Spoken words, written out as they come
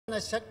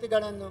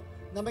ಶಕ್ತಿಗಳನ್ನು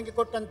ನಮಗೆ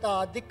ಕೊಟ್ಟಂಥ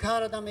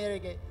ಅಧಿಕಾರದ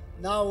ಮೇರೆಗೆ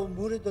ನಾವು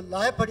ಮುರಿದು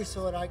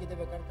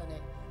ಲಯಪಡಿಸುವವರಾಗಿದ್ದೇವೆ ಕರ್ತನೆ.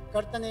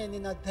 ಕರ್ತನೆ,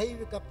 ನಿನ್ನ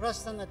ದೈವಿಕ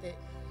ಪ್ರಸನ್ನತೆ,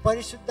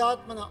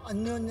 ಪರಿಶುದ್ಧಾತ್ಮನ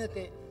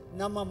ಅನ್ಯೋನ್ಯತೆ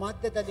ನಮ್ಮ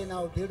ಮಧ್ಯದಲ್ಲಿ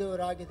ನಾವು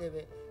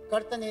ಬೀಳುವವರಾಗಿದ್ದೇವೆ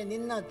ಕರ್ತನೆ.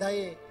 ನಿನ್ನ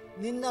ದಯೆ,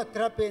 ನಿನ್ನ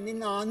ಕೃಪೆ,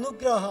 ನಿನ್ನ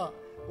ಅನುಗ್ರಹ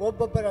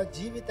ಒಬ್ಬೊಬ್ಬರ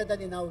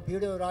ಜೀವಿತದಲ್ಲಿ ನಾವು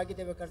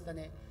ಬೀಳುವವರಾಗಿದ್ದೇವೆ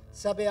ಕರ್ತನೆ.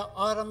 ಸಭೆಯ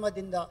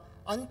ಆರಂಭದಿಂದ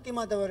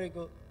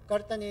ಅಂತಿಮದವರೆಗೂ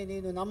ಕರ್ತನೆ,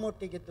 ನೀನು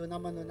ನಮ್ಮೊಟ್ಟಿಗಿದ್ದು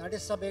ನಮ್ಮನ್ನು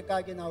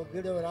ನಡೆಸಬೇಕಾಗಿ ನಾವು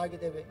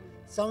ಬೀಳುವವರಾಗಿದ್ದೇವೆ.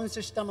 ಸೌಂಡ್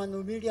ಸಿಸ್ಟಮನ್ನು,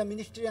 ಮೀಡಿಯಾ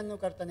ಮಿನಿಸ್ಟ್ರಿಯನ್ನು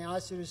ಕರ್ತನೆ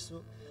ಆಶೀರ್ವಿಸು.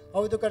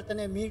 ಹೌದು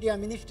ಕರ್ತನೆ, ಮೀಡಿಯಾ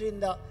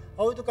ಮಿನಿಸ್ಟ್ರಿಯಿಂದ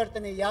ಹೌದು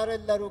ಕರ್ತನೆ,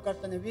 ಯಾರೆಲ್ಲರೂ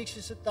ಕರ್ತನೆ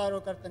ವೀಕ್ಷಿಸುತ್ತಾರೋ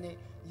ಕರ್ತನೆ,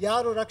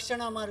 ಯಾರು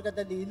ರಕ್ಷಣಾ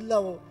ಮಾರ್ಗದಲ್ಲಿ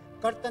ಇಲ್ಲವೋ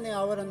ಕರ್ತನೆ,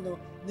 ಅವರನ್ನು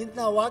ನಿನ್ನ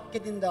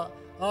ವಾಕ್ಯದಿಂದ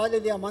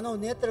ಹಾಲೆಲಿಯ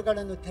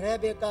ಮನೋನೇತ್ರಗಳನ್ನು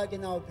ತೆರೆಯಬೇಕಾಗಿ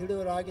ನಾವು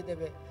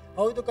ಬಿಡುವರಾಗಿದ್ದೇವೆ.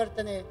 ಹೌದು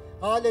ಕರ್ತನೆ,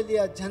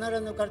 ಹಾಲೆಲಿಯ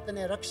ಜನರನ್ನು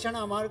ಕರ್ತನೆ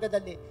ರಕ್ಷಣಾ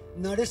ಮಾರ್ಗದಲ್ಲಿ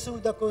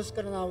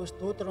ನಡೆಸುವುದಕ್ಕೋಸ್ಕರ ನಾವು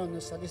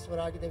ಸ್ತೋತ್ರವನ್ನು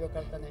ಸಲ್ಲಿಸುವರಾಗಿದ್ದೇವೆ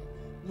ಕರ್ತನೆ.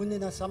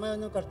 ಮುಂದಿನ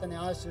ಸಮಯವನ್ನು ಕರ್ತನೆ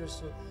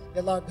ಆಶೀರ್ವಿಸು.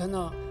 ಎಲ್ಲ ಘನ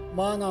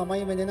ಮಾನ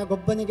ಮಹಿಮೆ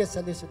ನಿನಗೊಬ್ಬನಿಗೆ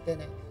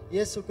ಸಲ್ಲಿಸುತ್ತೇನೆ,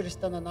 ಯೇಸು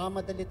ಕ್ರಿಸ್ತನ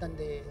ನಾಮದಲ್ಲಿ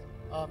ತಂದೆಯೇ,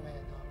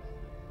 ಆಮೇನ್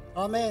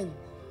ಆಮೇನ್.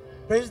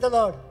 Praise the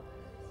lord.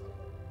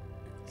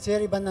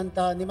 ಸೇರಿ ಬಂದಂಥ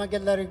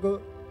ನಿಮಗೆಲ್ಲರಿಗೂ,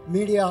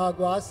 ಮೀಡಿಯಾ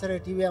ಹಾಗೂ ಆಶ್ರಯ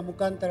ಟಿವಿಯ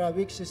ಮುಖಾಂತರ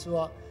ವೀಕ್ಷಿಸುವ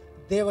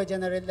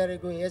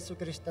ದೇವಜನರೆಲ್ಲರಿಗೂ ಯೇಸು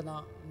ಕ್ರಿಸ್ತನ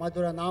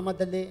ಮಧುರ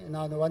ನಾಮದಲ್ಲಿ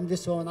ನಾನು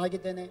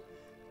ವಂದಿಸುವವನಾಗಿದ್ದೇನೆ.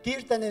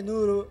 ಕೀರ್ತನೆ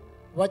 100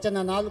 ವಚನ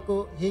 4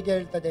 ಹೀಗೆ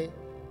ಹೇಳ್ತದೆ: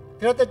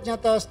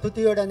 ಕೃತಜ್ಞತಾ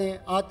ಸ್ತುತಿಯೊಡನೆ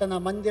ಆತನ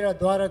ಮಂದಿರ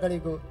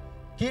ದ್ವಾರಗಳಿಗೂ,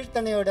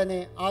 ಕೀರ್ತನೆಯೊಡನೆ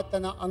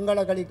ಆತನ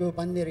ಅಂಗಳಗಳಿಗೂ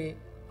ಬಂದಿರಿ,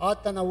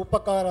 ಆತನ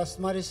ಉಪಕಾರ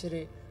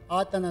ಸ್ಮರಿಸಿರಿ,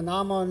 ಆತನ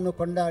ನಾಮವನ್ನು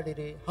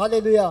ಕೊಂಡಾಡಿರಿ.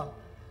 ಹಾಲೆಲೂಯಾ.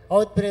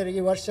 ಹೌದು ಪ್ರಿಯರೇ,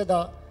 ಈ ವರ್ಷದ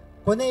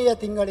ಕೊನೆಯ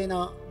ತಿಂಗಳಿನ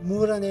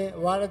 3ನೇ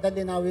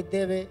ವಾರದಲ್ಲಿ ನಾವು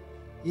ಇದ್ದೇವೆ.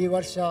 ಈ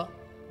ವರ್ಷ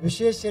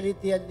ವಿಶೇಷ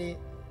ರೀತಿಯಲ್ಲಿ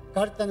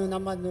ಕರ್ತನು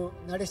ನಮ್ಮನ್ನು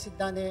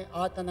ನಡೆಸಿದ್ದಾನೆ.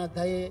 ಆತನ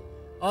ದಯೆ,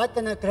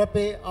 ಆತನ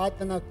ಕೃಪೆ,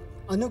 ಆತನ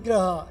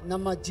ಅನುಗ್ರಹ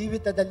ನಮ್ಮ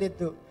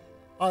ಜೀವಿತದಲ್ಲಿದ್ದು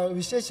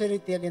ವಿಶೇಷ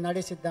ರೀತಿಯಲ್ಲಿ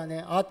ನಡೆಸಿದ್ದಾನೆ.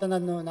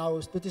 ಆತನನ್ನು ನಾವು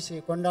ಸ್ತುತಿಸಿ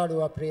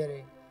ಕೊಂಡಾಡುವ ಪ್ರಿಯರೇ.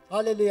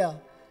 ಹಾಲೆಲೂಯಾ.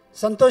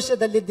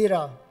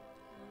 ಸಂತೋಷದಲ್ಲಿದ್ದೀರಾ?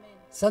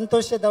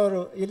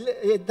 ಸಂತೋಷದವರು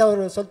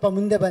ಇದ್ದವರು ಸ್ವಲ್ಪ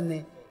ಮುಂದೆ ಬನ್ನಿ,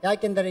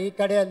 ಯಾಕೆಂದರೆ ಈ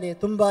ಕಡೆಯಲ್ಲಿ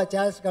ತುಂಬ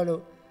ಚಾರ್ಸ್ಗಳು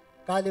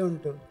ಖಾಲಿ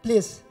ಉಂಟು.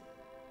 ಪ್ಲೀಸ್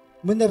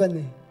ಮುಂದೆ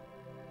ಬನ್ನಿ.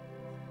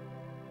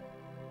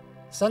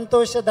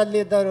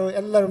 ಸಂತೋಷದಲ್ಲಿದ್ದವರು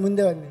ಎಲ್ಲರೂ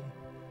ಮುಂದೆ ಬನ್ನಿ,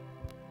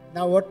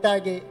 ನಾವು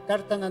ಒಟ್ಟಾಗಿ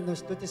ಕರ್ತನನ್ನು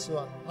ಸ್ತುತಿಸುವ.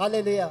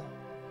 ಹಾಲೆಲೂಯಾ.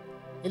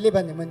 ಇಲ್ಲಿ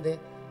ಬನ್ನಿ ಮುಂದೆ,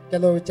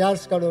 ಕೆಲವು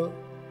ಚಾರ್ಸ್ಗಳು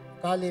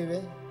ಖಾಲಿ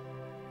ಇವೆ.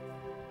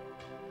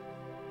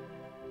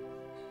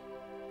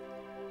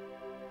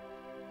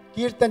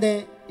 ಕೀರ್ತನೆ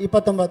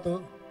 29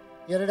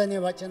 2ನೇ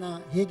ವಚನ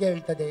ಹೀಗೆ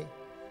ಹೇಳ್ತದೆ: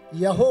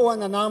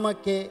 ಯೆಹೋವನ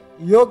ನಾಮಕ್ಕೆ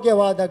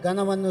ಯೋಗ್ಯವಾದ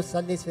ಘನವನ್ನು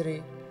ಸಲ್ಲಿಸಿರಿ,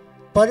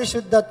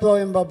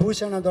 ಪರಿಶುದ್ಧತ್ವವೆಂಬ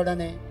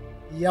ಭೂಷಣದೊಡನೆ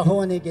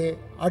ಯೆಹೋವನಿಗೆ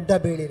ಅಡ್ಡ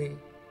ಬೀಳಿರಿ.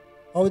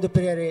 ಹೌದು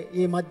ಪ್ರಿಯರೇ,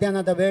 ಈ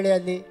ಮಧ್ಯಾಹ್ನದ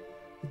ವೇಳೆಯಲ್ಲಿ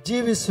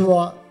ಜೀವಿಸುವ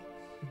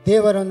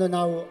ದೇವರನ್ನು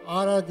ನಾವು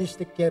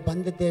ಆರಾಧಿಸಲಿಕ್ಕೆ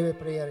ಬಂದಿದ್ದೇವೆ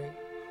ಪ್ರಿಯರೇ.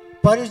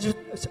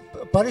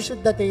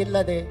 ಪರಿಶುದ್ಧತೆ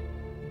ಇಲ್ಲದೆ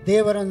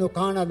ದೇವರನ್ನು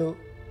ಕಾಣಲು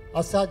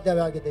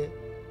ಅಸಾಧ್ಯವಾಗಿದೆ.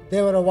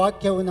 ದೇವರ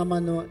ವಾಕ್ಯವು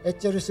ನಮ್ಮನ್ನು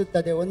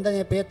ಎಚ್ಚರಿಸುತ್ತದೆ.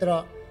 1ನೇ ಪೇತ್ರ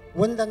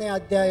 1ನೇ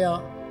ಅಧ್ಯಾಯ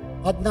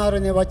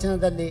 16ನೇ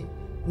ವಚನದಲ್ಲಿ,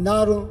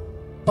 ನಾನು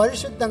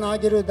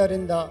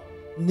ಪರಿಶುದ್ಧನಾಗಿರುವುದರಿಂದ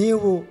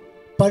ನೀವು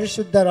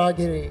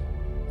ಪರಿಶುದ್ಧರಾಗಿರಿ.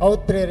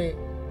 ಹೌದು ಪ್ರಿಯರೇ,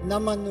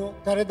 ನಮ್ಮನ್ನು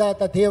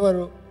ಕರೆದಾತ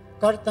ದೇವರು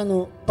ಕರ್ತನು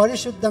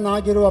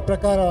ಪರಿಶುದ್ಧನಾಗಿರುವ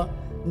ಪ್ರಕಾರ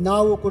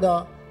ನಾವು ಕೂಡ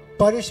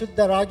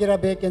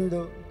ಪರಿಶುದ್ಧರಾಗಿರಬೇಕೆಂದು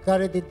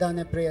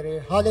ಕರೆದಿದ್ದಾನೆ ಪ್ರಿಯರೇ.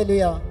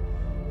 ಹಾಲೆಲೂಯಾ.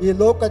 ಈ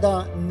ಲೋಕದ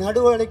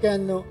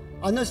ನಡವಳಿಕೆಯನ್ನು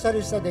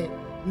ಅನುಸರಿಸದೆ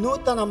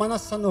ನೂತನ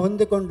ಮನಸ್ಸನ್ನು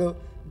ಹೊಂದಿಕೊಂಡು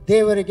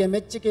ದೇವರಿಗೆ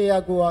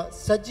ಮೆಚ್ಚುಗೆಯಾಗುವ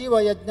ಸಜೀವ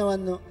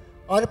ಯಜ್ಞವನ್ನು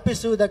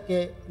ಅರ್ಪಿಸುವುದಕ್ಕೆ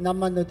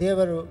ನಮ್ಮನ್ನು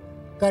ದೇವರು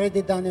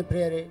ಕರೆದಿದ್ದಾನೆ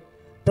ಪ್ರಿಯರೇ.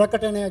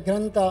 ಪ್ರಕಟಣೆಯ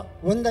ಗ್ರಂಥ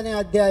 1ನೇ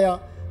ಅಧ್ಯಾಯ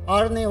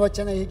 6ನೇ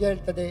ವಚನ ಹೀಗೆ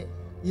ಹೇಳ್ತದೆ: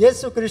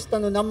 ಯೇಸು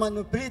ಕ್ರಿಸ್ತನು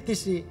ನಮ್ಮನ್ನು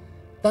ಪ್ರೀತಿಸಿ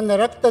ತನ್ನ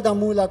ರಕ್ತದ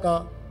ಮೂಲಕ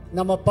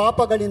ನಮ್ಮ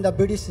ಪಾಪಗಳಿಂದ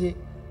ಬಿಡಿಸಿ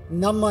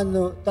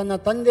ನಮ್ಮನ್ನು ತನ್ನ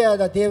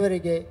ತಂದೆಯಾದ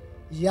ದೇವರಿಗೆ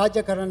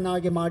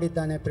ಯಾಜಕರನ್ನಾಗಿ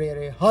ಮಾಡಿದ್ದಾನೆ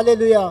ಪ್ರಿಯರೇ.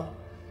 ಹಾಲೆಲೂಯಾ.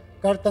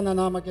 ಕರ್ತನ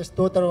ನಾಮಕ್ಕೆ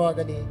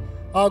ಸ್ತೋತ್ರವಾಗಲಿ.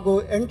 ಹಾಗೂ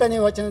 8ನೇ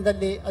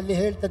ವಚನದಲ್ಲಿ ಅಲ್ಲಿ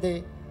ಹೇಳ್ತದೆ: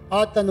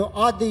 ಆತನು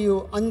ಆದಿಯು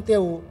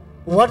ಅಂತ್ಯವು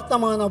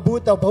ವರ್ತಮಾನ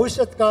ಭೂತ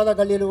ಭವಿಷ್ಯತ್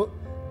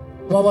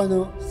ಕಾಲಗಳಿರುವವನು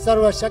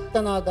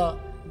ಸರ್ವಶಕ್ತನಾದ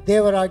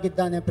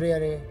ದೇವರಾಗಿದ್ದಾನೆ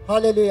ಪ್ರಿಯರೇ.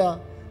 ಹಾಲೆಲೂಯಾ.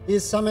 ಈ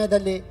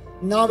ಸಮಯದಲ್ಲಿ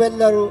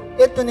ನಾವೆಲ್ಲರೂ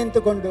ಎದ್ದು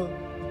ನಿಂತುಕೊಂಡು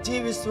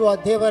ಜೀವಿಸುವ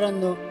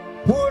ದೇವರನ್ನು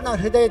ಪೂರ್ಣ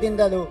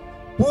ಹೃದಯದಿಂದಲೂ,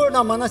 ಪೂರ್ಣ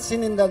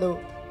ಮನಸ್ಸಿನಿಂದಲೂ,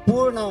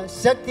 ಪೂರ್ಣ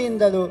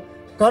ಶಕ್ತಿಯಿಂದಲೂ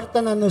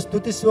ಕರ್ತನನ್ನು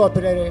ಸ್ತುತಿಸುವ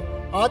ಪ್ರಿಯರೇ.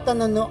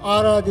 ಆತನನ್ನು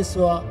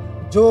ಆರಾಧಿಸುವ,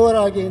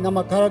 ಜೋರಾಗಿ ನಮ್ಮ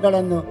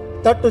ಕರಗಳನ್ನು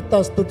ತಟ್ಟುತ್ತಾ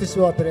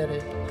ಸ್ತುತಿಸುವ ಪ್ರಿಯರೇ.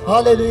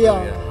 Hallelujah.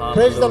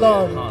 Praise the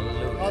lord.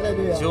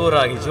 Hallelujah.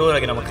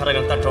 ಜೋರಾಗಿ ನಮ್ಮ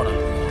ಕರಗಳನ್ನು ತಟ್ಟೋಣ,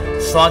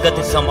 ಸ್ವಾಗತ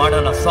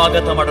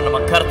ಮಾಡೋಣ ನಮ್ಮ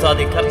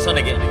ಕರ್ತಾದಿ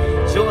ಕರ್ತನಿಗೆ.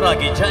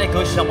 ಜೋರಾಗಿ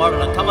ಜಯಘೋಷ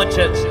ಮಾಡೋಣ. ಕಮ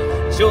ಚರ್ಚ್,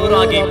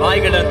 ಜೋರಾಗಿ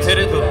ಬಾಯಿಗಳನ್ನು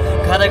ತೆರೆದು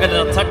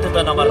ಕರಗಳನ್ನು ತಟ್ಟದ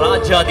ನಮ್ಮ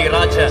ರಾಜಾದಿ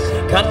ರಾಜ,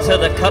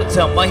 ಕರ್ಚ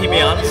ಮಹಿಮೆ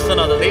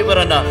ಅನಿಸ್ತನಾದ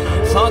ದೇವರನ್ನ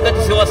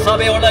ಸ್ವಾಗತಿಸುವ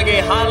ಸಭೆಯೊಳಗೆ.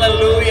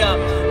 ಹಾಲೆಲೂಯಾ.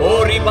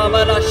 ಓರಿ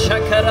ಬಾಬಲ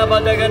ಶಖರ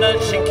ಬದಗನ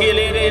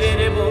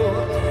ಶಿಖಿಲೇರೇರೇಬೋ.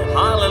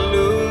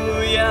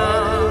 ಹಾಲೆಲೂಯಾ.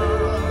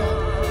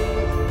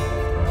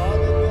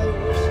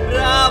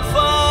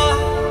 ರಾಫಾ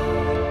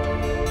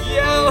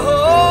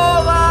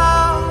ಯೆಹೋವಾ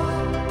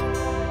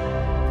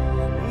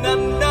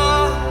ನನ್ನ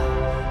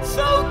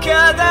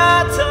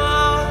ಸೌಖ್ಯದಾತ,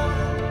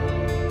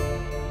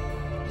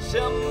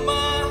 ಶಮ್ಮ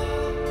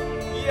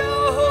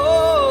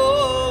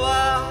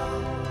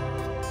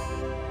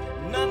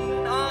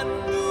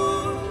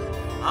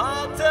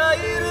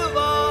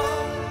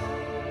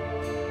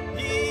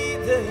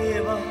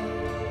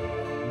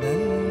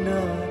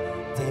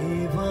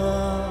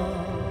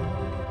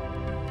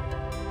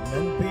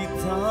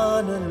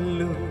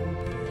ತಾನಲ್ಲೂ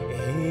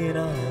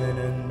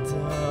ಏನಾನಂದ.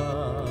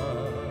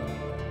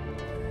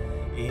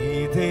 ಈ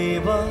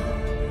ದೇವ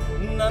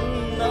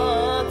ನನ್ನ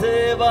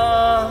ದೇವ,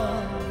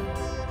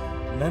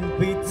 ನನ್ನ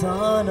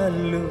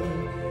ಪಿತಾನಲ್ಲೂ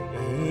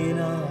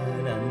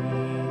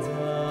ಏನಾನಂದ.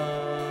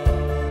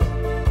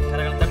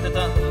 ಕರಗಳ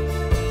ತಟ್ಟುತ್ತಾ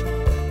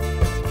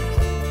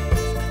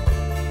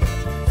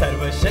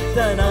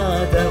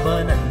ಸರ್ವಶಕ್ತನಾದವ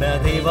ನನ್ನ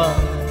ದೇವ,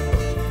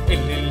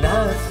 ಇಲ್ಲಿಲ್ಲ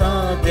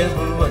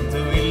ಸಾಧ್ಯವು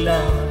ಒಂದು ಇಲ್ಲ.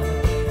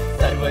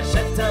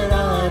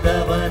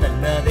 ಸರ್ವಶಕ್ತನಾದವ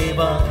ನನ್ನ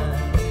ದೇವ,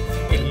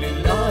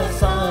 ಇಲ್ಲಿಲ್ಲ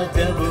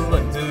ಸಾಧ್ಯವು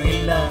ಒಂದು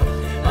ಇಲ್ಲ.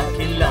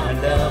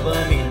 ಅಖಿಲಾಂಡವ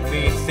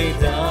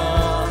ನಿರ್ಮಿಸಿದ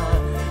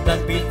ನನ್ನ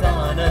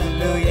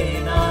ಪಿತಾನಲ್ಲೂ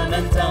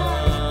ಏನಾನಂದ.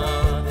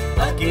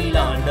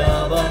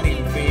 ಅಖಿಲಾಂಡವ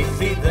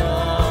ನಿರ್ಮಿಸಿದ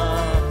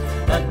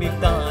ನನ್ನ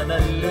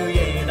ಪಿತಾನಲ್ಲೂ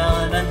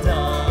ಏನಾನಂದ.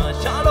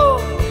 ಶಾಲೋ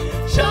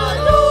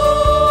ಶಾಲೋ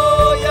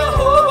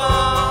ಯೆಹೋವಾ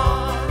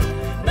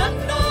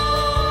ನನ್ನ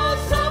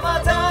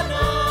ಸಮಾಧಾನ,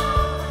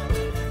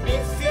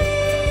 ನಿಸ್ಸಿ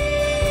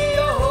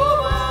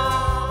ಯೆಹೋವಾ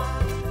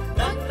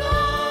ನನ್ನ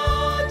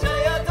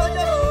ಜಯ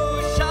ಧ್ವಜವು.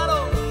 ಶಾಲೋ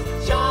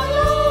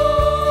ಶಾಲೋ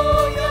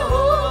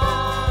ಯೆಹೋವಾ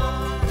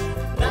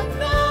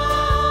ನನ್ನ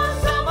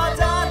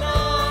ಸಮಾಧಾನ,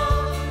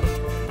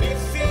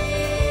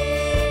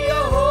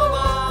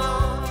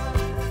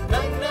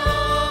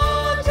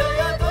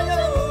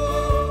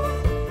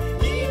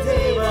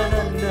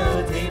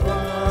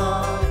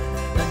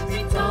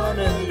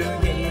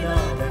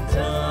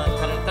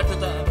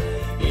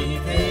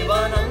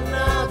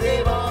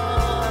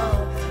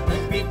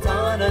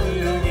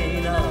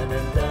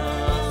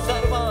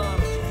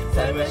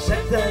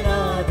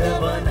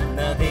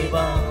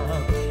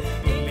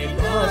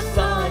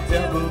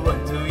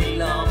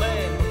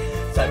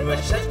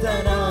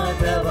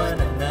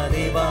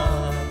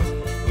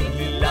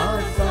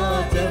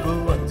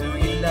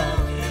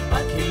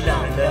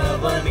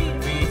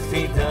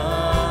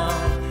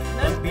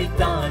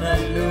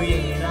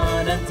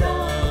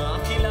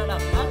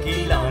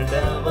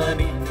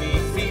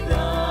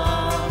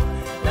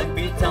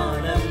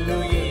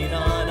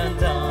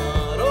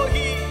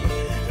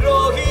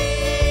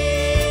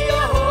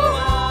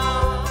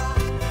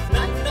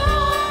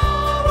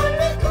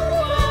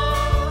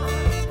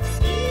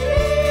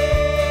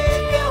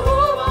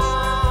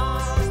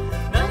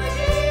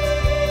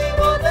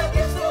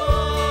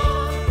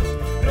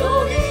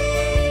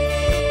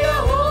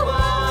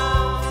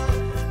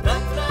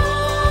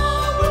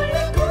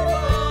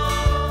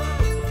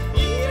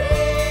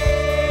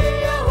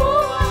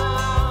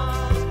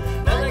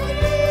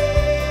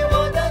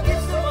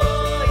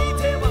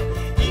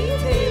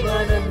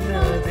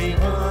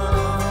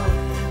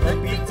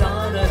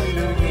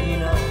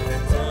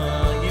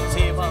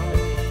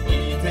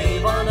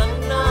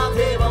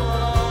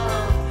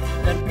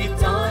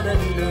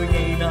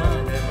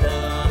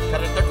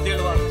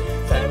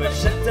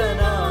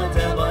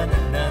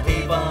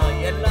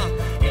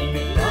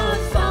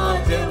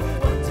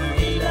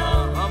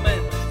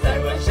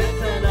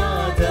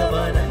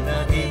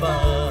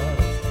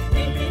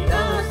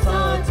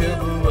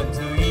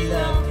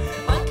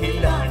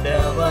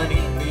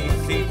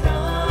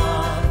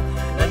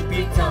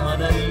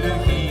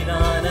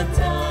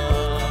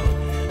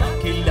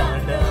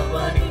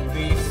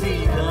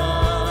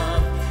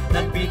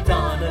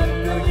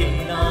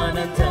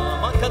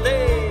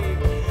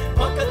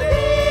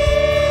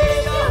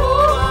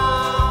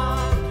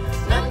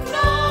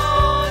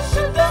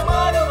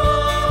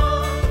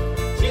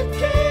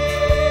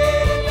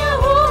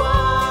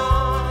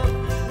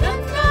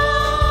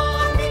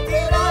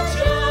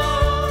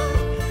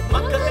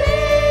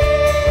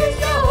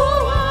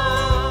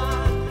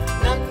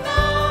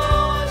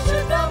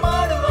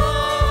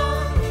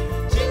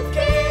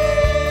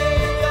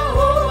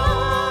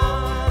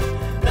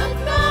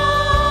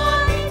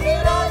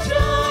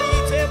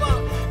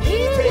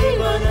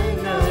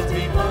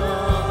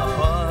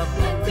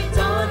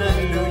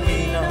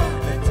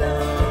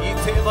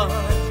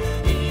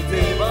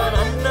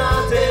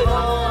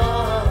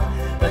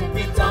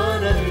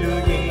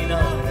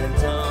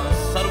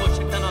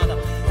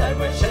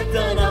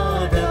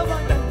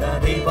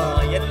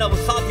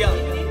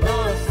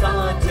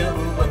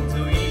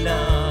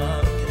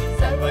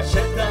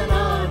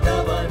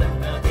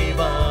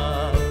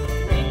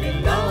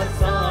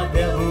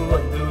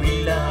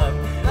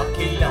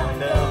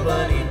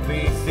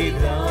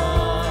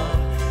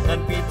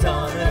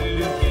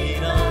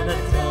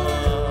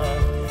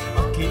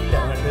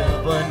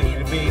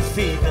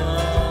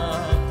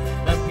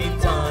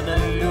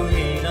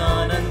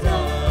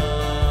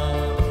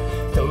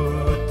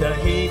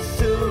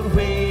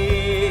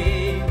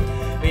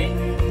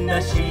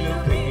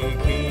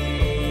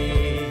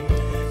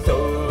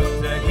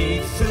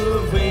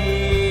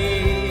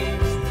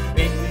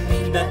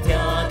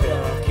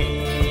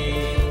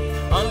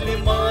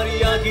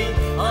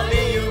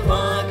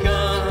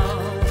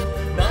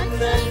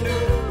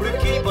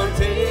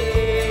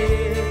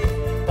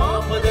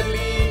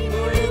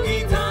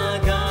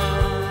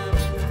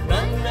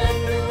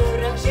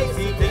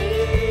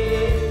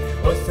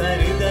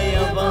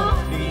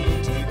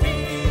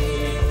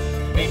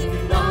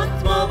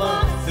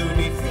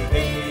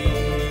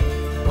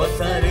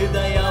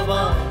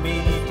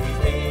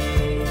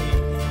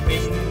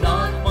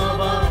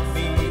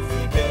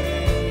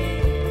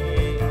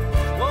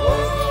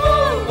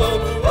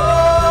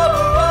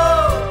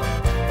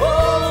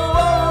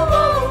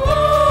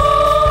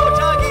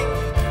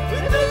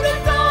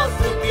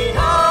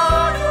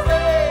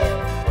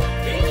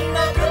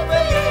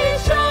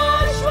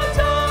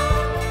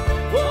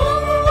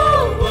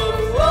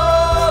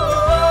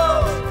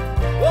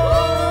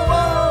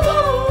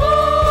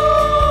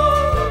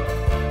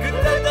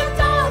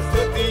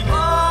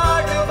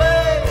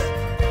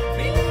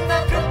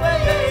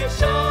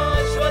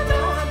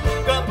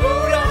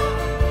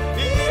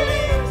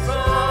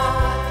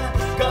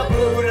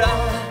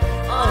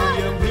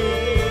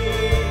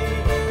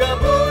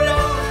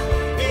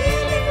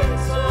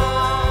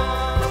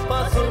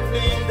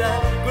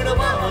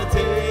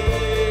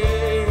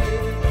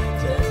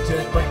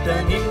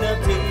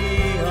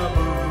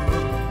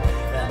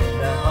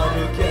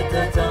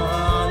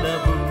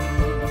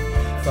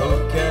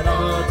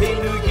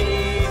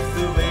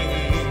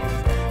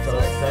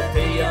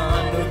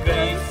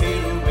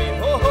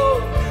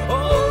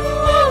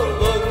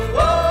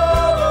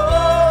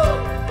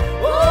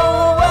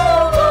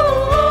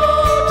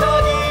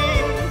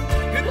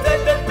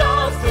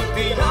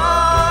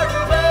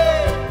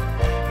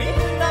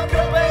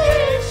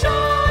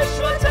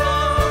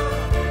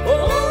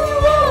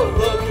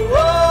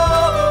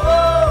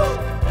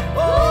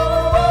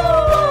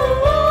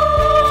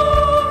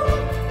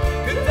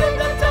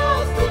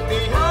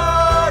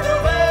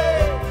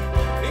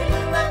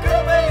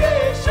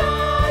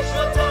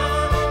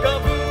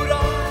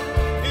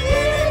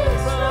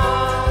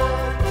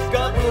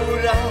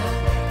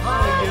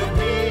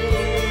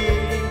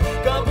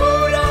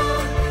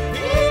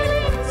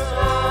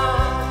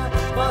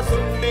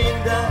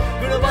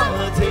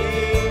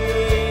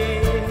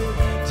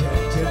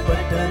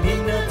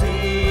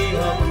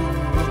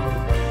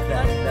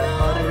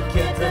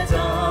 ಭಾಗ್ಯದ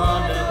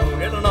ದಾನವು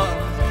ಹೇಳೋಣ.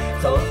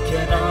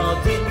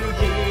 ಸೌಖ್ಯನಾದಿನು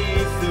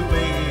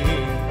ಯೇಸುವೆ,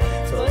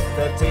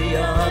 ಸ್ವಸ್ಥತೆಯ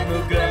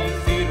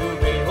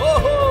ಅನುಗ್ರಹಿಸಿರುವೆ.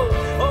 ಓಹೋ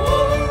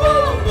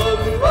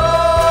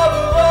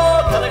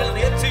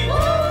ಕರಗಳನ್ನು ಎತ್ತಿ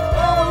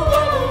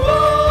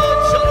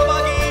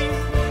ಶರವಾಗಿ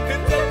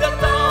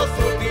ಕೃತಜ್ಞತಾ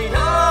ಸ್ತುತಿ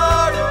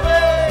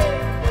ಹಾಡುವೆ.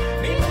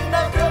 ನಿನ್ನ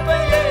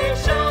ಕೃಪೆಯೇ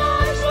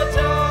ಶಾಶ್ವತ.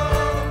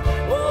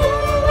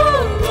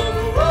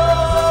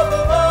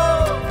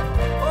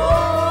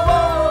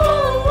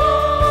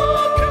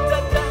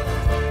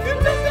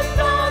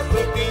 ಕೃತಜ್ಞತಾ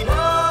ಸ್ತುತಿ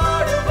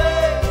ಹಾಡುವೆ.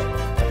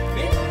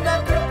 ನಿನ್ನ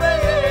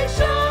ಕೃಪೆಯೇ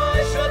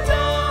ಶಾಶ್ವತ.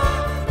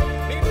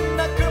 ನಿನ್ನ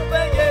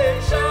ಕೃಪೆಯೇ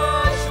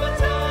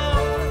ಶಾಶ್ವತ.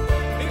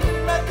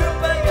 ನಿನ್ನ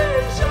ಕೃಪೆಯೇ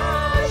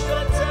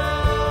ಶಾಶ್ವತ.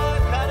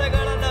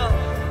 ಕರಗಳನ್ನ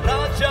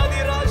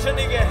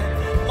ರಾಜಾದಿರಾಜನಿಗೆ,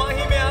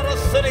 ಮಹಿಮೆ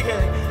ಅರಸನಿಗೆ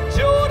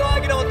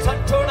ಜೋರಾಗಿ ನಾವು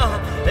ತಟ್ಟೋಣ.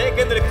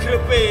 ಏಕೆಂದ್ರೆ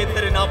ಕೃಪೆ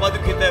ಎಂದರೆ ನಾವು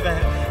ಬದುಕಿದ್ದೇವೆ.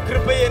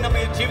 ಕೃಪೆಯೇ ನಮ್ಮ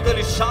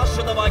ಜೀವಿತದಲ್ಲಿ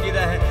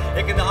ಶಾಶ್ವತವಾಗಿದೆ.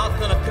 ಏಕೆಂದ್ರೆ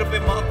ಆತನ ಕೃಪೆ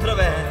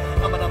ಮಾತ್ರವೇ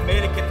ನಮ್ಮನ್ನ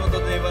ಮೇಲಕ್ಕೆ ತಂದ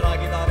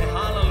ದೇವರಾಗಿದ್ದಾನೆ.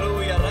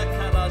 ಹಾಲೆಲೂಯ.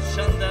 ರಕನ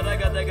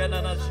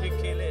ಶಂದರಗದಗನನ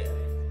ಶಿಖಿಲೆ.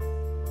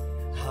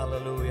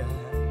 ಹಾಲೆಲೂಯ.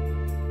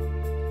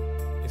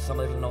 ಈ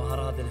ಸಮಯದಲ್ಲಿ ನಾವು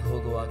ಆರಾಧನೆ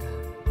ಹೋಗುವಾಗ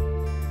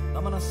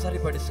ನಮ್ಮನ್ನ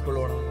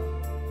ಸರಿಪಡಿಸಿಕೊಳ್ಳೋಣ.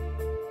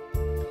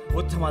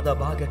 ಉತ್ತಮವಾದ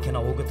ಭಾಗಕ್ಕೆ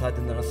ನಾವು ಹೋಗುತ್ತಾ ಇದ್ದ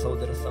ನನ್ನ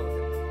ಸಹೋದರ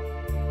ಸಹೋದರಿ,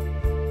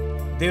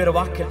 ದೇವರ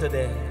ವಾಕ್ಯ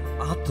ಹೇಳ್ತದೆ,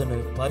 ಆತನು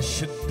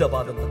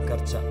ಪರಿಶುದ್ಧವಾದಂಥ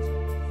ಖರ್ಚ,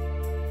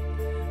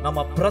 ನಮ್ಮ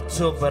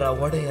ಪ್ರತಿಯೊಬ್ಬರ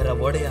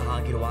ಒಡೆಯ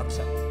ಆಗಿರುವ ಆಚ.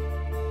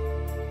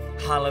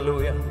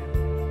 ಹಾಲೆಲೂಯ.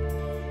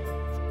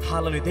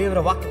 ಹಾಲೆಲೂಯ. ದೇವರ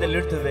ವಾಕ್ಯದಲ್ಲಿ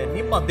ಇರ್ತದೆ,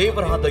 ನಿಮ್ಮ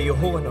ದೇವರಾದ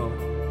ಯೆಹೋವನು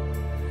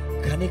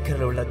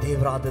ಕನಿಕರವುಳ್ಳ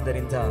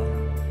ದೇವರಾದದರಿಂದ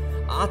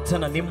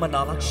ಆತನ ನಿಮ್ಮನ್ನು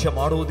ಅಲಕ್ಷ್ಯ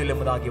ಮಾಡುವುದಿಲ್ಲ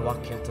ಎಂಬುದಾಗಿ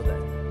ವಾಕ್ಯ ಹೇಳ್ತದೆ.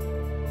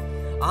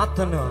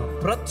 ಆತನ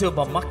ಪ್ರತಿಯೊಬ್ಬ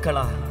ಮಕ್ಕಳ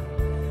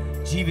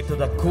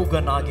ಜೀವಿತದ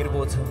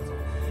ಕೂಗನ್ನಾಗಿರ್ಬೋದು,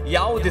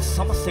 ಯಾವುದೇ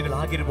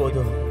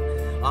ಸಮಸ್ಯೆಗಳಾಗಿರ್ಬೋದು,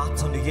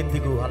 ಆತನು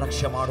ಎಂದಿಗೂ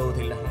ಅಲಕ್ಷ್ಯ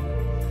ಮಾಡುವುದಿಲ್ಲ.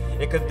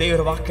 ಯಾಕಂದ್ರೆ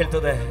ದೇವರ ವಾಕ್ಯ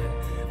ಹೇಳ್ತದೆ,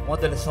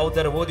 ಮೊದಲು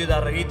ಸಹೋದರ ಓದಿದ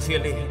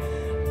ರೀತಿಯಲ್ಲಿ,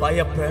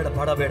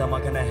 ಪಡಬೇಡ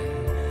ಮಗನೇ,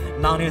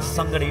 ನಾನು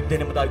ಸಂಗಡ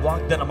ಇದ್ದೇನೆ ಎಂಬುದಾಗಿ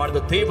ವಾಗ್ದಾನ ಮಾಡಿದ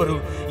ದೇವರು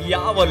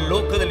ಯಾವ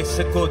ಲೋಕದಲ್ಲಿ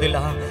ಸಿಕ್ಕೋದಿಲ್ಲ.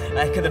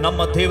 ಯಾಕೆಂದ್ರೆ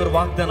ನಮ್ಮ ದೇವರು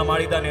ವಾಗ್ದಾನ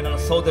ಮಾಡಿದ್ದಾನೆ, ನನ್ನ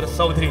ಸಹೋದರ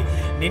ಸಹೋದರಿ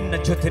ನಿನ್ನ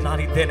ಜೊತೆ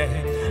ನಾನಿದ್ದೇನೆ,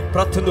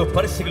 ಪ್ರತಿಯೊಂದು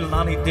ಪರಿಸ್ಥಿತಿಗಳು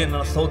ನಾನು ಇದ್ದೇನೆ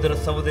ನನ್ನ ಸಹೋದರ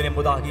ಸಹೋದರಿ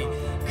ಎಂಬುದಾಗಿ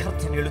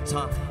ಕರ್ತನು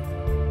ಹೇಳುತ್ತಾನೆ.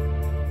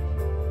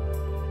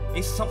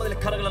 ಈ ಸಮಯದಲ್ಲಿ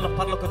ಕರಗಳನ್ನು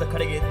ಪರಲೋಕದ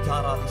ಕಡೆಗೆ ಎತ್ತಿ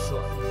ಆರಾಧಿಸುವ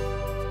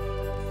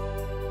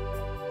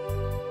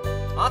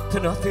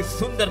ಆತನು ಅತಿ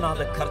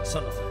ಸುಂದರನಾದ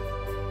ಖರ್ಚನು,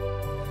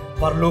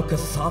 ಪರಲೋಕ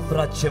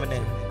ಸಾಮ್ರಾಜ್ಯವನ್ನೇ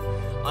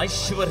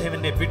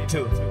ಐಶ್ವರ್ಯವನ್ನೇ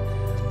ಬಿಟ್ಟು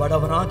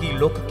ಬಡವನಾಗಿ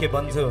ಲೋಕಕ್ಕೆ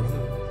ಬಂದು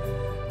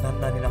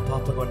ನನ್ನ ನಿನ್ನ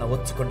ಪಾಪಗಳನ್ನು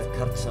ಒತ್ತುಕೊಂಡ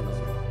ಖರ್ಚನು.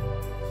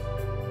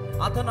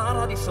 ಆತನ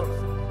ಆರಾಧಿಸೋಣ,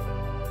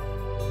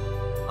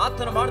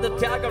 ಆತನ ಮಾಡಿದ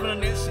ತ್ಯಾಗವನ್ನು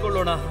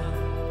ನೆನೆಸಿಕೊಳ್ಳೋಣ.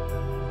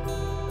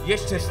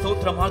 ಎಷ್ಟೇ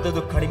ಸ್ತೋತ್ರ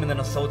ಮಾಡಿದ್ದು ಕಡಿಮೆ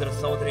ನನ್ನ ಸಹೋದರ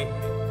ಸಹೋದರಿ.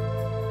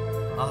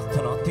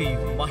 ಆತನ ಅತಿ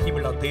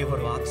ಮಹಿಮೆಯ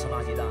ದೇವರು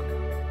ಆತನಾಗಿದ್ದಾನೆ.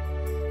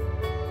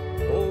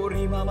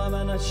 ಓರಿ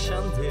ಮಮನ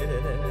ಶಾಂತಿ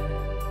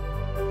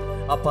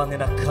ಅಪ್ಪ,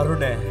 ನಿನ್ನ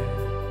ಕರುಣೆ,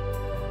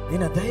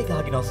 ನಿನ್ನ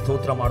ದಯೆಗಾಗಿ ನಾವು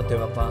ಸ್ತೋತ್ರ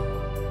ಮಾಡ್ತೇವಪ್ಪ.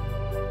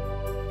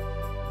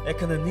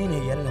 ಯಾಕಂದ್ರೆ ನೀನೇ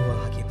ಎಲ್ಲವೂ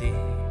ಆಗಿದೆ,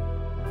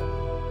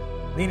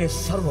 ನೀನೇ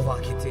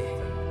ಸರ್ವವಾಗಿದೆ.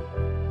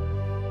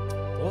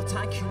 ಓ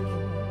ಥ್ಯಾಂಕ್ ಯು.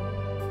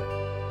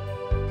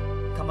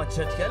 ಕಮ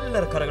ಚರ್ಚ್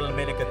ಎಲ್ಲರ ಕರಗಳ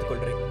ಮೇಲೆ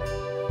ಕತ್ತಿಕೊಳ್ಳ್ರಿ,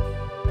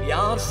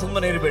 ಯಾರು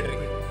ಸುಮ್ಮನೆ ಇರಬೇಡ್ರಿ.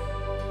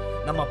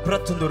 ನಮ್ಮ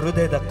ಪ್ರತಿಯೊಂದು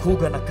ಹೃದಯದ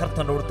ಕೂಗನ್ನ ಕರ್ತ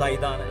ನೋಡ್ತಾ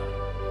ಇದ್ದಾನೆ.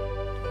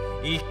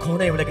 ಈ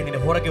ಕೋಣೆಯೊಳಗೆ ನೀನು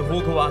ಹೊರಗೆ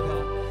ಹೋಗುವಾಗ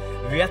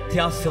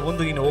ವ್ಯತ್ಯಾಸ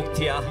ಒಂದು, ನೀನು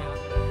ಹೋಗ್ತೀಯಾ,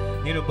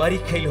 ನೀನು ಬರೀ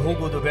ಕೈಲಿ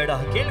ಹೋಗುವುದು ಬೇಡ.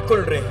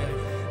 ಕೇಳ್ಕೊಳ್ರಿ,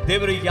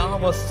 ದೇವರು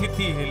ಯಾವ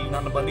ಸ್ಥಿತಿ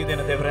ನಾನು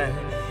ಬಂದಿದ್ದೇನೆ ದೇವ್ರೆ,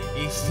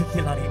 ಈ ಸ್ಥಿತಿ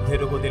ನಾನು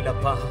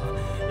ಹಿಂದಿರುಗೋದಿಲ್ಲಪ್ಪ.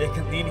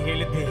 ಯಾಕಂದ್ರೆ ನೀನು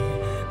ಹೇಳಿದ್ದೆ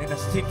ನಿನ್ನ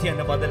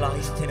ಸ್ಥಿತಿಯನ್ನು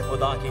ಬದಲಾಯಿಸ್ತೇನೆ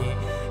ಎಂಬುದಾಗಿ.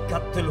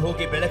 ಕತ್ತಲು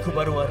ಹೋಗಿ ಬೆಳಕು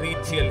ಬರುವ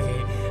ರೀತಿಯಲ್ಲಿ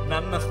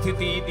ನನ್ನ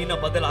ಸ್ಥಿತಿ ಈ ದಿನ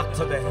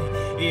ಬದಲಾಗ್ತದೆ.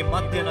 ಈ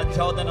ಮಧ್ಯಾಹ್ನ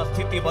ಜಾವದ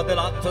ಸ್ಥಿತಿ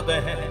ಬದಲಾಗ್ತದೆ.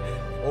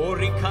 ಓ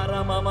ರಿಖಾರ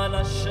ಮಮನ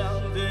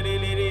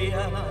ಶಾಂತಿಲಿರಿಯ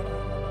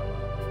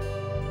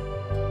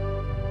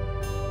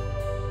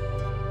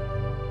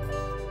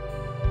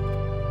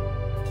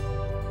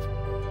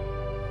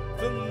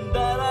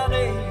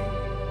ಸುಂದರನೇ,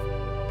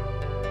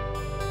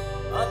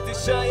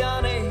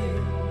 ಅತಿಶಯನೇ,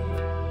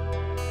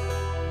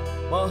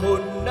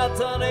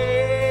 ಮಹೋನ್ನತನೇ,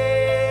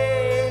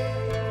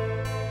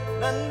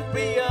 ನನ್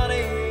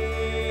ಪ್ರಿಯನೇ,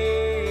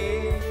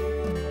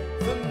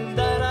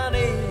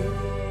 ಸುಂದರನೇ,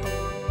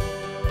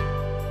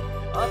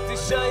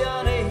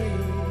 ಅತಿಶಯನೇ,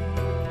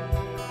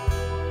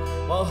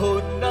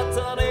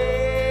 ಮಹೋನ್ನತನೇ,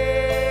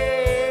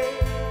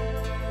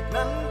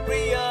 ನನ್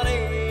ಪ್ರಿಯನೇ.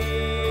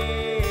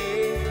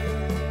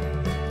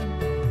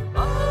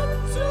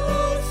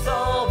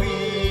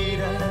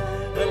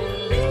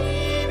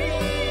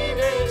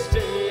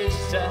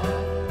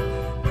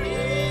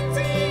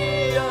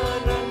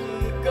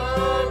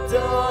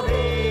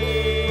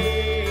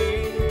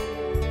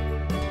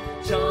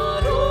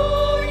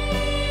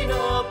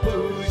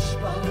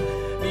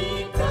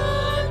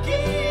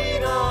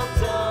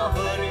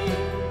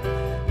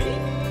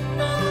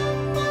 ನಿನ್ನ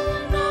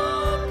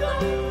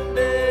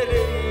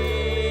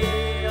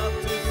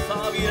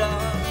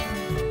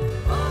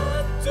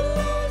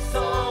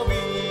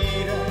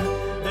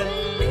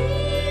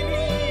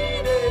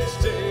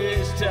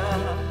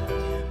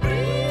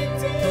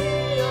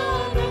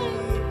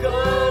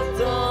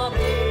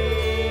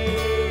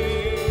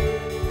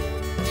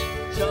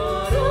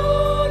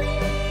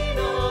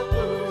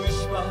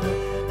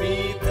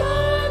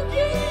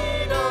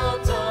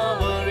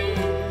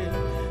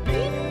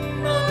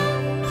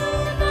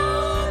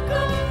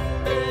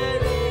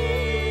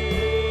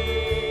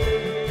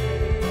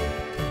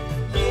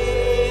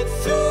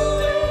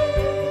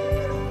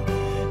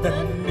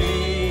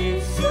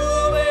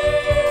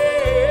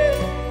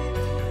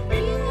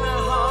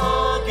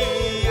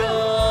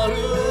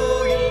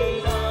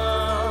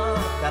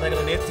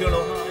சேர்த்து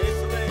ಹೇಳೋಣ.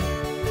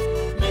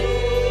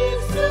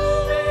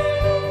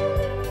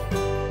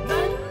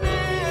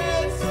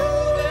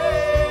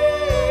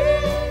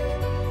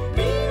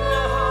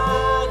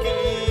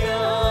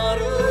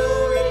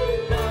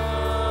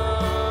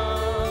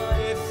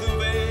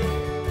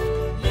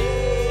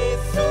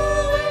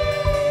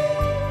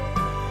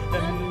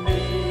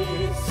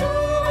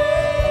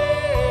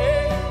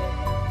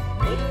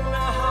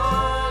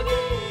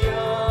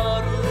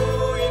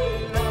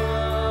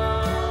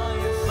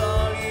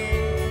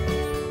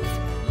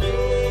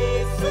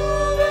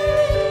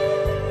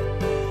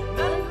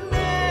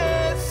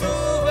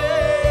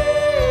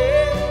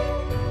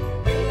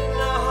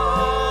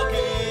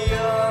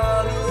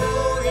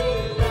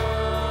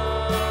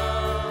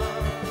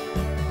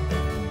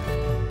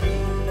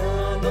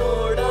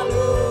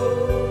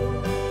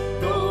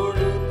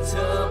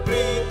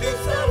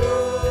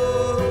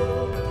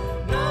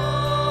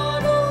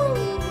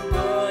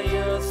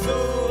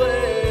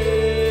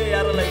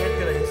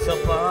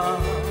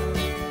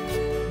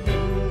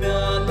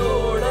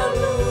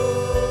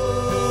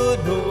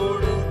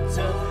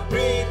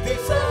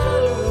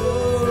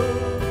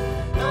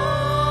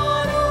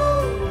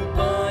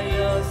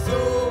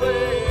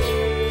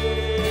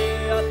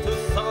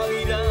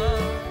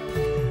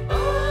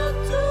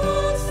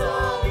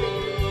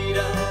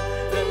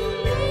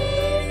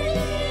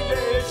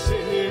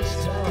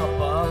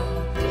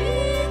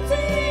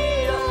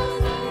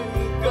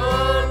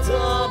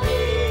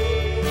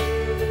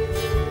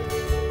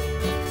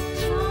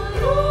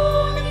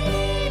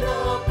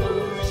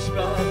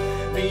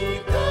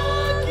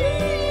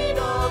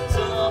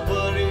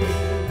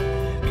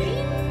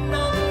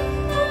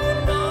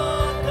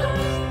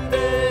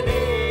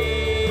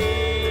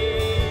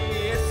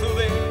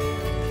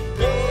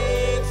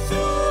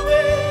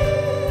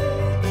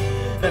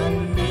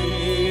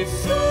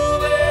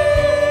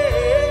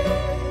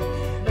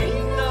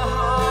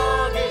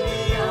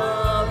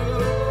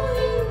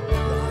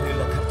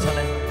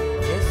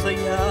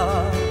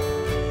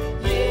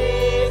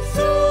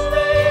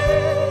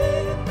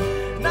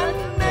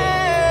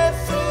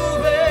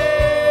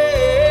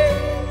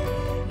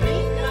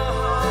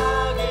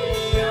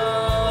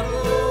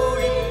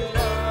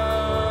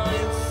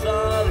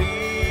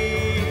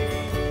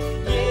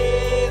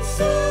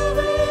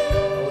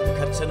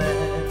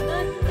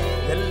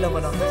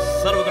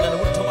 ಸರ್ವಗಳನ್ನು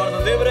ಉಂಟು ಮಾಡಿದ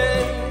ದೇವರೇ,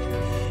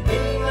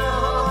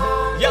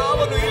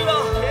 ಯಾವನು ಇಲ್ಲ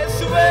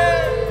ಯೇಸುವೇ,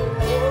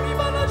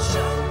 ಓಡಿಬನ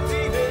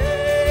ಶಕ್ತಿ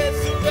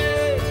ಯೇಸುವೇ,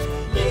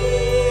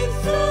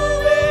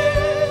 ಯೇಸುವೇ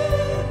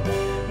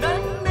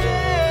ನನ್ನ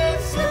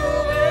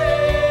ಯೇಸುವೇ,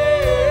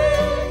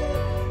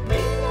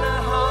 ನಿನ್ನ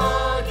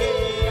ಹಾಗೆ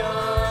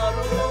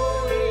ಯಾರೂ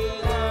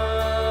ಇಲ್ಲ.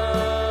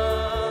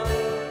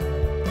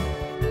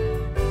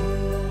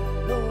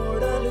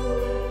 ನೋಡಲು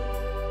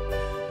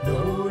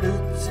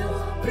ನೋಡುತ್ತ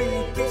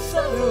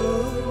ಪ್ರೀತಿಸಲು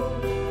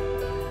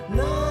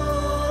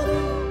ನಾನು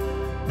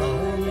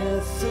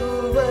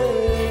ಬಯಸುವೆ,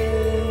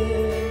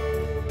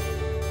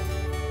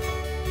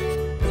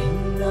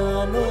 ನಿನ್ನ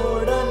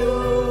ನೋಡಲು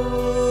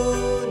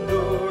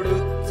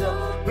ನೋಡುತ್ತ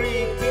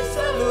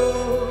ಪ್ರೀತಿಸಲು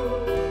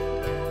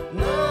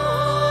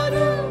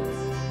ನಾನು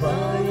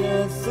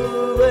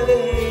ಬಯಸುವೆ.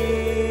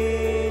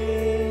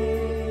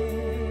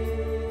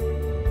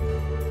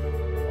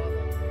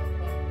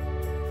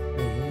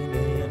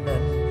 ನೀನೇ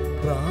ನನ್ನ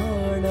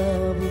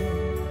ಪ್ರಾಣವು,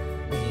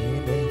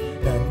 ನೀನೇ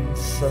ನನ್ನ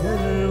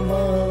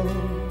ಸರ್ವವು,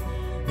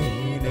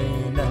 ನೀನೇ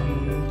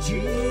ನನ್ನ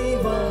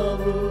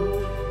ಜೀವವು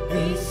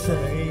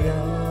యేసయ్య.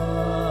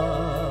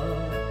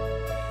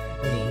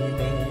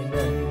 ನೀನೇ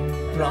ನನ್ನ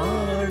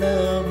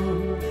ಪ್ರಾಣವು,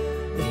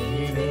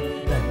 ನೀನೇ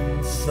ನನ್ನ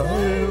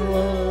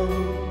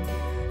ಸರ್ವವು,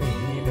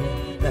 ನೀನೇ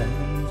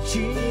ನನ್ನ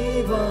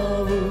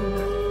ಜೀವವು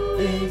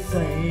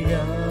యేసయ్య.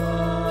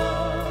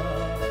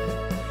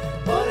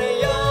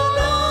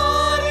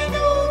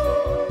 ಮರೆಯಲಾರೆನು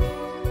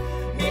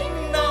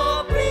ನಿನ್ನ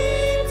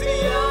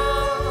ಪ್ರೀತಿಯ,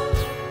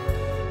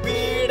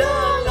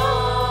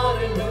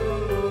 ಬಿಡಲಾರೆನು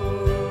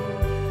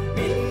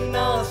ನಿನ್ನ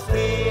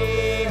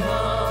ಸ್ನೇಹ,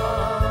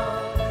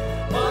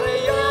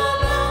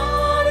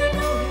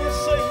 ಮರೆಯಲಾರೆನು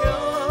యేసయ్ಯ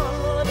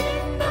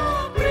ನಿನ್ನ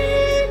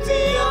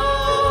ಪ್ರೀತಿಯ,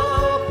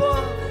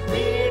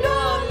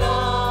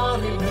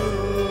 ಬಿಡಲಾರೆನು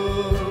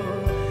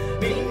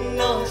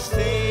ನಿನ್ನ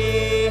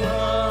ಸ್ನೇಹ.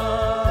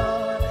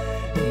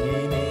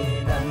 ನೀನೇ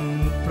ನನ್ನ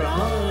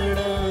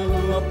ಪ್ರಾಣವು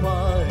ಅಪ್ಪ,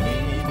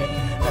 ನೀನೇ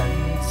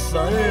ನನ್ನ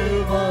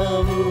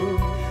ಸರ್ವವು,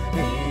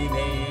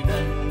 ನೀನೇ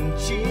ನನ್ನ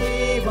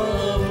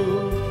ಜೀವವು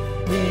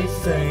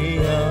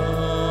యేసయ్య.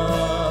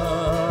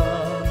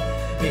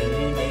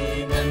 ನೀನೇ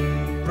ನನ್ನ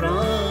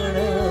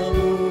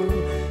ಪ್ರಾಣವು,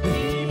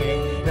 ನೀನೇ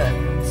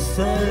ನನ್ನ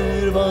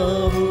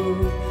ಸರ್ವವು,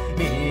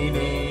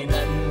 ನೀನೇ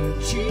ನನ್ನ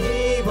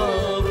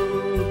ಜೀವವು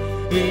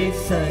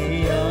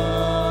యేసయ్య.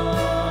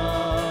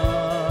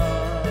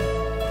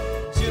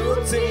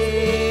 ಜ್ಯೋತಿ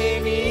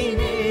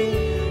ನೀನೇ,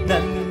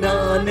 ನನ್ನ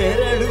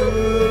ನೆರಳು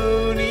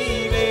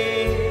ನೀನೇ,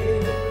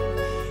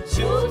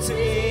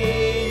 ಜ್ಯೋತಿ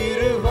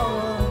ಇರುವ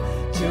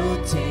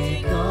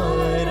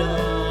ಜ್ಯೋತಿಗಾರ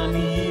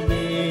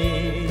ನೀನೇ,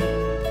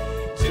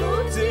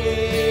 ಜ್ಯೋತಿ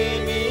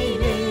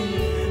ನೀನೇ,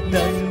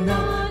 ನನ್ನ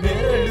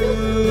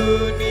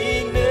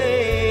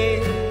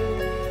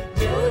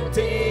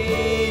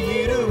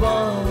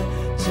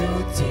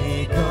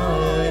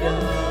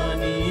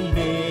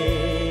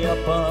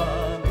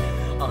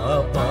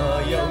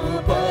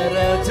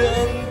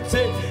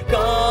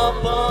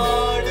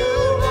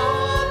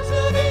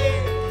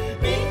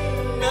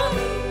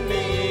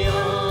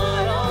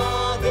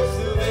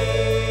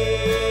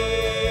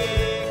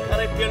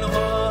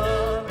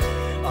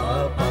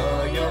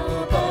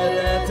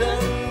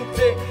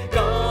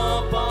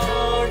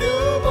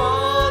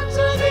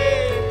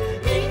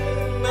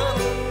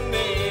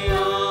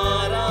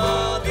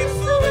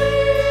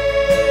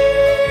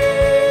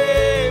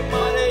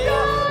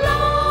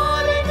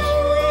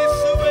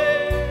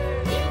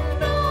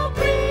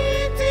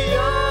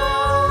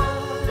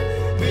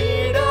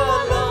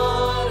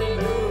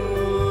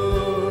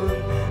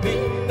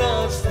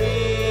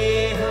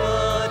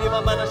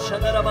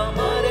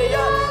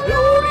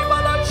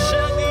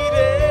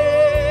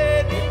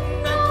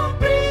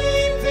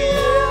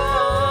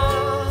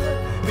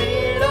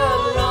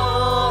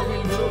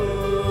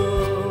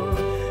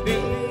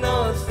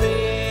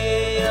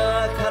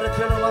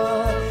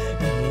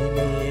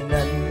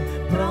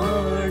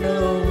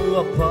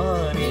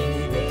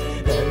ನೀನೇ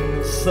ನನ್ನ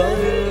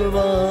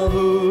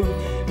ಸರ್ವವು,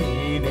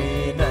 ನೀನೇ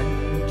ನನ್ನ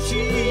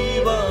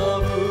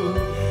ಜೀವವು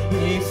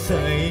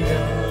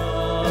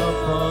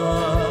యేసయ్యప్ప,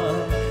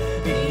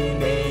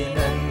 ನೀನೇ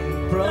ನನ್ನ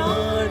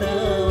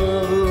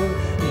ಪ್ರಾಣವು,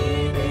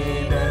 ನೀನೇ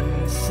ನನ್ನ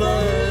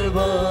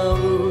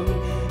ಸರ್ವವು,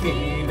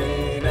 ನೀನೇ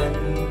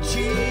ನನ್ನ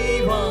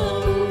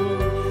ಜೀವವು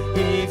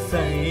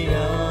యేసయ్య.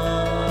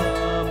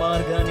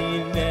 ಮಾರ್ಗ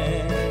ನೀನೇ,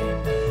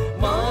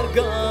 ಮಾರ್ಗ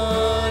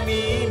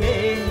ನೀನೇ,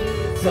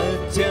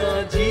 ಸತ್ಯ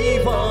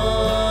ಜೀವ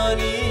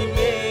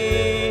ನೀನೇ,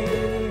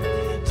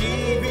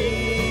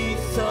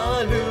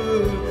 ಜೀವಿಸಲು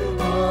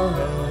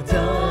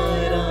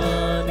ಆಧಾರ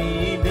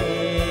ನೀನೇ.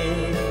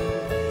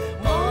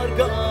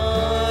 ಮಾರ್ಗ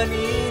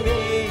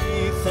ನೀನೇ,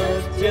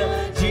 ಸತ್ಯ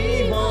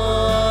ಜೀವ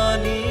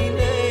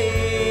ನೀನೇ,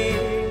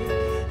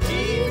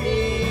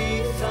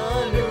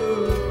 ಜೀವಿಸಲು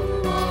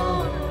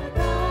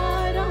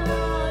ಆಧಾರ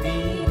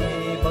ನೀನೇ.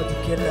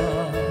 ಬದುಕೆಲ್ಲ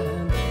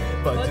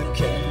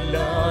ಬದುಕೆಲ್ಲ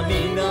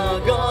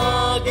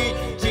ನಿನಗಾಗಿ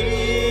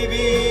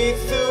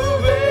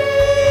ಜೀವಿಸುವೆ,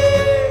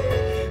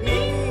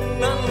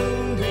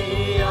 ನಿನ್ನನ್ನೇ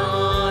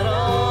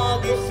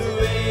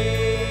ಆರಾಧಿಸುವೆ.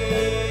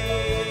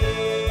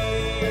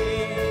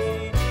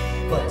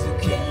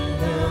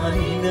 ಬದುಕೆಲ್ಲ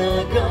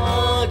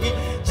ನಿನಗಾಗಿ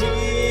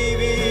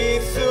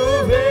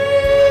ಜೀವಿಸುವೆ,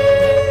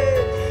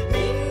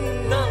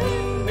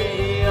 ನಿನ್ನನ್ನೇ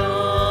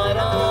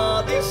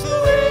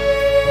ಆರಾಧಿಸುವೆ.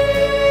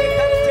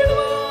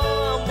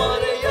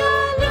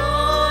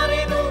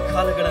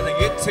 ಕಾಲಗಳನ್ನು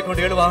ಎತ್ತಿಕೊಂಡು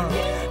ಹೇಳುವ,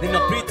 ನಿನ್ನ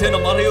ಪ್ರೀತಿಯನ್ನು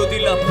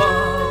ಮರೆಯುವುದಿಲ್ಲಪ್ಪ,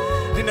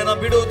 ನಿನ್ನನ್ನು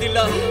ಬಿಡುವುದಿಲ್ಲ,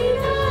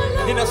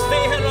 ನಿನ್ನ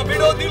ಸ್ನೇಹನ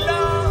ಬಿಡುವುದಿಲ್ಲ.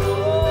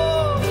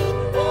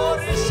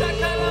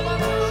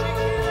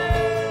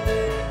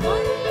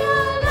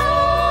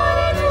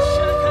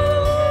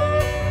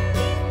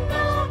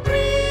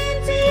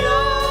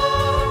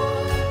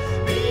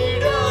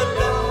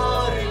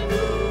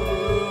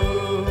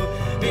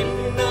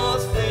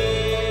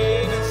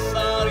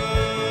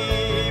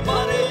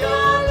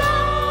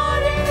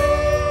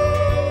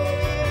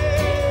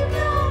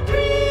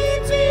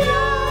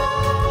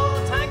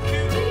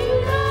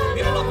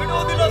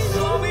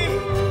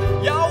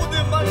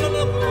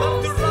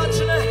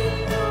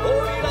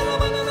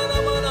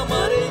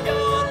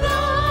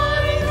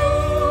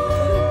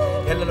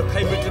 ಎಲ್ಲರೂ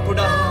ಕೈ ಬಿಟ್ಟರು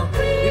ಕೂಡ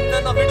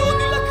ನಿನ್ನನ್ನು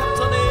ಬಿಡುವುದಿಲ್ಲ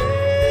ಕರ್ತನೇ,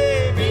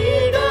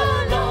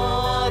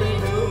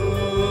 ಬಿಡಲಾರೆನು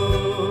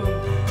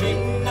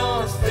ನಿನ್ನ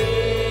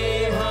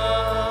ಸ್ನೇಹ,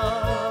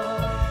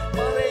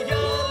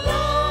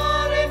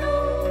 ಮರೆಯಲಾರೆನು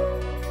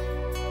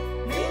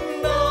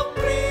ನಿನ್ನ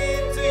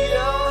ಪ್ರೀತಿಯ,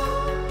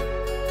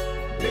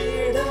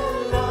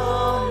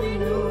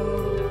 ಬಿಡಲಾರೆನು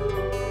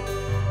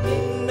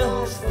ನಿನ್ನ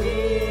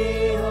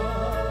ಸ್ನೇಹ,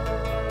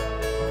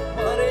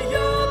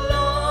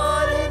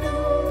 ಮರೆಯಲಾರೆನು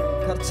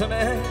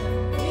ಕರ್ತನೇ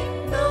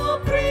ನಿನ್ನ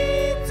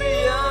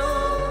ಪ್ರೀತಿಯ,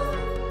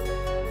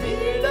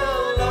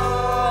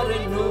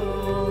 ಬಿಡಲಾರೆನು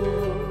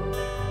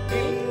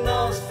ನಿನ್ನ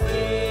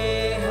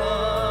ಸ್ನೇಹ.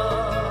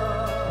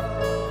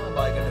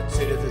 ಬಾಯಿಗಳನ್ನು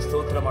ಸೇರಿದು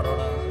ಸ್ತೋತ್ರ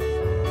ಮಾಡೋಣ.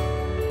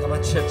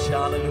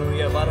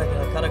 ಕಮಚೂಯ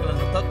ವಾರಗಳ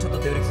ಕರಗಳನ್ನು ತಚ್ಚುತ್ತ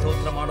ದೇವರಿಗೆ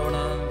ಸ್ತೋತ್ರ ಮಾಡೋಣ.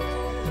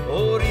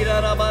 ಓರಿರ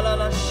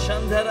ಬಲನ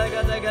ಶಂಧರ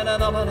ಗದಗನ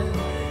ನಮನ.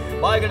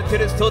 ಬಾಯಿಗಳನ್ನು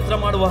ಸೇರಿ ಸ್ತೋತ್ರ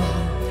ಮಾಡುವ.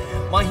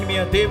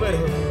 ಮಹಿಮೆಯ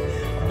ದೇವರು,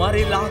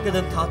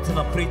 ಮರಿಲಾಗದಂತ ಆತನ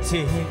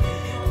ಪ್ರೀತಿ,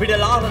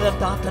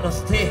 ಬಿಡಲಾರದಂತ ಆತನ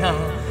ಸ್ನೇಹ,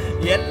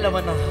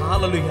 ಎಲ್ಲವನ್ನ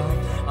ಹಾಲಲುಯ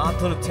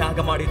ಆತನು ತ್ಯಾಗ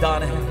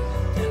ಮಾಡಿದ್ದಾನೆ.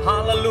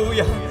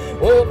 ಹಾಲಲೂಯ.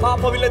 ಓ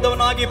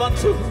ಪಾಪವಿಲ್ಲದವನಾಗಿ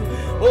ಬಂದು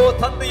ಓ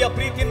ತಂದೆಯ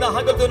ಪ್ರೀತಿಯಿಂದ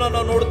ಹಗಲು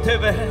ನಾವು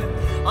ನೋಡುತ್ತೇವೆ.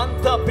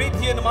 ಅಂತ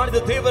ಪ್ರೀತಿಯನ್ನು ಮಾಡಿದ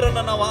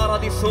ದೇವರನ್ನು ನಾವು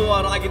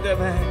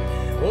ಆರಾಧಿಸುವವರಾಗಿದ್ದೇವೆ.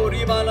 ಓ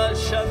ರಿಮಲ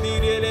ಶಾಂತಿ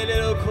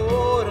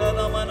ಘೋರ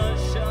ನಮನ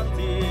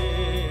ಶಾಂತಿ.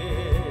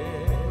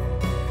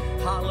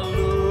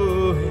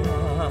 Hallelujah.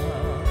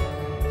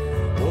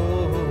 O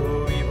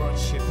V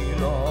worship you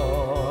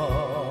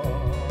lord.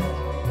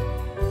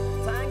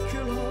 Thank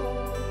you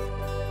lord.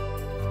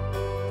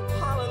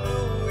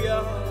 Hallelujah.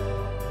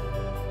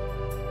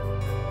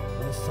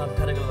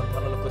 ಕರಗಳನ್ನು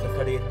ಪರಲೋಕದ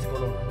ಕಡೆ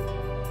ಎತ್ತಿಕೊಳ್ಳೋಣ.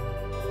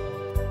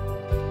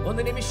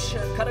 ಒಂದು ನಿಮಿಷ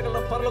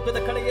ಕರಗಳನ್ನು ಪರಲೋಕದ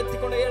ಕಡೆ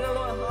ಎತ್ತಿಕೊಂಡು ಹೇಳೋಣ,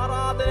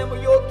 ಆರಾಧನೆ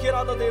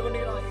ಯೋಗ್ಯರಾದ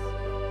ದೇವನಿರಾಗಿ.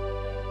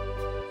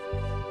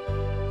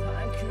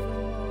 Thank you.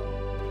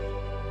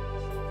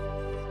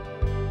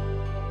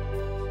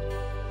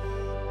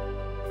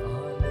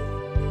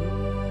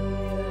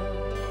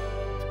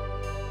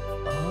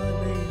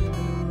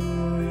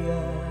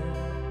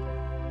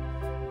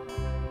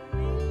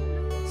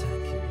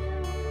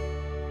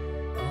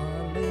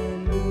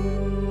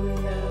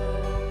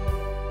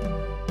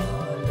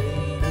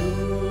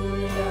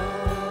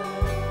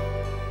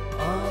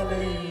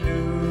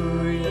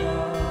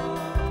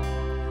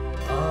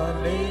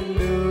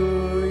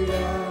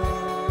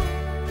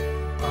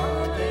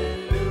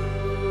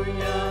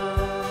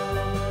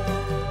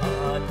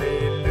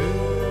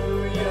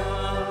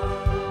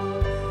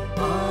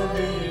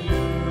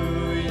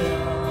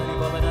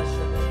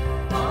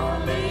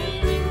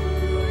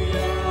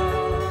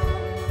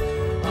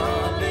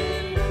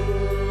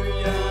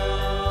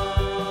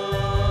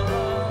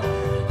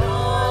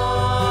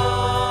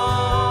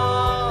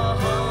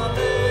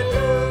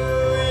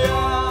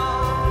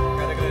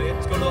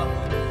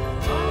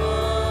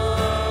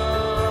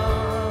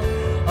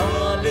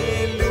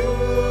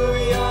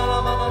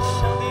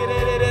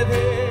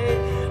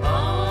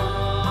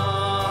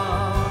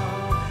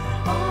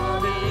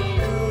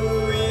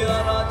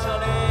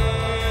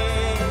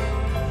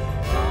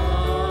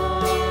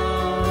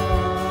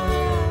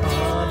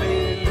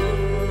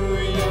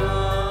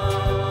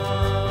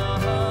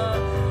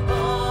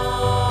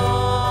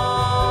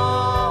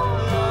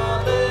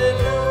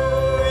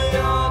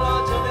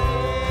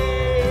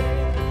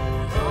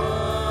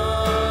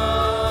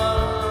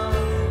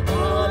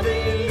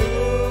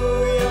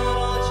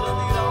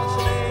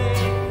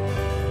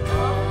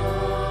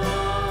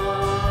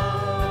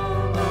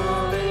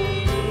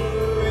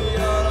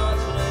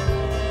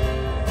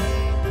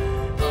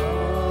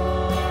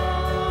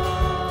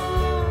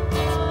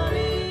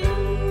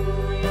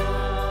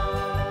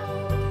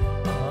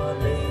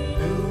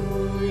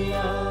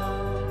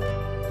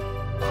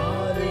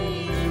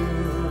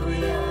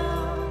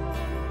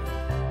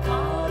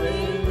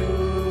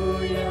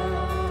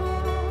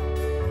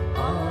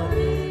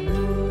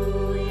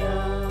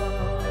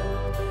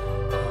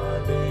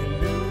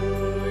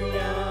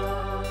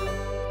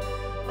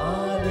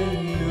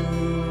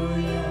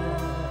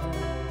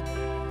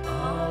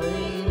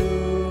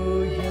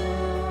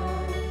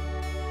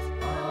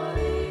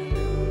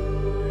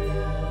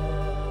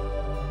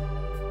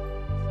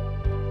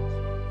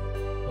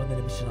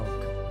 ಒಂದು ನಿಮಿಷ ನಾವು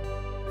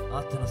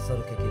ಆತನ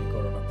ಸ್ವರಕ್ಕೆ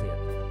ಕೇಳಿಕೊಳ್ಳೋಣ ಪ್ರಿಯ.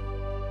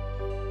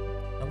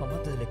 ನಮ್ಮ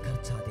ಮಧ್ಯದಲ್ಲಿ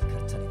ಖರ್ಚಾದಿ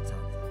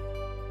ಖರ್ಚನಿದ್ದಾನೆ.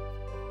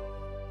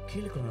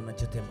 ಕೇಳಿಕೊಂಡು ನನ್ನ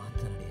ಜೊತೆ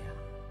ಮಾತನಾಡಿಯ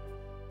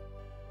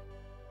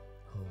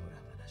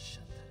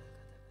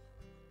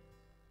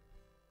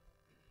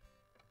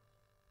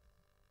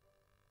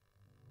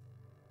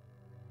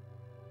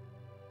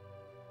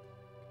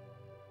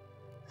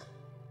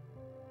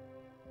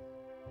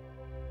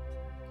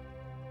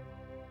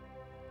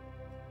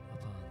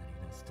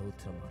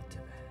ಸ್ತೋತ್ರ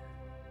ಮಾಡ್ತೇವೆ.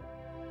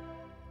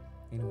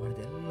 ನೀನು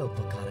ಮಾಡಿದ ಎಲ್ಲ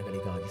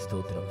ಉಪಕಾರಗಳಿಗಾಗಿ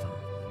ಸ್ತೋತ್ರಪ್ಪ.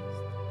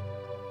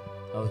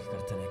 ಅವಾಗ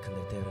ಕರ್ತನೆ,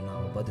 ಯಾಕಂದ್ರೆ ದೇವರ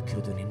ನಾವು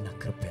ಬದುಕಿರುವುದು ನಿನ್ನ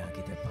ಕೃಪೆ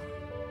ಆಗಿದೆಪ್ಪ.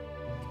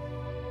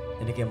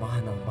 ನಿನಗೆ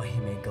ಮಹಾನ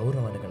ಮಹಿಮೆ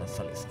ಗೌರವಗಳ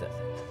ಸಲ್ಲಿಸ್ತೇವೆ.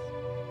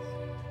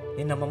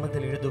 ನಿನ್ನ ನಮ್ಮ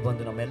ಮಧ್ಯದಲ್ಲಿ ಇಳಿದು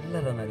ಬಂದು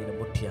ನಮ್ಮೆಲ್ಲರನ್ನ ನಿನ್ನ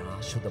ಮುಟ್ಟಿಯ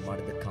ಆಶೀರ್ವಾದ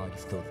ಮಾಡಿದ್ದಕ್ಕಾಗಿ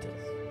ಸ್ತೋತ್ರ.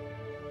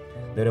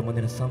 ದೇವರ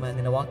ಮುಂದಿನ ಸಮಯ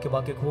ನಿನ್ನ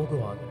ವಾಕ್ಯಕ್ಕೆ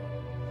ಹೋಗುವಾಗ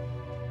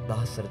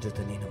ದಾಸರ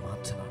ಜೊತೆ ನೀನು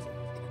ಮಾತನಾಡಿ.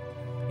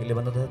 ಇಲ್ಲಿ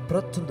ಬಂದ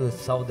ಪ್ರತಿಯೊಂದು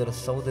ಸಹೋದರ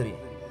ಸಹೋದರಿ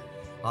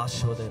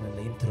ಆಶೀರ್ವಾದದಿಂದ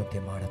ಇಂತಿರುವಂತೆ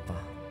ಮಾಡಪ್ಪ.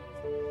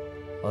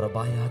 ಅವರ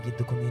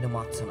ಬಾಯಾಗಿದ್ದುಕೊಂಡು ನೀನು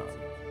ಮಾತನಾಡಿ.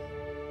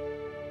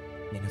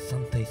 ನೀನು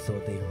ಸಂತೈಸುವ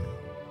ದೇವರು,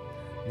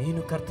 ನೀನು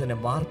ಕರ್ತನೆ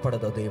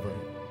ಮಾರ್ಪಡದ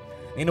ದೇವರು,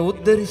 ನೀನು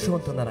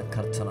ಉದ್ಧರಿಸುವಂತ ನನ್ನ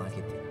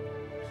ಕರ್ತನಾಗಿದ್ದೆ.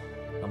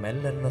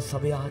 ನಮ್ಮೆಲ್ಲರನ್ನ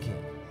ಸಭೆಯಾಗಿ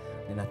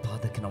ನಿನ್ನ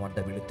ಪಾದಕ್ಕೆ ನಾವು ಅಡ್ಡ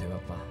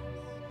ಬೀಳುತ್ತೇವಪ್ಪ.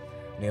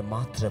 ನೀವು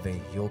ಮಾತ್ರವೇ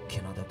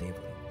ಯೋಗ್ಯನಾದ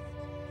ದೇವರು.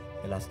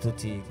 ಎಲ್ಲ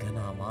ಸ್ತುತಿ ಘನ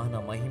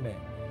ಮಾನ ಮಹಿಮೆ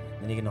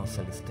ನಿನಗೆ ನಾವು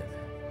ಸಲ್ಲಿಸ್ತೇವೆ.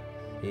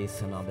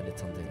 ಯೇಸುನಾಮದಲ್ಲಿ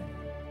ತಂದೆಯೇ,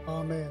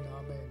 ಆಮೇನ್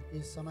ಆಮೇನ್.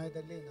 ಈ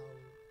ಸಮಯದಲ್ಲಿ ನಾವು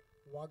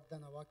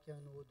ವಾಗ್ದಾನ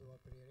ವಾಕ್ಯವನ್ನು ಓದುವ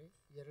ಪ್ರಿಯರೇ.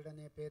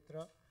 2 ಪೇತ್ರ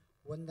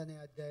 1ನೇ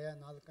ಅಧ್ಯಾಯ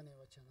 4ನೇ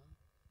ವಚನ.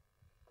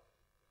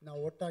 ನಾವು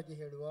ಒಟ್ಟಾಗಿ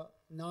ಹೇಳುವ,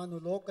 ನಾನು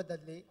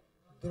ಲೋಕದಲ್ಲಿ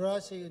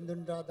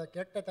ದುರಾಶೆಯಿಂದುಂಟಾದ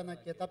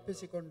ಕೆಟ್ಟತನಕ್ಕೆ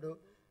ತಪ್ಪಿಸಿಕೊಂಡು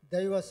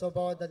ದೈವ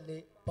ಸ್ವಭಾವದಲ್ಲಿ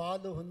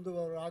ಪಾಲು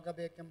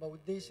ಹೊಂದುವವರಾಗಬೇಕೆಂಬ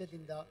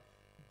ಉದ್ದೇಶದಿಂದ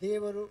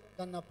ದೇವರು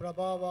ತನ್ನ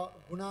ಪ್ರಭಾವ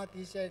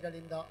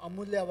ಗುಣಾತಿಶಯಗಳಿಂದ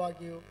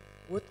ಅಮೂಲ್ಯವಾಗಿಯೂ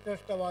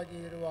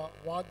ಉತ್ಕೃಷ್ಟವಾಗಿಯೂ ಇರುವ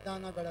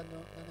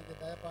ವಾಗ್ದಾನಗಳನ್ನು ನನಗೆ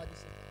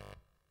ದಯಪಾಲಿಸಿದೆ.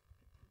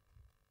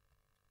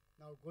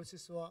 ನಾವು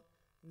ಘೋಷಿಸುವ,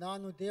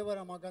 ನಾನು ದೇವರ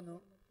ಮಗನು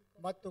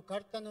ಮತ್ತು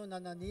ಕರ್ತನು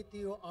ನನ್ನ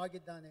ನೀತಿಯೂ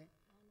ಆಗಿದ್ದಾನೆ.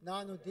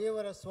 ನಾನು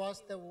ದೇವರ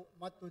ಸ್ವಾಸ್ಥ್ಯವು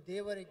ಮತ್ತು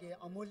ದೇವರಿಗೆ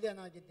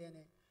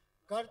ಅಮೂಲ್ಯನಾಗಿದ್ದೇನೆ.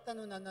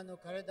 ಕರ್ತನು ನನ್ನನ್ನು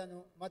ಕರೆದನು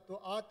ಮತ್ತು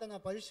ಆತನ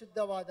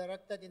ಪರಿಶುದ್ಧವಾದ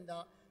ರಕ್ತದಿಂದ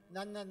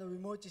ನನ್ನನ್ನು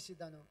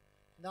ವಿಮೋಚಿಸಿದನು.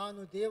 ನಾನು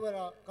ದೇವರ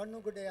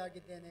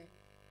ಕಣ್ಣುಗುಡ್ಡೆಯಾಗಿದ್ದೇನೆ.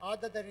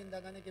 ಆದದರಿಂದ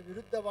ನನಗೆ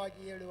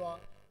ವಿರುದ್ಧವಾಗಿ ಏಳುವ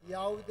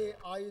ಯಾವುದೇ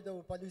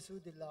ಆಯುಧವು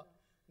ಫಲಿಸುವುದಿಲ್ಲ.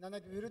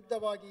 ನನಗೆ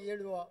ವಿರುದ್ಧವಾಗಿ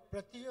ಏಳುವ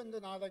ಪ್ರತಿಯೊಂದು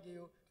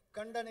ನಾಲಿಗೆಯು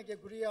ಖಂಡನೆಗೆ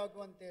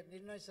ಗುರಿಯಾಗುವಂತೆ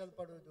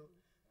ನಿರ್ಣಯಿಸಲ್ಪಡುವುದು.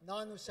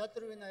 ನಾನು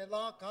ಶತ್ರುವಿನ ಎಲ್ಲ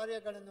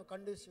ಕಾರ್ಯಗಳನ್ನು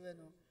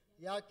ಖಂಡಿಸುವೆನು,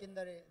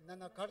 ಯಾಕೆಂದರೆ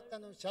ನನ್ನ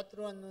ಕರ್ತನು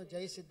ಶತ್ರುವನ್ನು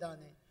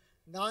ಜಯಿಸಿದ್ದಾನೆ.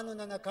 ನಾನು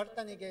ನನ್ನ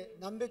ಕರ್ತನಿಗೆ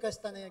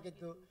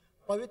ನಂಬಿಕಸ್ಥನಾಗಿದ್ದು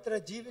ಪವಿತ್ರ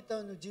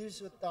ಜೀವಿತವನ್ನು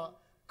ಜೀವಿಸುತ್ತಾ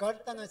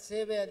ಕರ್ತನ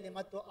ಸೇವೆಯಲ್ಲಿ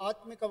ಮತ್ತು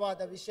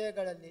ಆತ್ಮಿಕವಾದ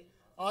ವಿಷಯಗಳಲ್ಲಿ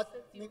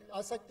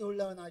ಆಸಕ್ತಿ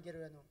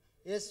ಉಳ್ಳವನಾಗಿರುವೆನು.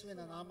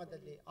 ಯೇಸುವಿನ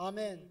ನಾಮದಲ್ಲಿ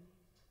ಆಮೇನ್.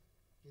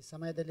 ಈ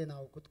ಸಮಯದಲ್ಲಿ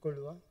ನಾವು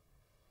ಕೂತ್ಕೊಳ್ಳುವ.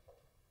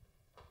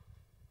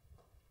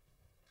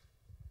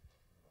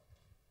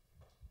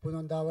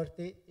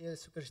 ಪುನೊಂದಾವರ್ತಿ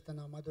ಯೇಸು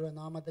ಕ್ರಿಸ್ತನ ಮಧುರ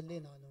ನಾಮದಲ್ಲಿ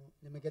ನಾನು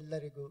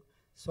ನಿಮಗೆಲ್ಲರಿಗೂ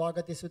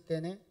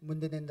ಸ್ವಾಗತಿಸುತ್ತೇನೆ.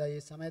 ಮುಂದಿನಿಂದ ಈ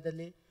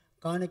ಸಮಯದಲ್ಲಿ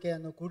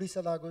ಕಾಣಿಕೆಯನ್ನು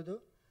ಕೂಡಿಸಲಾಗುವುದು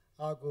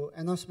ಹಾಗೂ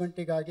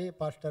ಅನೌನ್ಸ್ಮೆಂಟಿಗಾಗಿ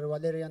ಪಾಸ್ಟರ್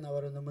ವಲೇರಿಯನ್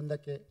ಅವರನ್ನು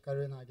ಮುಂದಕ್ಕೆ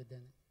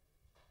ಕರೆಯಲಾಗಿದ್ದೇನೆ.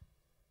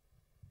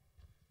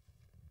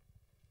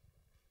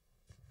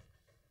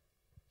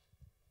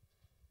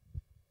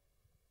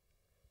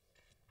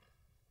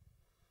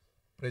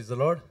 Praise the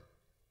lord.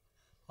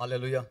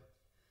 ಹಲ್ಲೆಲೂಯಾ.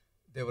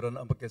 ದೇವರ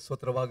ನಾಮಕ್ಕೆ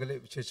ಸ್ತೋತ್ರವಾಗಲಿ.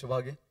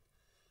 ವಿಶೇಷವಾಗಿ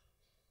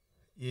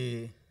ಈ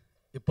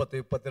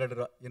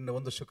 2022 ಇನ್ನು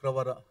ಒಂದು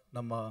ಶುಕ್ರವಾರ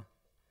ನಮ್ಮ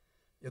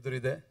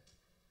ಎದುರಿದೆ.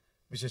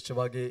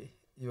 ವಿಶೇಷವಾಗಿ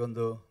ಈ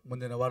ಒಂದು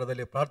ಮುಂದಿನ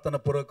ವಾರದಲ್ಲಿ ಪ್ರಾರ್ಥನಾ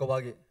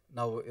ಪೂರ್ವಕವಾಗಿ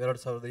ನಾವು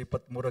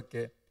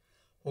 2023ಕ್ಕೆ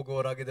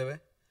ಹೋಗುವವರಾಗಿದ್ದೇವೆ.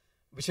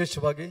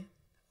 ವಿಶೇಷವಾಗಿ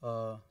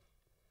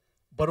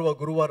ಬರುವ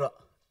ಗುರುವಾರ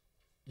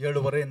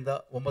 7:30ಯಿಂದ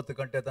 9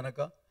 ಗಂಟೆ ತನಕ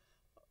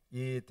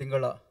ಈ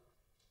ತಿಂಗಳ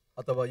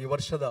ಅಥವಾ ಈ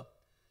ವರ್ಷದ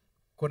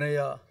ಕೊನೆಯ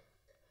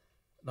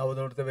ನಾವು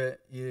ನೋಡ್ತೇವೆ.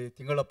 ಈ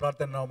ತಿಂಗಳ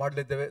ಪ್ರಾರ್ಥನೆ ನಾವು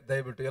ಮಾಡಲಿದ್ದೇವೆ.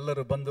 ದಯವಿಟ್ಟು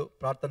ಎಲ್ಲರೂ ಬಂದು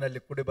ಪ್ರಾರ್ಥನೆಯಲ್ಲಿ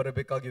ಕೂಡಿ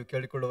ಬರಬೇಕಾಗಿಯೂ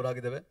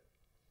ಕೇಳಿಕೊಳ್ಳುವರಾಗಿದ್ದೇವೆ.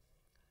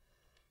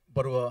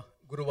 ಬರುವ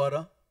ಗುರುವಾರ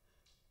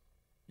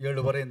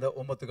 7:30ಯಿಂದ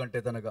 9 ಗಂಟೆ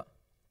ತನಕ.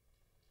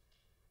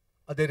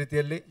 ಅದೇ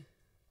ರೀತಿಯಲ್ಲಿ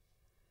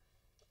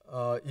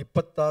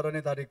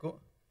 26ನೇ ತಾರೀಕು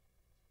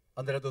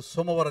ಅಂದರೆ ಅದು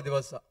ಸೋಮವಾರ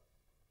ದಿವಸ,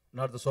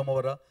 ನಾಡ್ದು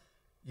ಸೋಮವಾರ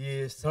ಈ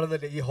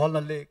ಸ್ಥಳದಲ್ಲಿ ಈ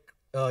ಹಾಲ್ನಲ್ಲಿ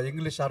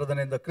ಇಂಗ್ಲಿಷ್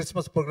ಆರಾಧನೆಯಿಂದ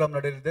ಕ್ರಿಸ್ಮಸ್ ಪ್ರೋಗ್ರಾಮ್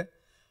ನಡೆಯಲಿದೆ.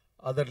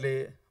 ಅದರಲ್ಲಿ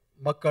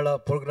ಮಕ್ಕಳ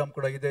ಪ್ರೋಗ್ರಾಮ್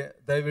ಕೂಡ ಇದೆ.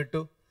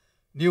 ದಯವಿಟ್ಟು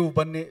ನೀವು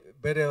ಬನ್ನಿ,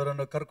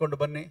 ಬೇರೆಯವರನ್ನು ಕರ್ಕೊಂಡು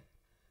ಬನ್ನಿ.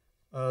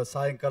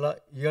 ಸಾಯಂಕಾಲ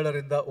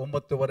 7ರಿಂದ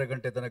 9:30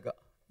 ಗಂಟೆ ತನಕ,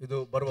 ಇದು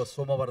ಬರುವ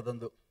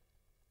ಸೋಮವಾರದಂದು.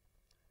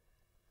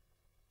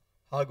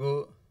 ಹಾಗೂ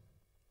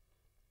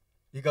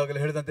ಈಗಾಗಲೇ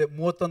ಹೇಳಿದಂತೆ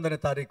 31ನೇ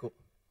ತಾರೀಕು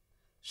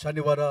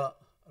ಶನಿವಾರ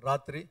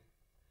ರಾತ್ರಿ,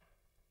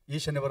 ಈ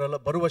ಶನಿವಾರ ಅಲ್ಲ,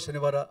 ಬರುವ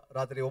ಶನಿವಾರ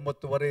ರಾತ್ರಿ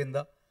 9:30ಯಿಂದ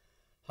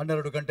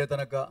 12 ಗಂಟೆ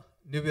ತನಕ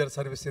ನ್ಯೂ ಇಯರ್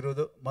ಸರ್ವಿಸ್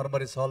ಇರುವುದು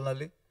ಮರ್ಮರಿಸ್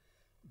ಹಾಲ್ನಲ್ಲಿ.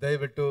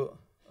 ದಯವಿಟ್ಟು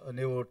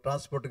ನೀವು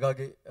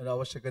ಟ್ರಾನ್ಸ್ಪೋರ್ಟ್ಗಾಗಿ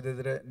ಅವಶ್ಯಕತೆ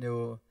ಇದ್ದರೆ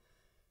ನೀವು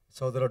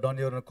ಸಹೋದರ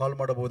ಡಾನಿಯವರನ್ನು ಕಾಲ್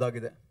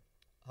ಮಾಡಬಹುದಾಗಿದೆ.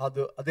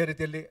 ಅದೇ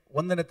ರೀತಿಯಲ್ಲಿ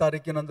 1ನೇ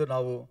ತಾರೀಕಿನಂದು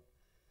ನಾವು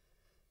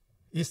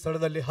ಈ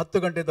ಸ್ಥಳದಲ್ಲಿ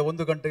 10 ಗಂಟೆಯಿಂದ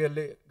 1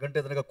 ಗಂಟೆ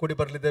ತನಕ ಕೂಡಿ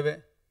ಬರಲಿದ್ದೇವೆ.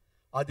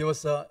 ಆ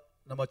ದಿವಸ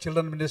ನಮ್ಮ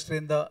ಚಿಲ್ಡ್ರನ್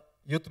ಮಿನಿಸ್ಟ್ರಿಯಿಂದ,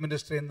 ಯೂತ್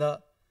ಮಿನಿಸ್ಟ್ರಿಯಿಂದ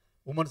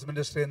ವುಮನ್ಸ್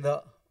ಮಿನಿಸ್ಟ್ರಿಯಿಂದ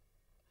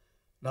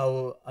ನಾವು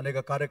ಅನೇಕ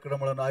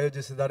ಕಾರ್ಯಕ್ರಮಗಳನ್ನು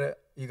ಆಯೋಜಿಸಿದ್ದಾರೆ.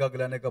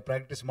 ಈಗಾಗಲೇ ಅನೇಕ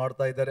ಪ್ರಾಕ್ಟೀಸ್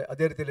ಮಾಡ್ತಾ ಇದ್ದಾರೆ.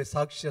 ಅದೇ ರೀತಿಯಲ್ಲಿ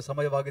ಸಾಕ್ಷ್ಯ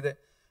ಸಮಯವಾಗಿದೆ.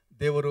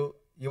 ದೇವರು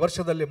ಈ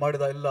ವರ್ಷದಲ್ಲಿ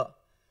ಮಾಡಿದ ಎಲ್ಲ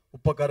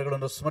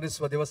ಉಪಕಾರಗಳನ್ನು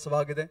ಸ್ಮರಿಸುವ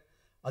ದಿವಸವಾಗಿದೆ.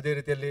 ಅದೇ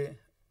ರೀತಿಯಲ್ಲಿ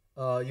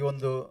ಈ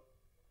ಒಂದು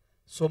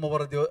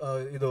ಸೋಮವಾರ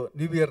ಇದು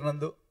ನ್ಯೂ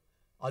ಇಯರ್ನಂದು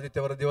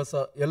ಆದಿತ್ಯವಾರ ದಿವಸ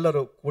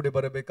ಎಲ್ಲರೂ ಕೂಡಿ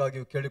ಬರಬೇಕಾಗಿ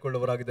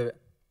ಕೇಳಿಕೊಳ್ಳುವರಾಗಿದ್ದೇವೆ.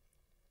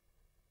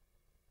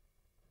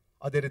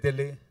 ಅದೇ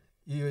ರೀತಿಯಲ್ಲಿ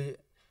ಈ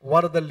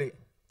ವಾರದಲ್ಲಿ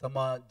ತಮ್ಮ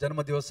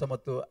ಜನ್ಮ ದಿವಸ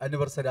ಮತ್ತು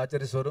ಆ್ಯನಿವರ್ಸರಿ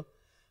ಆಚರಿಸುವರು.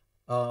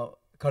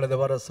 ಕಳೆದ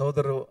ವಾರ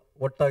ಸಹೋದರರು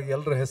ಒಟ್ಟಾಗಿ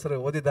ಎಲ್ಲರ ಹೆಸರು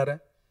ಓದಿದ್ದಾರೆ.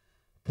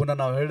 ಪುನಃ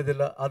ನಾವು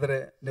ಹೇಳಿದಿಲ್ಲ. ಆದರೆ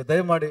ನೀವು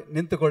ದಯಮಾಡಿ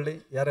ನಿಂತುಕೊಳ್ಳಿ.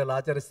 ಯಾರೆಲ್ಲ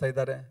ಆಚರಿಸ್ತಾ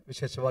ಇದ್ದಾರೆ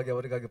ವಿಶೇಷವಾಗಿ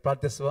ಅವರಿಗಾಗಿ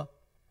ಪ್ರಾರ್ಥಿಸುವ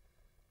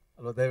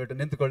ಅಲ್ವಾ. ದಯವಿಟ್ಟು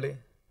ನಿಂತುಕೊಳ್ಳಿ.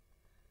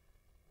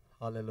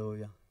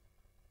 ಹಾಲೆಲೂಯ.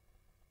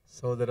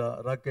 ಸಹೋದರ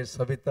ರಾಕೇಶ್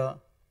ಸಬಿತಾ,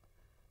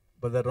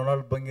 ಬ್ರದರ್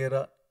ರೊನಾಲ್ಡ್ ಬಂಗೇರ,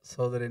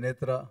 ಸಹೋದರಿ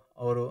ನೇತ್ರ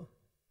ಅವರು.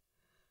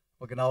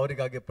 ಓಕೆ, ನಾವು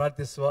ಅವರಿಗಾಗಿ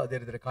ಪ್ರಾರ್ಥಿಸುವ. ಅದೇ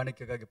ರೀತಿ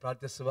ಕಾಣಿಕೆಗಾಗಿ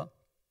ಪ್ರಾರ್ಥಿಸುವ.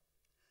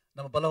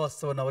 ನಮ್ಮ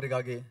ಬಲವಸ್ತವನ್ನು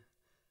ಅವರಿಗಾಗಿ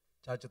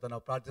ಚಾಚುತ್ತ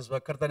ನಾವು ಪ್ರಾರ್ಥಿಸುವ.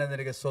 ಕರ್ತನೆ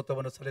ನಿನಗೆ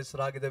ಸ್ತೋತ್ರವನ್ನು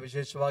ಸಲ್ಲಿಸಲಾಗಿದೆ.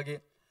 ವಿಶೇಷವಾಗಿ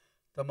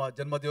ತಮ್ಮ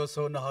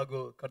ಜನ್ಮದಿವಸವನ್ನು ಹಾಗೂ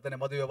ಕರ್ತನೆ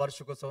ಮದುವೆ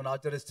ವಾರ್ಷಿಕೋತ್ಸವವನ್ನು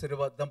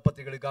ಆಚರಿಸುತ್ತಿರುವ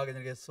ದಂಪತಿಗಳಿಗಾಗಿ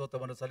ನಿನಗೆ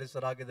ಸ್ತೋತ್ರವನ್ನು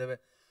ಸಲ್ಲಿಸಲಾಗಿದ್ದೇವೆ.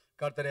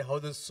 ಕರ್ತನೆ,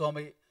 ಹೌದು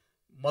ಸ್ವಾಮಿ,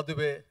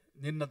 ಮದುವೆ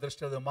ನಿನ್ನ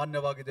ದೃಷ್ಟಿಯಲ್ಲಿ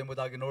ಮಾನ್ಯವಾಗಿದೆ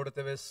ಎಂಬುದಾಗಿ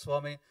ನೋಡುತ್ತೇವೆ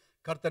ಸ್ವಾಮಿ.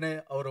 ಕರ್ತನೆ,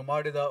 ಅವರು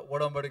ಮಾಡಿದ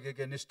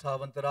ಒಡಂಬಡಿಕೆಗೆ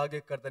ನಿಷ್ಠಾವಂತರಾಗಿ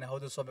ಕರ್ತನೆ,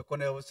 ಹೌದು ಸ್ವಾಮಿ,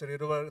 ಕೊನೆಯ ಉಸಿರು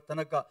ಇರುವ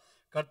ತನಕ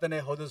ಕರ್ತನೆ,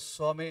 ಹೌದು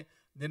ಸ್ವಾಮಿ,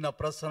 ನಿನ್ನ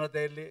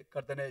ಪ್ರಸನ್ನತೆಯಲ್ಲಿ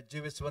ಕರ್ತನೆ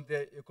ಜೀವಿಸುವಂತೆ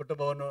ಈ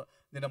ಕುಟುಂಬವನ್ನು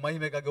ನಿನ್ನ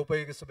ಮಹಿಮೆಗಾಗಿ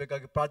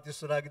ಉಪಯೋಗಿಸಬೇಕಾಗಿ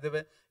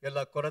ಪ್ರಾರ್ಥಿಸಲಾಗಿದ್ದೇವೆ. ಎಲ್ಲ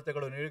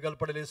ಕೊರತೆಗಳು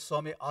ನೀಡಲ್ಪಡಲಿ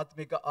ಸ್ವಾಮಿ.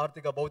 ಆತ್ಮಿಕ,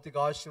 ಆರ್ಥಿಕ, ಭೌತಿಕ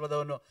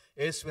ಆಶೀರ್ವಾದವನ್ನು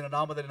ಯೇಸುವಿನ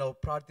ನಾಮದಲ್ಲಿ ನಾವು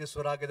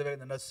ಪ್ರಾರ್ಥಿಸುವರಾಗಿದ್ದೇವೆ.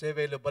 ನನ್ನ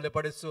ಸೇವೆಯಲ್ಲಿ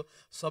ಬಲಪಡಿಸು,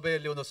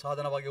 ಸಭೆಯಲ್ಲಿ ಒಂದು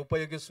ಸಾಧನವಾಗಿ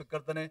ಉಪಯೋಗಿಸು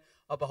ಕರ್ತನೆ.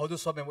 ಅಪ್ಪ, ಹೌದು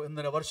ಸ್ವಾಮಿ,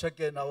 ಮುಂದಿನ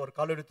ವರ್ಷಕ್ಕೆ ನಾವು ಅವರು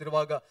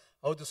ಕಾಲಿಡುತ್ತಿರುವಾಗ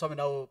ಹೌದು ಸ್ವಾಮಿ,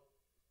 ನಾವು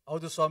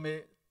ಹೌದು ಸ್ವಾಮಿ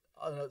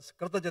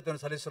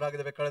ಕೃತಜ್ಞತೆಯನ್ನು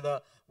ಸಲ್ಲಿಸಲಾಗಿದ್ದೇವೆ. ಕಳೆದ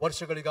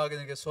ವರ್ಷಗಳಿಗಾಗಿ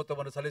ನಿನಗೆ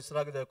ಸ್ತೋತ್ರವನ್ನು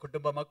ಸಲ್ಲಿಸಲಾಗಿದೆ.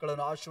 ಕುಟುಂಬ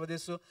ಮಕ್ಕಳನ್ನು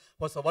ಆಶೀರ್ವದಿಸು.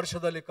 ಹೊಸ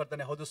ವರ್ಷದಲ್ಲಿ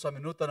ಕರ್ತನೆ, ಹೌದು ಸ್ವಾಮಿ,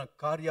 ನೂತನ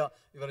ಕಾರ್ಯ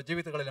ಇವರ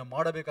ಜೀವಿತಗಳಲ್ಲಿ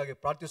ಮಾಡಬೇಕಾಗಿ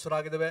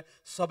ಪ್ರಾರ್ಥಿಸಲಾಗಿದ್ದೇವೆ.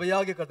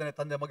 ಸಭೆಯಾಗಿ ಕರ್ತನೆ,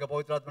 ತಂದೆ, ಮಗ,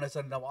 ಪವಿತ್ರಾತ್ಮನ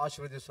ಹೆಸರಲ್ಲಿ ನಾವು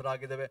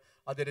ಆಶೀರ್ವದಿಸಲಾಗಿದ್ದೇವೆ.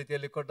 ಅದೇ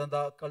ರೀತಿಯಲ್ಲಿ ಕೊಟ್ಟಂತ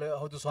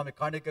ಹೌದು ಸ್ವಾಮಿ,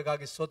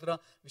 ಕಾಣಿಕೆಗಾಗಿ ಸ್ತೋತ್ರ.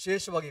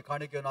 ವಿಶೇಷವಾಗಿ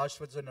ಕಾಣಿಕೆಯನ್ನು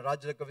ಆಶೀರ್ವದಿಸಿ ನಿನ್ನ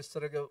ರಾಜ್ಯಕ್ಕೆ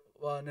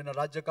ನಿನ್ನ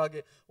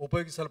ರಾಜ್ಯಕ್ಕಾಗಿ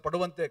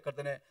ಉಪಯೋಗಿಸಲ್ಪಡುವಂತೆ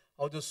ಕರ್ತನೆ,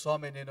 ಹೌದು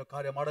ಸ್ವಾಮಿ, ನೀನು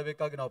ಕಾರ್ಯ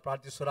ಮಾಡಬೇಕಾಗಿ ನಾವು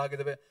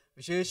ಪ್ರಾರ್ಥಿಸಲಾಗಿದ್ದೇವೆ.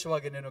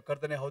 ವಿಶೇಷವಾಗಿ ನೀನು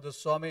ಕರ್ತನೆ, ಹೌದು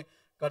ಸ್ವಾಮಿ,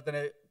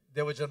 ಕರ್ತನೆ,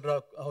 ದೇವಜನರ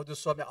ಹೌದು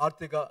ಸ್ವಾಮಿ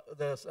ಆರ್ಥಿಕ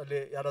ಅಲ್ಲಿ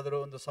ಯಾರಾದರೂ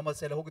ಒಂದು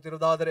ಸಮಸ್ಯೆಯಲ್ಲಿ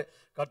ಹೋಗುತ್ತಿರುವುದಾದರೆ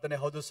ಕರ್ತನೆ,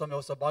 ಹೌದು ಸ್ವಾಮಿ,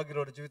 ಹೊಸ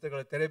ಬಾಗಿಲವರ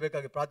ಜೀವಿತಗಳು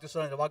ತೆರೆಯಬೇಕಾಗಿ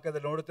ಪ್ರಾರ್ಥಿಸುವ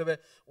ವಾಕ್ಯದಲ್ಲಿ ನೋಡುತ್ತೇವೆ.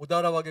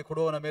 ಉದಾರವಾಗಿ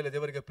ಕೊಡುವವನ ಮೇಲೆ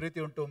ದೇವರಿಗೆ ಪ್ರೀತಿ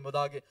ಉಂಟು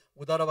ಎಂಬುದಾಗಿ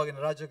ಉದಾರವಾಗಿ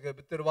ರಾಜ್ಯಕ್ಕೆ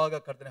ಬಿತ್ತಿರುವಾಗ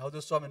ಕರ್ತನೆ,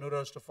 ಹೌದು ಸ್ವಾಮಿ,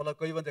 100ರಷ್ಟು ಫಲ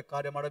ಕೊಯ್ಯುವಂತೆ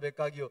ಕಾರ್ಯ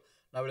ಮಾಡಬೇಕಾಗಿಯೂ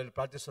ನಾವಿಲ್ಲಿ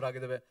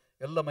ಪ್ರಾರ್ಥಿಸಲಾಗಿದ್ದೇವೆ.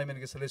 ಎಲ್ಲ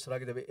ಮಹಿಮೆಗೆ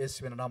ಸಲ್ಲಿಸಲಾಗಿದ್ದೇವೆ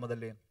ಯೇಸುವಿನ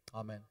ನಾಮದಲ್ಲಿ,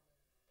 ಆಮೇನ್.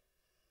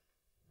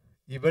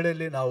 ಈ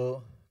ವೇಳೆಯಲ್ಲಿ ನಾವು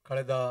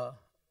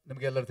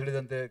ನಿಮಗೆಲ್ಲರೂ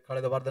ತಿಳಿದಂತೆ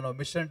ಕಳೆದ ವಾರದ ನಾವು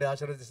ಮಿಷನ್ ಡೇ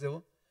ಆಚರಿಸಿದೆವು.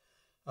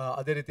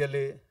 ಅದೇ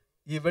ರೀತಿಯಲ್ಲಿ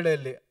ಈ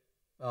ವೇಳೆಯಲ್ಲಿ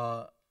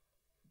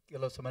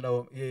ಕೆಲವು ಸಮಯ ನಾವು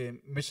ಈ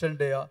ಮಿಷನ್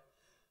ಡೇಯ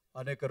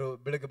ಅನೇಕರು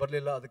ಬೆಳಗ್ಗೆ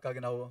ಬರಲಿಲ್ಲ. ಅದಕ್ಕಾಗಿ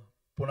ನಾವು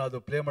ಪುನಃ ಅದು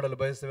ಪ್ಲೇ ಮಾಡಲು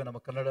ಬಯಸ್ತೇವೆ. ನಮ್ಮ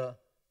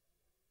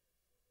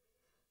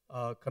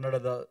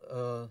ಕನ್ನಡದ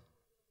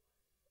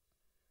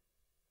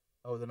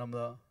ಹೌದು, ನಮ್ಮ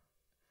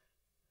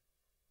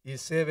ಈ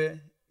ಸೇವೆ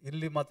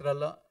ಇಲ್ಲಿ ಮಾತ್ರ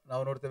ಅಲ್ಲ,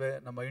 ನಾವು ನೋಡ್ತೇವೆ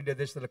ನಮ್ಮ ಇಂಡಿಯಾ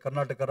ದೇಶದಲ್ಲಿ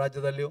ಕರ್ನಾಟಕ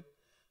ರಾಜ್ಯದಲ್ಲಿಯೂ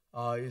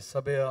ಈ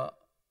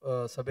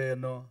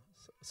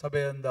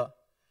ಸಭೆಯಿಂದ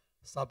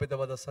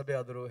ಸ್ಥಾಪಿತವಾದ ಸಭೆ.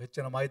 ಆದರೂ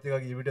ಹೆಚ್ಚಿನ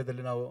ಮಾಹಿತಿಗಾಗಿ ಈ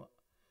ವಿಡಿಯೋದಲ್ಲಿ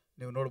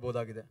ನೀವು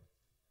ನೋಡ್ಬೋದಾಗಿದೆ.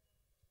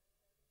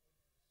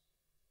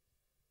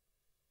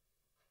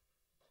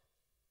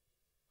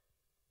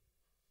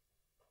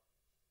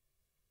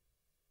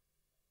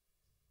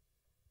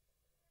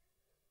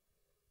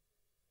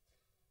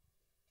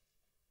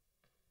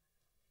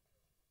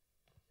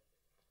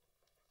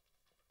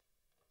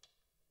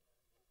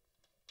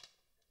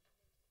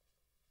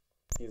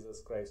 Jesus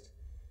Christ.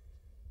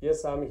 Yes,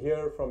 I'm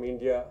here from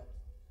India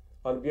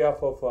on behalf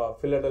of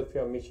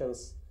Philadelphia Missions.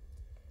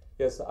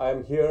 Yes, I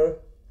am here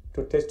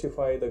to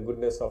testify the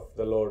goodness of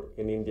the Lord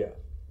in India.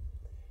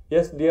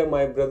 Yes, dear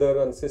my brother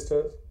and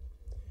sisters,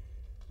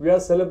 we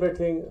are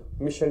celebrating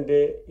Mission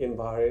Day in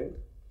Bahrain,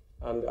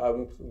 and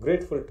I'm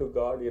grateful to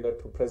God,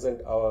 to present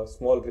our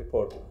small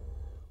report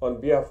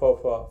on behalf of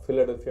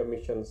Philadelphia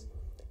Missions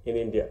in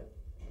India.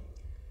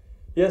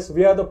 Yes,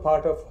 we are the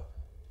part of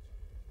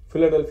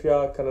Philadelphia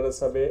Kannada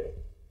Sabhe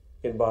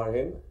in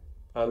Bahrain,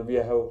 and we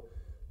have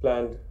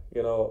planned,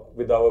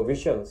 with our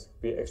visions,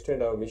 we extend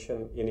our mission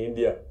in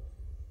India.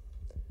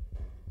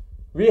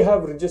 We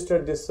have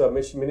registered this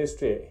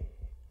ministry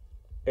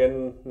in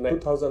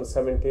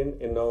 2017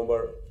 in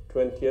November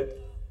 20th,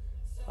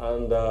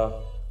 and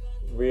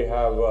we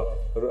have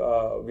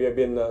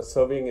been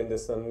serving in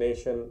this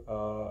nation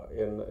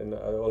in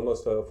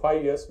almost 5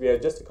 years. We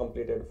have just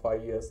completed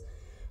 5 years,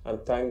 and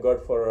thank God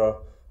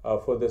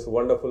for this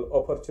wonderful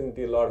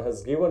opportunity Lord has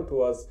given to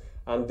us,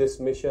 and this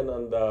mission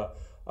and the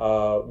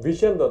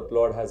vision that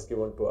Lord has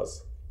given to us.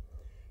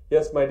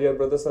 Yes, my dear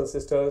brothers and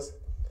sisters,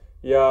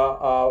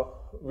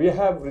 we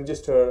have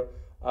registered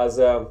as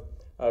a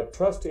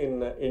trust in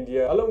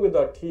India. Along with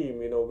our team,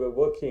 we're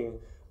working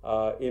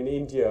in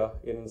India,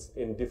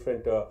 in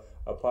different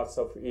parts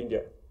of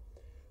India.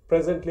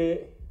 Presently,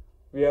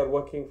 we are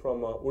working from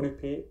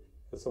Udupi.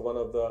 It's one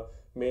of the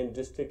main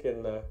district in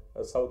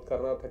South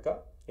Karnataka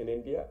in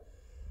India.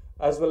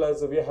 as well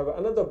as we have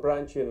another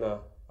branch in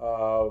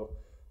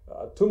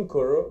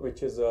Tumkur,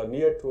 which is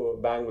near to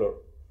Bangalore.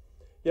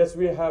 Yes,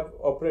 we have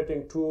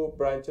operating 2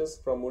 branches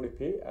from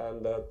Udupi,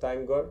 and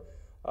thank God.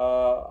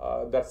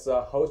 That's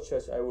a house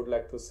church. I would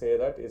like to say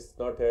that it's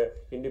not a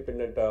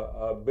independent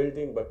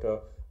building, but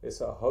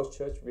it's a house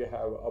church. We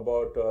have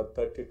about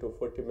 30 to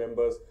 40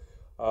 members,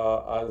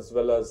 as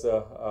well as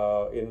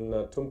in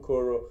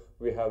Tumkur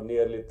we have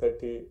nearly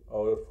 30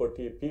 or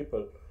 40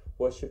 people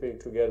worshiping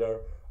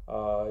together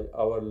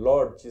our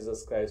Lord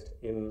Jesus Christ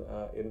in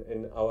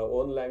our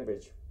own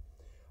language.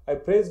 I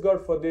praise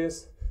God for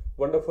this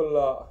wonderful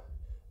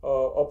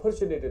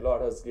opportunity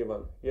Lord has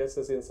given. Yes,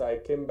 since I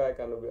came back,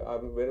 and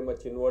I'm very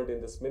much involved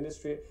in this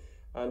ministry,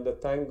 and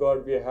thank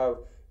God we have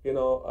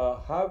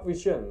have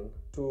vision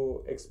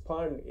to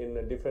expand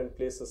in different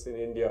places in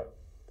India.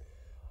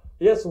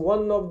 Yes,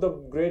 one of the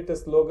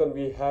greatest slogan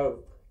we have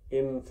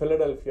in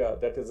Philadelphia,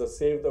 that is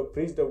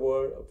preach the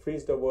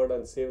word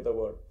and save the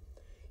word.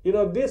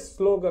 This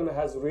slogan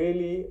has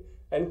really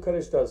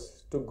encouraged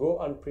us to go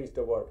and preach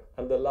the word.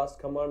 And the last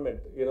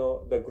commandment,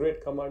 the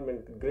great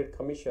commandment, great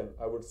commission,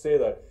 I would say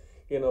that,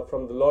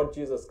 from the Lord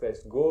Jesus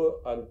Christ, go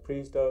and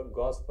preach the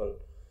gospel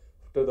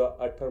to the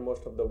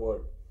uttermost of the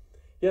world.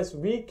 Yes,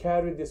 we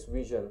carry this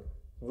vision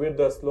with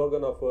the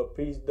slogan of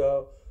preach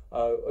the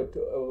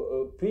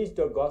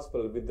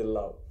gospel with the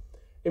love.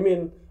 I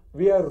mean,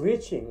 we are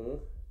reaching,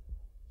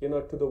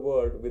 to the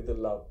world with the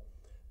love.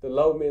 The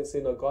love means,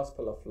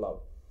 gospel of love.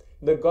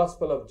 The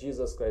gospel of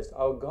Jesus Christ.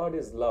 Our God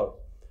is love,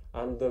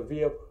 and we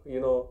have,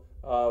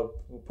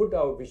 put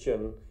our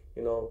vision,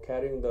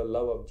 carrying the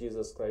love of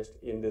Jesus Christ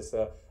in this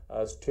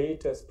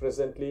status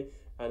presently.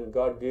 And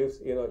God gives,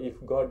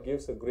 if God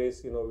gives a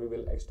grace, we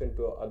will extend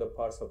to other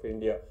parts of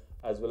India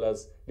as well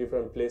as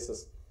different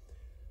places.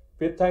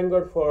 We thank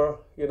God for,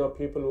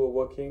 people who are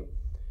working.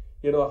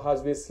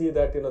 As we see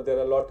that, there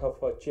are a lot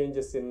of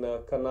changes in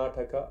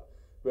Karnataka,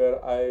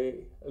 where I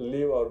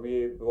live, or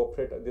we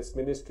operate this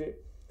ministry.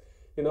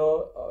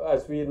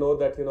 As we know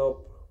that,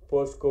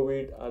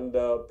 post-COVID and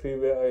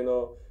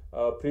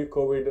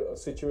pre-COVID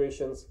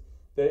situations,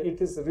 it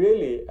is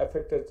really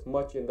affected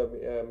much in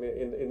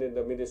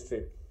the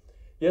ministry.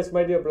 Yes,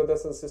 my dear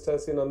brothers and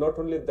sisters, not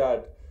only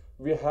that,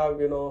 we have,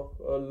 a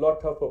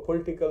lot of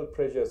political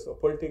pressures,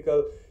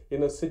 political,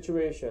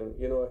 situation,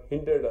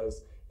 hindered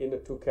us,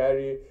 to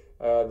carry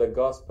the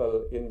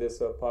gospel in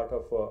this part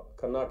of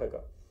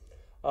Karnataka.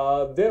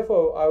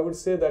 Therefore, I would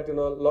say that, a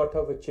lot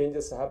of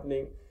changes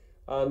happening.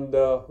 And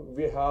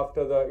we have,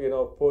 after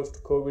the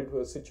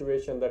post-COVID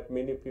situation, that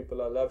many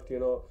people are left.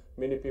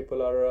 Many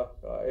people are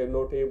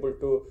not able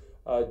to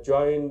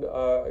join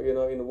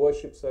in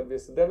worship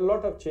service. There are a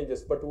lot of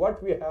changes, but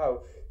what we have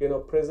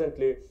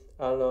presently,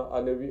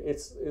 and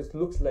it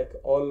looks like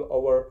all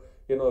our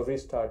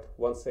restart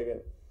once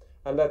again.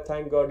 And I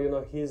thank God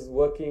He's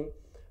working,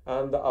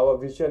 and our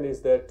vision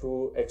is there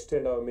to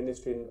extend our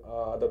ministry in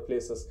other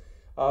places.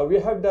 We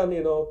have done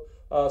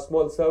a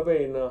small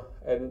survey in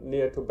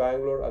near to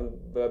Bangalore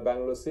and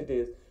Bangalore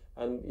cities,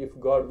 and if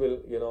God will,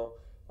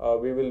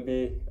 we will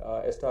be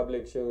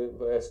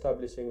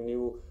establishing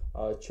new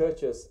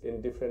churches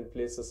in different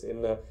places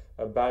in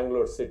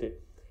Bangalore city.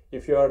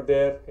 If you are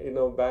there,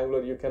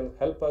 Bangalore, you can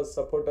help us,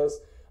 support us,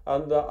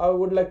 and I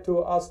would like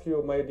to ask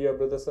you, my dear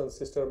brothers and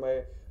sisters,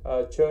 my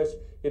church,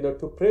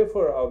 to pray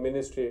for our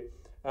ministry.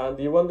 And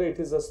even though it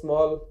is a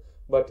small,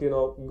 but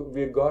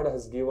God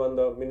has given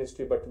the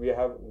ministry, but we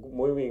have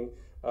moving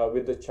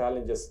with the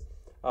challenges.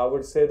 I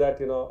would say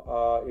that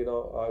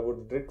I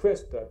would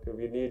request that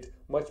we need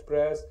much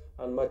prayers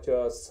and much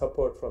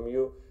support from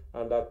you.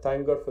 And I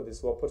thank God for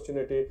this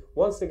opportunity.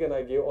 Once again,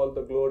 I give all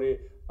the glory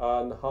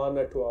and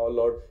honor to our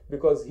Lord,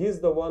 because He's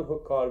the one who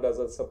called us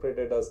and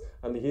separated us,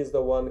 and He's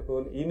the one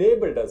who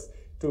enabled us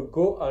to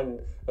go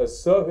and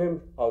serve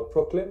Him or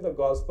proclaim the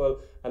gospel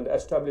and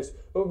establish.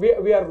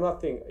 We are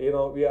nothing,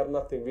 we are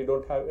nothing. We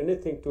don't have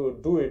anything to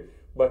do it,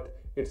 but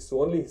it's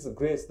only His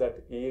grace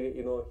that He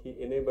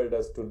enabled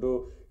us to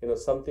do,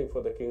 something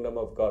for the kingdom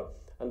of God.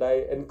 And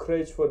I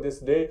encourage for this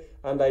day,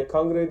 and I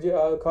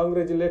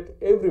congratulate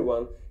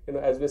everyone,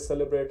 as we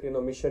celebrate,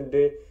 Mission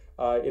Day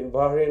in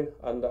Bahrain.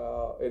 And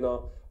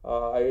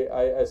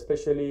I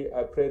especially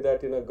pray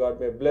that God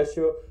may bless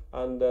you,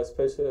 and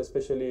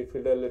especially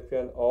Philadelphia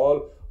and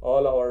all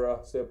our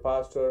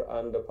pastor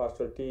and the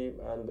pastoral team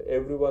and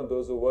everyone,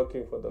 those who are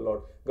working for the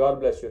Lord. God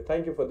bless you.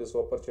 Thank you for this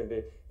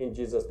opportunity in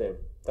Jesus' name.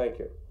 Thank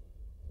you.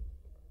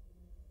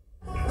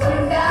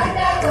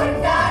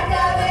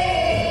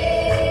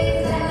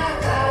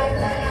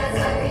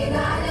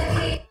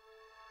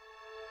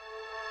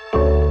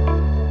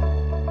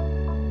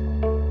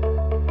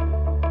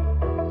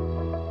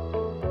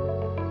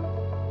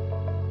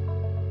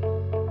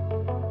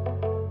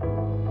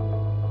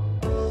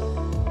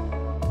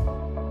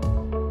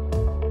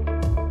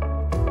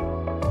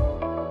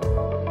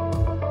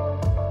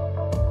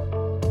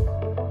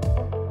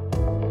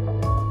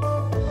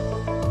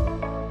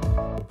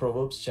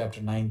 Proverbs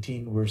chapter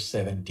 19, verse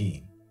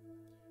 17.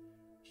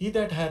 He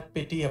that hath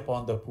pity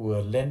upon the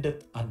poor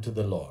lendeth unto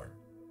the Lord,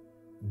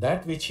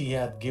 That which he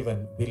hath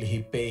given will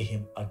he pay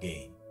him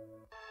again.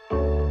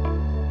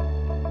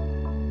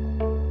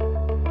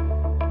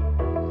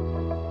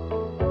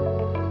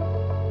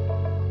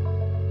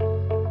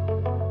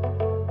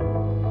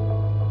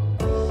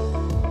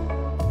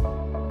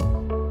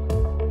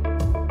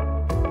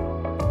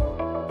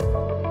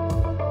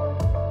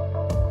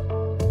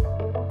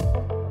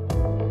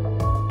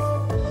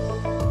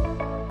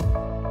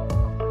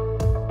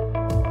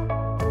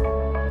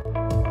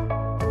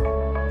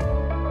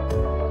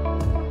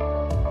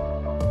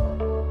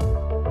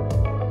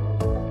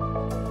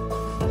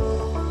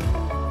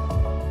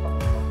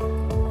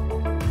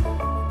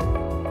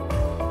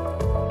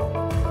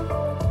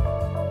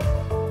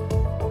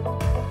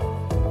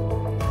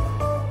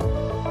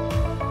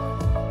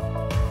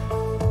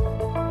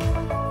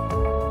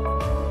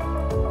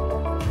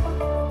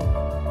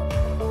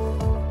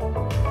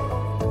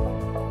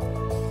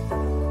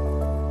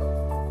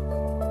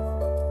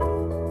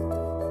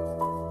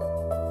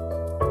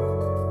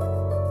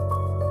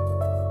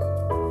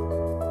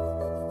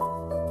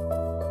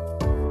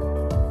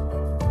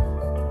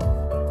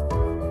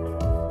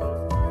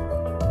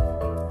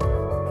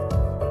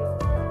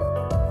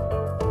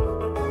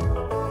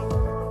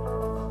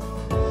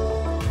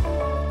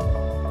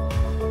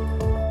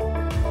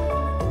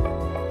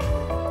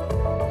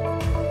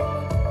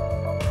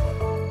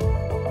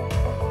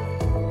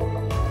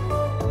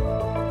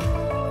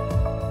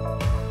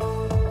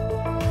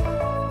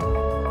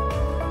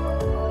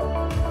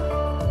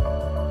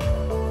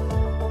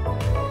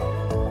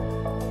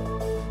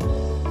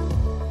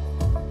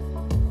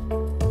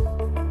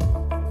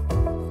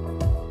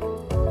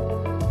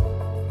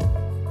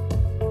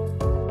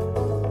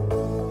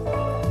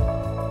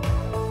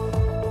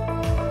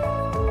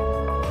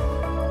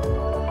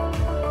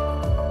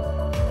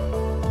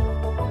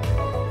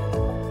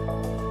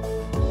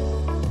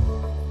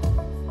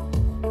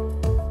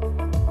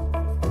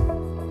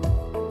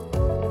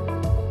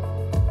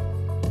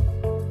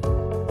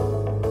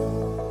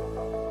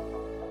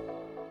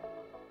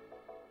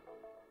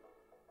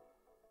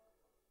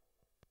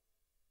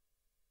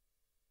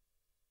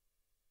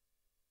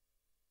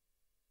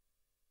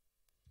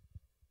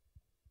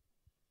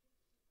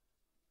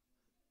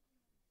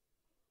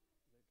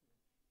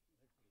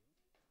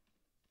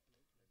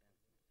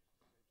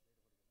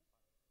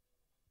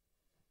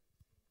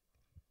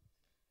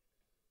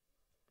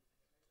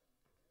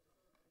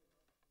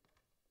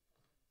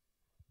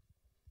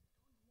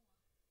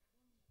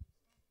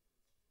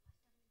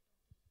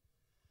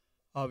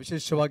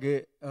 ವಿಶೇಷವಾಗಿ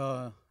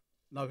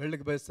ನಾವು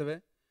ಹೇಳಲಿಕ್ಕೆ ಬಯಸ್ತೇವೆ,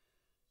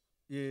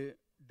 ಈ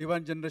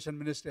divine generation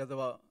ministry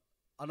ಅಥವಾ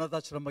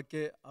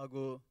ಅನಾಥಾಶ್ರಮಕ್ಕೆ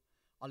ಹಾಗೂ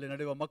ಅಲ್ಲಿ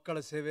ನಡೆಯುವ ಮಕ್ಕಳ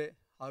ಸೇವೆ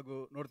ಹಾಗೂ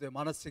ನೋಡ್ತೇವೆ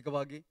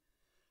ಮಾನಸಿಕವಾಗಿ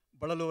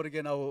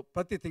ಬಳಲುವವರಿಗೆ ನಾವು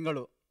ಪ್ರತಿ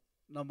ತಿಂಗಳು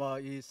ನಮ್ಮ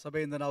ಈ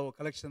ಸಭೆಯಿಂದ ನಾವು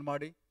ಕಲೆಕ್ಷನ್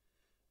ಮಾಡಿ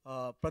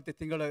ಪ್ರತಿ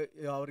ತಿಂಗಳು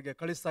ಅವರಿಗೆ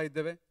ಕಳಿಸ್ತಾ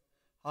ಇದ್ದೇವೆ.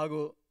 ಹಾಗೂ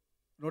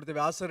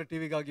ನೋಡ್ತೇವೆ ಆಸರೆ ಟಿ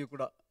ವಿಗಾಗಿಯೂ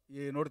ಕೂಡ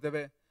ಈ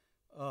ನೋಡ್ತೇವೆ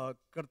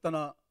ಕರ್ತನ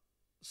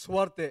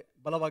ಸುವಾರ್ತೆ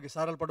ಬಲವಾಗಿ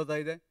ಸಾರಲ್ಪಡುತ್ತಾ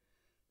ಇದೆ.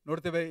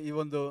 ನೋಡ್ತೇವೆ ಈ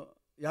ಒಂದು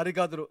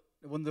ಯಾರಿಗಾದರೂ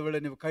ಒಂದು ವೇಳೆ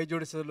ನೀವು ಕೈ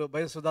ಜೋಡಿಸಲು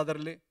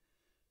ಬಯಸೋದಾದರಲ್ಲಿ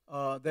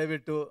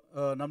ದಯವಿಟ್ಟು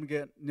ನಮಗೆ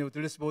ನೀವು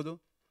ತಿಳಿಸ್ಬೋದು.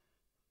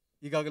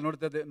 ಈಗಾಗಲೇ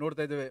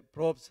ನೋಡ್ತಾ ಇದ್ದೇವೆ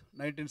ಪ್ರೋಬ್ಸ್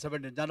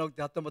 1917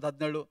 ಜ್ಞಾನೋಕ್ತಿ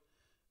 19:17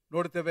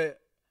 ನೋಡ್ತೇವೆ,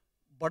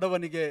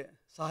 ಬಡವನಿಗೆ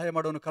ಸಹಾಯ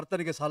ಮಾಡುವನು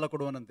ಕರ್ತನಿಗೆ ಸಾಲ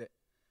ಕೊಡುವನಂತೆ.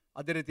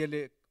 ಅದೇ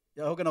ರೀತಿಯಲ್ಲಿ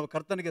ಯಾವಾಗ ನಾವು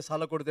ಕರ್ತನಿಗೆ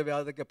ಸಾಲ ಕೊಡ್ತೇವೆ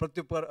ಅದಕ್ಕೆ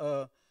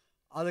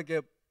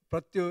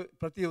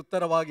ಪ್ರತಿ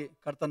ಉತ್ತರವಾಗಿ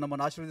ಕರ್ತನ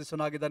ನಮ್ಮನ್ನು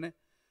ಆಶೀರ್ವದಿಸೋನಾಗಿದ್ದಾನೆ.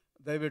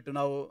 ದಯವಿಟ್ಟು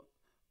ನಾವು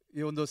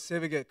ಈ ಒಂದು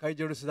ಸೇವೆಗೆ ಕೈ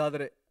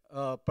ಜೋಡಿಸೋದಾದರೆ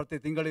ಪ್ರತಿ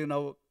ತಿಂಗಳಿಗೆ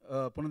ನಾವು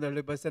ಪುನಃ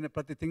ಹೇಳಿ ಬಯಸ್ತೇನೆ,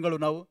 ಪ್ರತಿ ತಿಂಗಳು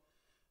ನಾವು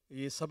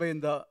ಈ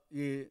ಸಭೆಯಿಂದ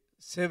ಈ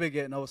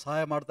ಸೇವೆಗೆ ನಾವು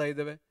ಸಹಾಯ ಮಾಡ್ತಾ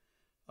ಇದ್ದೇವೆ.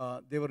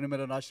 ದೇವರು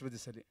ನಿಮ್ಮೆಲ್ಲರನ್ನು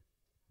ಆಶೀರ್ವದಿಸಲಿ.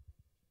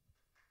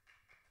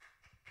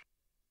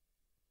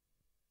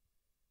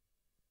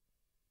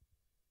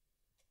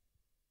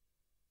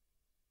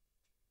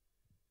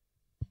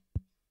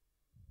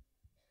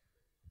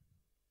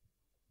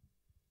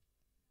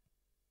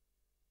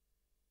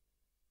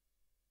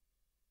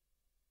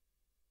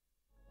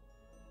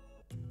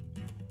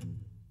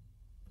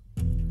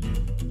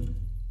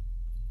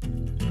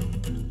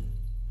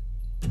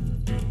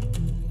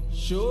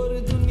 शोर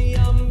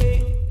दुनिया में,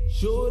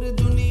 शोर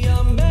दुनिया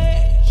में,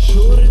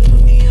 शोर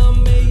दुनिया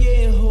में ये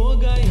हो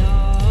गया,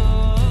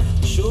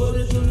 शोर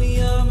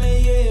दुनिया में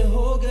ये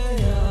हो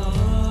गया,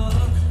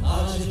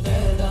 आज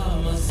पैदा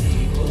मसीह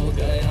हो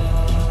गया,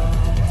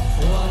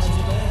 आज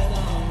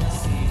पैदा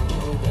मसीह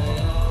हो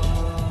गया।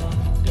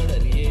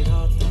 गडरिये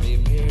रात में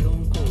भेड़ों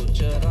को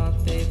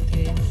चराते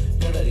थे,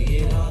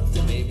 गडरिये रात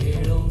में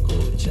भेड़ों को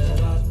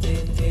चराते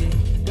थे,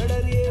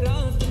 गडरिये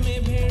रात में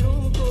भेड़ों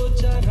को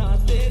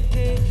चराते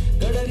थे,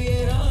 गडरिये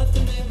रात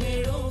में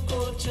भेड़ों को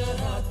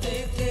चराते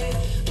थे।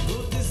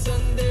 दूत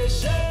संदेश,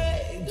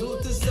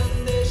 दूत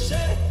संदेश,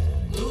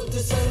 दूत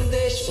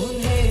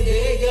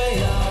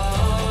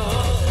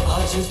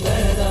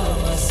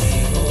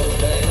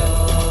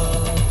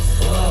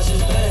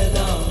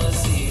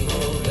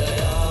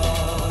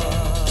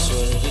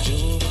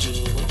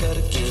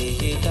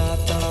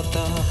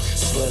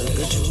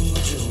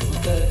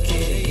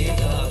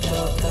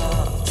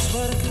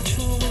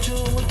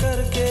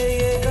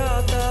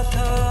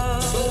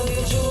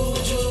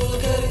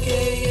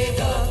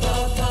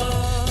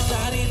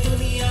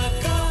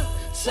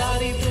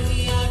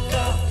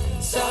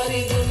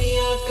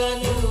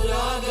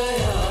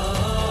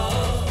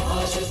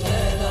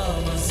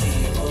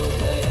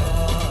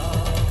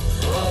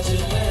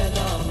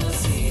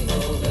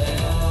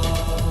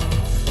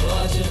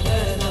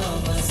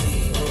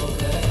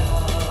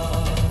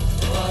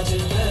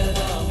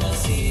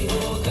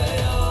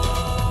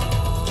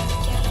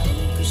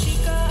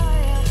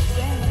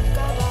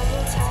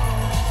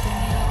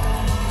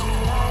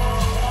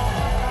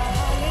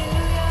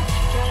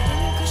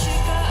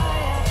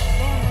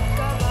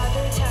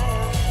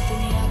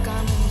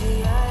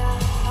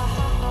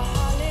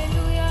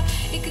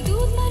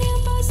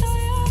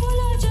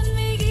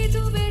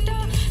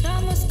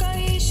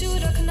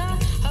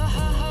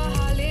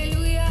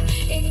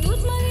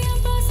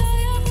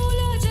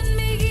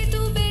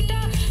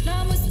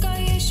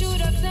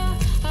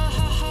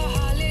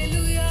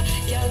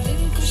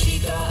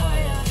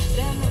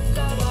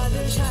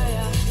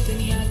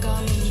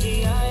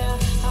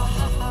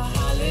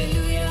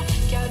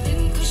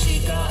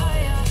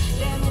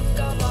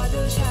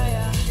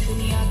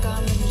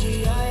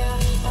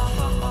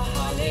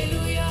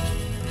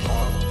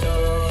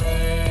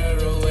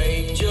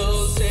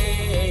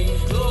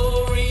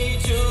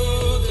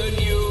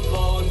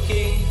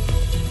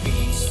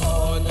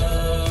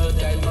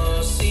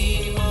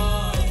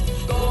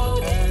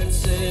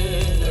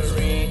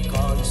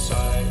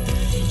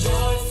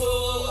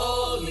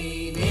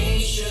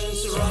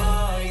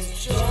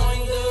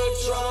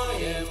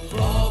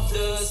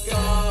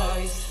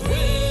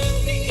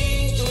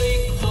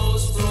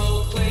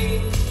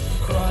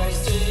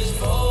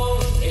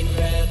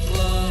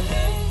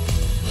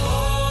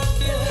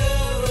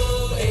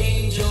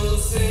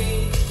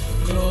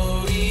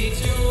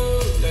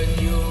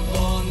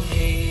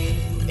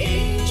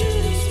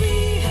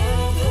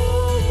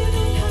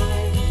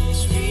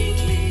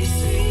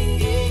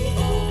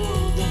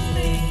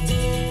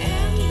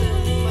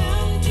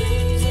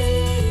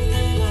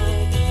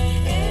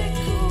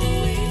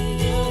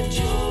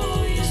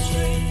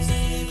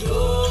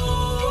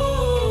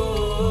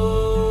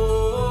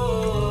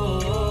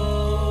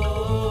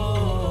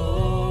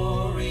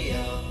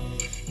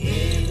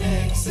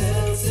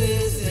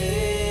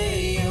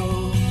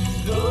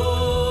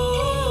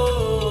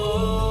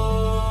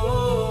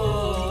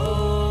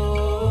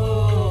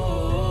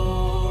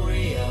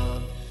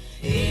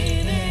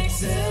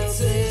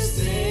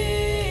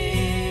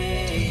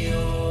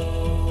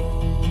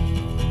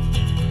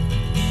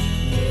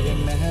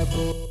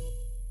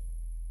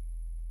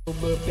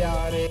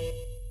प्यारे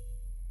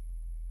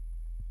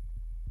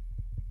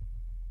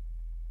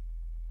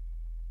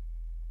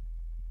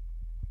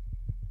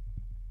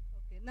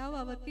Okay, now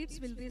our kids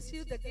will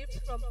receive the gifts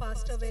from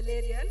Pastor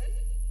Valerian.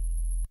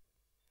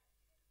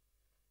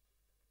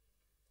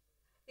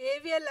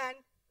 Aviel and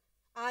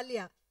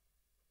Alia.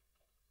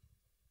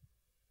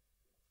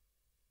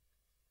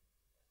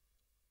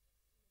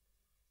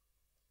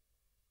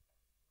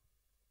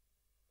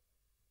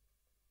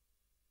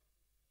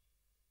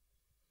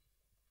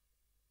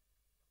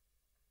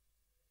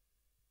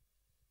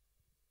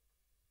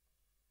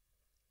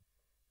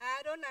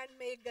 Aaron and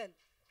Megan.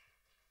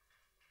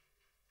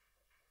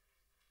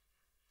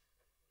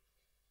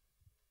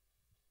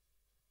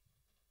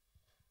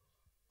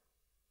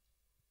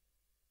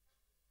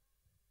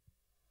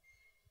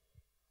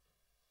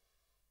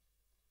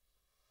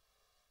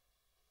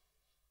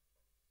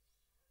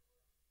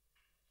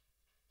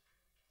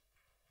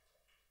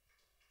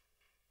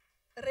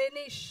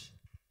 Renush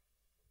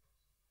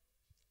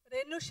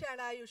and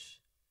Ayush.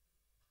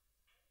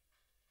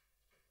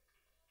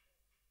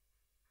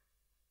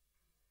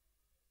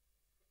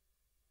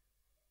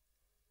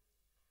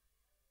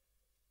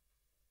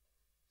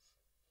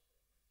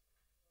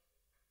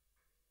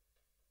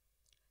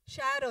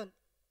 Sharon.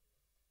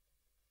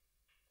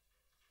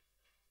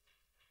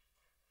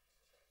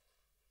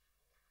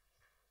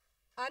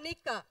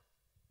 Anika.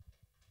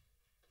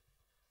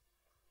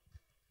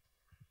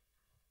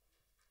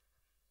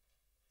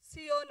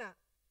 Siona.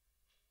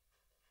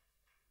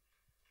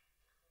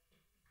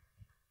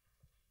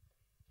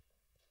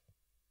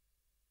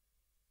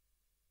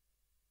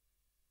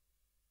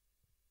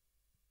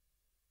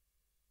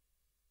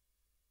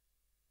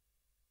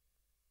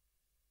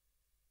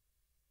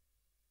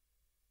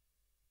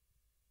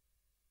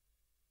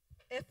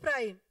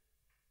 Ephraim.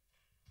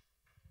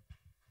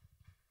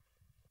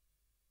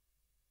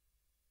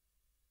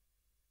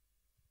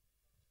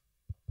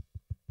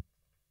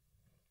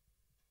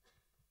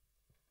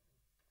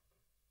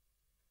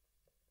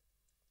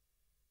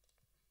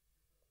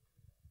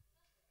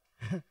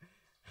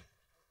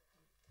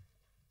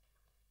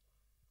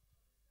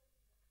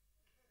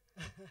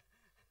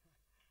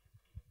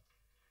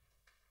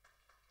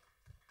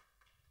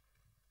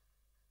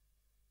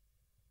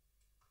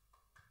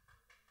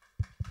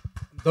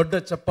 ದೊಡ್ಡ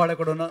ಚಪ್ಪಾಳೆ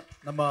ಕೊಡೋಣ.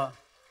 ನಮ್ಮ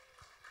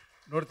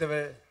ನೋಡ್ತೇವೆ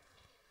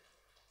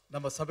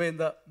ನಮ್ಮ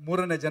ಸಭೆಯಿಂದ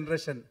 3ನೇ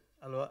ಜನರೇಷನ್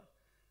ಅಲ್ವಾ,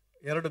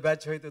 2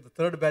 ಬ್ಯಾಚ್ ಹೋಯಿತು, ಇದು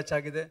 3rd ಬ್ಯಾಚ್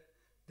ಆಗಿದೆ.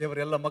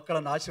 ದೇವರೆಲ್ಲ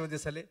ಮಕ್ಕಳನ್ನು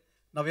ಆಶೀರ್ವದಿಸಲಿ.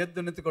 ನಾವು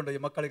ಎದ್ದು ನಿಂತುಕೊಂಡು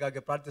ಈ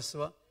ಮಕ್ಕಳಿಗಾಗಿ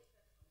ಪ್ರಾರ್ಥಿಸುವ.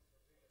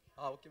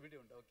 ಓಕೆ,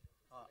 ವಿಡಿಯೋ ಉಂಟು. ಓಕೆ,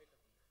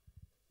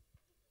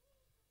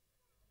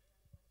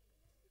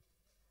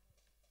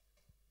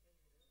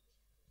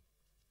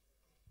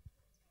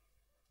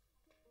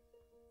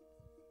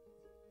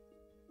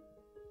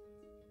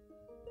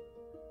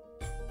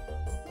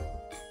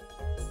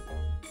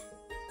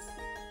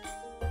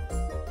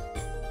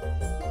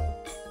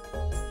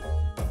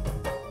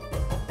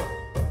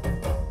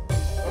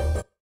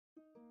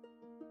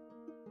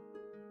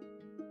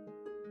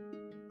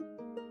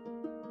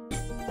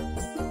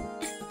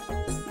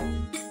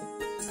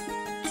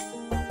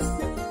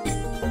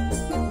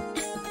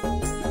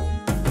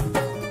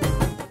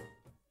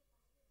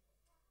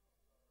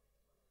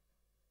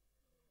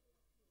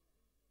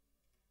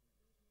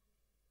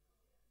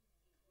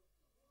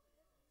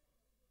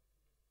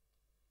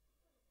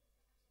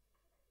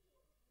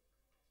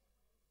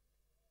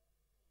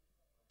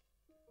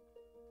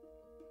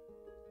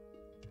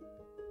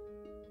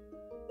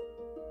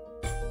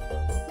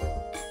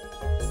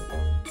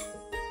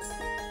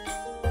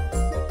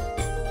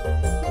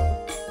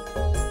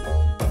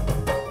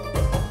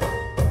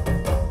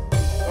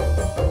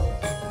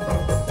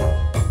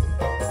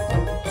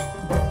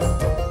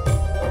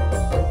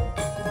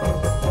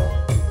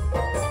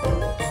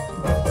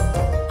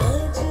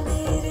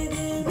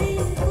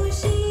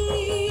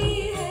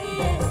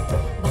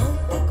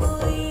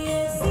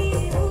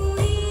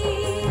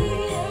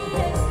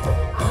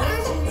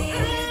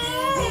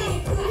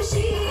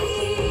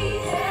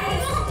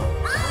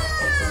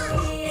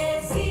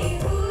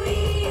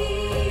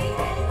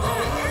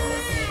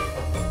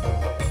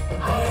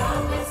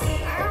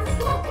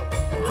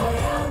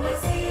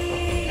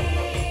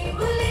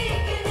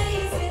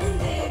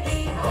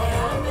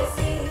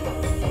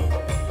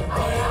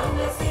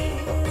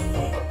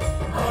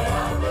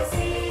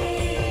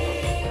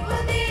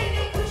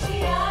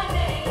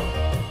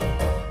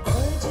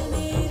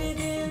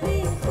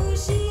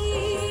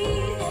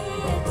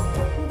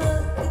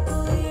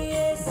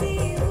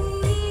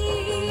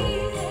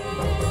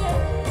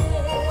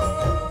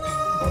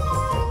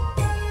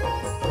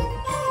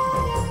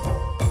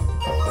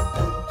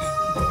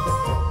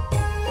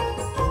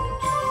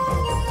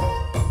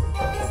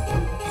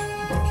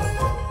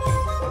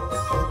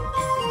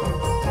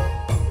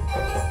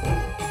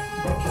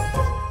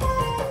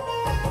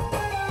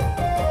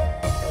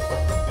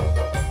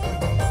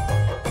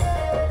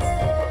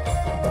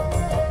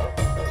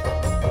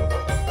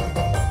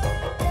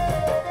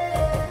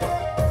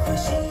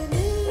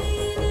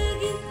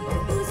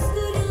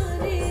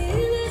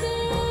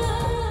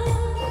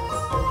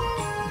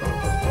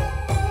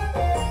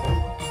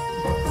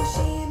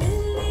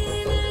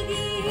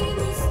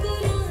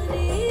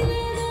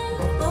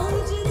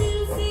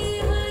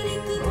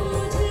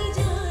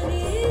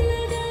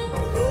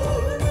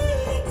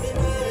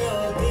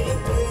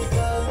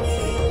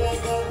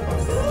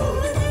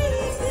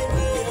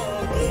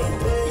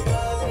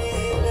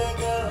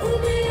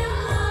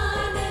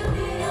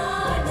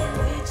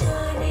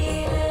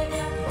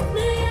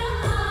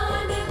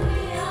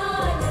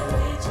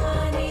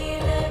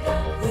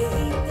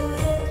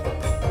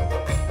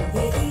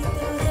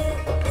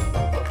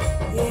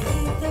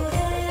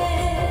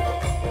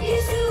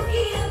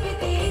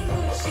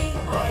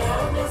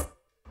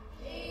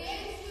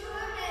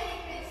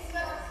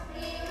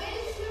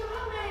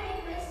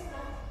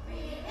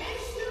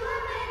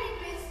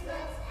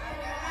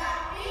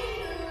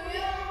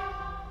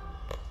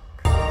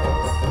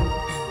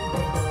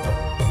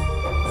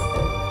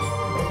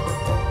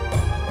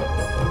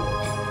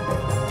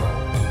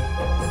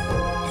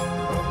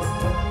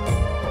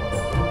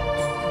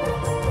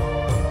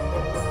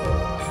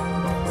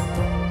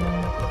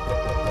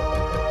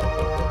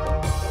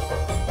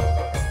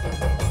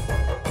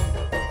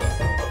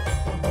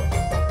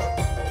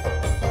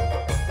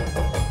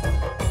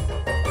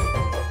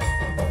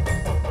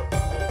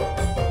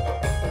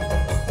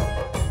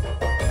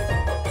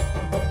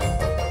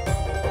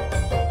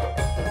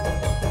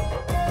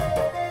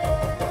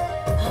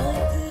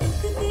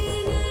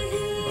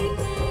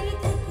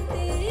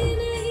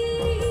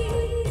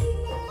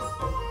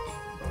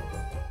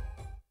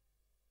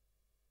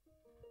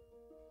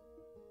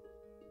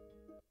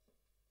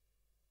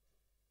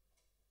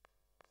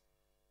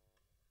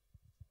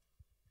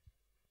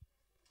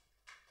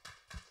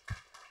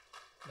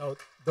 ನಾವು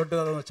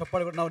ದೊಡ್ಡದಾದ ಒಂದು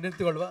ಚಪ್ಪಾಳೆ ನಾವು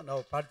ನಿಂತುಕೊಳ್ಳುವ,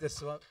 ನಾವು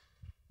ಪ್ರಾರ್ಥಿಸುವ.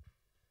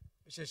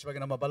 ವಿಶೇಷವಾಗಿ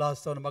ನಮ್ಮ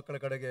ಬಲಹಸ್ತವನ್ನು ಮಕ್ಕಳ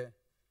ಕಡೆಗೆ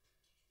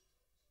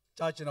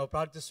ಚಾಚಿ ನಾವು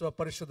ಪ್ರಾರ್ಥಿಸುವ.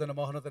 ಪರಿಶುದ್ಧನ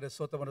ಮೋಹನದರೆ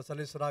ಸ್ತೋತ್ರವನ್ನು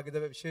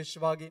ಸಲ್ಲಿಸಲಾಗಿದ್ದೇವೆ.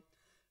 ವಿಶೇಷವಾಗಿ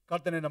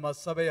ಕರ್ತನೆ ನಮ್ಮ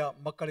ಸಭೆಯ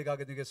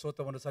ಮಕ್ಕಳಿಗಾಗಿ ನಿಮಗೆ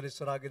ಸ್ತೋತ್ರವನ್ನು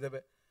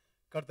ಸಲ್ಲಿಸಲಾಗಿದ್ದೇವೆ.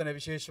 ಕರ್ತನೆ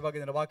ವಿಶೇಷವಾಗಿ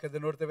ನಿನ್ನ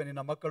ವಾಕ್ಯದಲ್ಲಿ ನೋಡ್ತೇವೆ,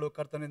 ನಿನ್ನ ಮಕ್ಕಳು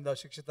ಕರ್ತನಿಂದ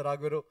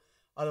ಶಿಕ್ಷಿತರಾಗುವರು,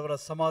 ಅವರ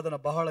ಸಮಾಧಾನ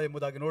ಬಹಳ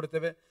ಎಂಬುದಾಗಿ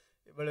ನೋಡುತ್ತೇವೆ.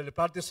 ವೇಳೆಯಲ್ಲಿ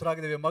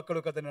ಪ್ರಾರ್ಥಿಸಲಾಗಿದ್ದೇವೆ. ಮಕ್ಕಳು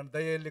ಕರ್ತನೆ ನನ್ನ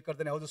ದಯೆಯಲ್ಲಿ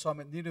ಕರ್ತನೆ, ಹೌದು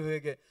ಸ್ವಾಮಿ, ನೀನು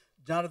ಹೇಗೆ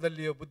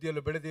ಜ್ಞಾನದಲ್ಲಿಯೋ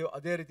ಬುದ್ಧಿಯಲ್ಲೂ ಬೆಳೆದೆಯೋ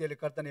ಅದೇ ರೀತಿಯಲ್ಲಿ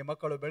ಕರ್ತನೆ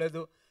ಮಕ್ಕಳು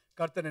ಬೆಳೆದು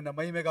ಕರ್ತನೆಯ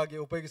ಮಹಿಮೆಗಾಗಿ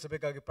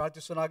ಉಪಯೋಗಿಸಬೇಕಾಗಿ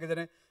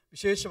ಪ್ರಾರ್ಥಿಸಲಾಗಿದ್ದೇನೆ.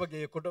 ವಿಶೇಷವಾಗಿ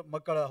ಈ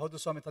ಮಕ್ಕಳ ಹೌದು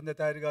ಸ್ವಾಮಿ ತಂದೆ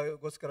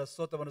ತಾಯರಿಗೋಸ್ಕರ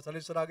ಸ್ತೋತ್ರವನ್ನು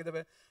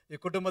ಸಲ್ಲಿಸಲಾಗಿದ್ದೇವೆ. ಈ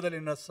ಕುಟುಂಬದಲ್ಲಿ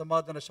ನಿನ್ನ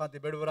ಸಮಾಧಾನ ಶಾಂತಿ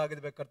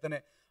ಬೇಡುವರಾಗಿದ್ದೇವೆ ಕರ್ತನೆ.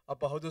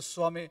 ಅಪ್ಪ ಹೌದು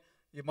ಸ್ವಾಮಿ,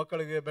 ಈ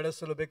ಮಕ್ಕಳಿಗೆ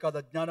ಬೆಳೆಸಲು ಬೇಕಾದ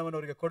ಜ್ಞಾನವನ್ನು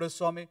ಅವರಿಗೆ ಕೊಡು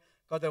ಸ್ವಾಮಿ.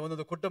 ಕರ್ತನೆ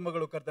ಒಂದೊಂದು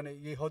ಕುಟುಂಬಗಳು ಕರ್ತನೆ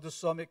ಈ ಹೌದು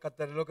ಸ್ವಾಮಿ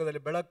ಕರ್ತನೆ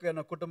ಲೋಕದಲ್ಲಿ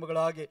ಬೆಳಕನ್ನು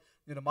ಕುಟುಂಬಗಳಾಗಿ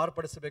ನೀನು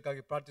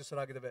ಮಾರ್ಪಡಿಸಬೇಕಾಗಿ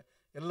ಪ್ರಾರ್ಥಿಸಲಾಗಿದ್ದೇವೆ.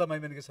 ಎಲ್ಲ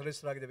ಮಹಿಮೆನಿಗೆ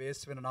ಸಲ್ಲಿಸಲಾಗಿದ್ದೇವೆ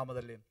ಯೇಸುವಿನ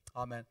ನಾಮದಲ್ಲಿ,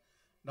 ಆಮೇನ್.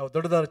 ನಾವು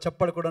ದೊಡ್ಡದಾದ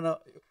ಚಪ್ಪಾಳೆ ಕೂಡ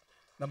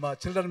ನಮ್ಮ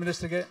ಚಿಲ್ಡ್ರನ್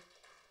ಮಿನಿಸ್ಟ್ರಿಗೆ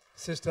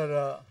ಸಿಸ್ಟರ್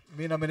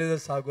ಮೀನಾ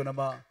ಮೆನೆಜಸ್ ಹಾಗೂ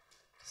ನಮ್ಮ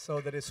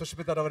ಸಹೋದರಿ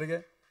ಸುಷ್ಮಿತಾರವರಿಗೆ,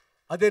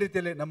 ಅದೇ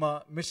ರೀತಿಯಲ್ಲಿ ನಮ್ಮ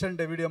ಮಿಷನ್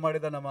ಡೇ ವಿಡಿಯೋ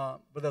ಮಾಡಿದ ನಮ್ಮ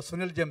ಬ್ರದರ್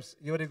ಸುನಿಲ್ ಜೇಮ್ಸ್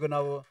ಇವರಿಗೂ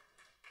ನಾವು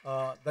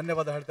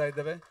ಧನ್ಯವಾದ ಹೇಳ್ತಾ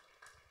ಇದ್ದೇವೆ.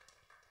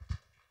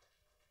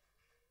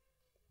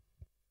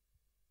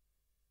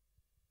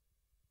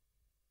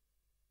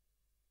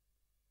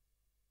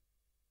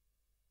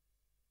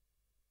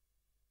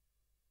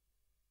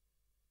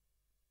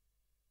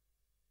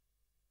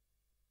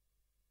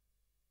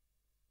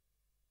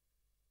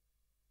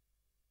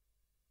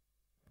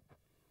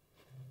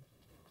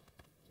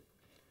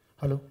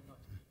 Hello.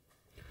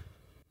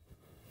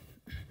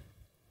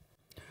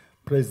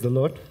 Praise the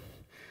Lord.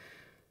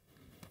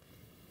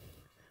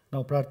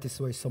 ನಾವು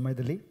ಪ್ರಾರ್ಥಿಸುವ ಈ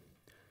ಸಮಯದಲ್ಲಿ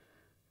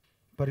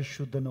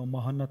ಪರಿಶುದ್ಧನು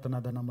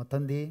ಮಹೋನ್ನತನಾದ ನಮ್ಮ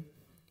ತಂದೆ,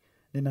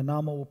 ನಿನ್ನ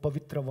ನಾಮವು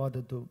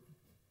ಪವಿತ್ರವಾದದ್ದು.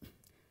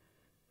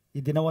 ಈ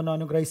ದಿನವನ್ನು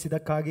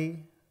ಅನುಗ್ರಹಿಸಿದ್ದಕ್ಕಾಗಿ,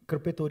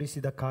 ಕೃಪೆ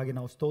ತೋರಿಸಿದ್ದಕ್ಕಾಗಿ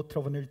ನಾವು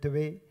ಸ್ತೋತ್ರವನ್ನು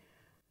ಹೇಳ್ತೇವೆ.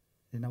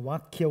 ನಿನ್ನ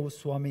ವಾಕ್ಯವು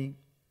ಸ್ವಾಮಿ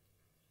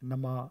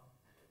ನಮ್ಮ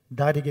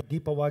ದಾರಿಗೆ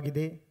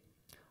ದೀಪವಾಗಿದೆ,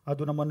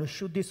 ಅದು ನಮ್ಮನ್ನು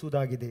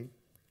ಶುದ್ಧಿಸುವುದಾಗಿದೆ.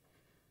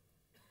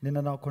 ನಿನ್ನ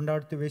ನಾವು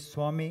ಕೊಂಡಾಡ್ತೇವೆ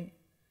ಸ್ವಾಮಿ.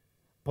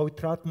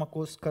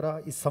 ಪವಿತ್ರಾತ್ಮಕ್ಕೋಸ್ಕರ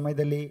ಈ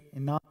ಸಮಯದಲ್ಲಿ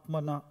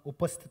ಆತ್ಮನ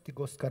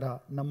ಉಪಸ್ಥಿತಿಗೋಸ್ಕರ,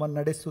 ನಮ್ಮನ್ನು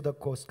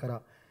ನಡೆಸುವುದಕ್ಕೋಸ್ಕರ,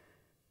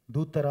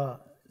 ದೂತರ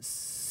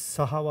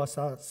ಸಹವಾಸ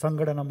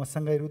ಸಂಗಡ ನಮ್ಮ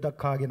ಸಂಘ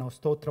ಇರುವುದಕ್ಕಾಗಿ ನಾವು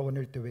ಸ್ತೋತ್ರವನ್ನು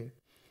ಹೇಳ್ತೇವೆ.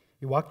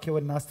 ಈ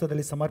ವಾಕ್ಯವನ್ನು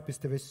ಹಸ್ತದಲ್ಲಿ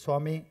ಸಮರ್ಪಿಸ್ತೇವೆ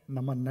ಸ್ವಾಮಿ.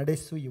 ನಮ್ಮನ್ನು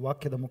ನಡೆಸು ಈ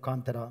ವಾಕ್ಯದ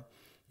ಮುಖಾಂತರ,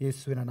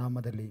 ಯೇಸುವಿನ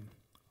ನಾಮದಲ್ಲಿ,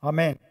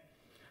 ಆಮೇನ್.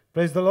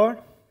 Praise the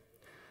lord.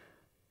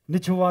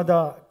 ನಿಜವಾದ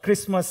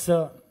ಕ್ರಿಸ್ಮಸ್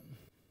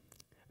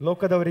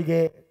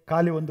ಲೋಕದವರಿಗೆ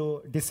ಖಾಲಿ ಒಂದು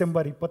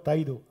ಡಿಸೆಂಬರ್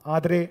 25,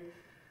 ಆದರೆ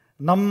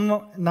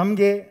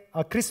ನಮಗೆ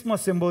ಆ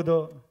ಕ್ರಿಸ್ಮಸ್ ಎಂಬುದು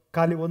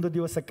ಖಾಲಿ ಒಂದು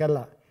ದಿವಸಕ್ಕೆಲ್ಲ.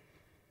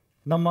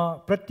 ನಮ್ಮ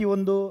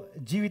ಪ್ರತಿಯೊಂದು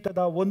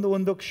ಜೀವಿತದ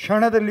ಒಂದು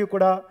ಕ್ಷಣದಲ್ಲಿಯೂ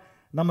ಕೂಡ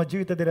ನಮ್ಮ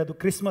ಜೀವಿತದಲ್ಲಿ ಅದು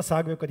ಕ್ರಿಸ್ಮಸ್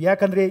ಆಗಬೇಕು.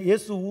 ಯಾಕಂದರೆ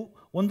ಯೇಸು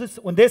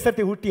ಒಂದೇ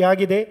ಸರ್ತಿ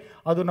ಹುಟ್ಟಿಯಾಗಿದೆ,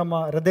 ಅದು ನಮ್ಮ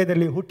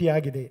ಹೃದಯದಲ್ಲಿ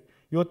ಹುಟ್ಟಿಯಾಗಿದೆ.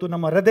 ಇವತ್ತು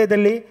ನಮ್ಮ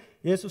ಹೃದಯದಲ್ಲಿ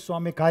ಯೇಸು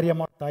ಸ್ವಾಮಿ ಕಾರ್ಯ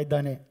ಮಾಡ್ತಾ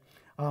ಇದ್ದಾನೆ.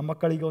 ಆ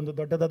ಮಕ್ಕಳಿಗೆ ಒಂದು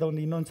ದೊಡ್ಡದಾದ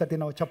ಇನ್ನೊಂದು ಸರ್ತಿ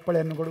ನಾವು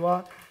ಚಪ್ಪಳೆಯನ್ನು ಕೊಡುವ.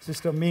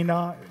 ಸಿಸ್ಟರ್ ಮೀನಾ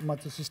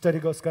ಮತ್ತು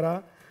ಸಿಸ್ಟರಿಗೋಸ್ಕರ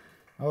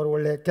ಅವರು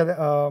ಒಳ್ಳೆಯ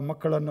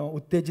ಮಕ್ಕಳನ್ನು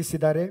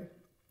ಉತ್ತೇಜಿಸಿದ್ದಾರೆ.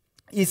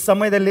 ಈ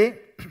ಸಮಯದಲ್ಲಿ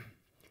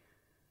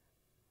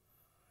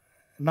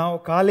ನಾವು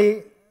ಖಾಲಿ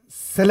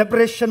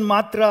ಸೆಲೆಬ್ರೇಷನ್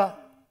ಮಾತ್ರ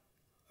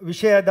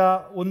ವಿಷಯದ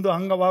ಒಂದು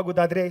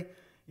ಅಂಗವಾಗುವುದಾದರೆ,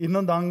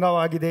 ಇನ್ನೊಂದು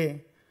ಅಂಗವಾಗಿದೆ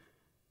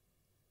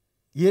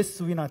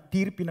ಯೇಸುವಿನ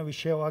ತೀರ್ಪಿನ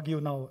ವಿಷಯವಾಗಿಯೂ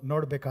ನಾವು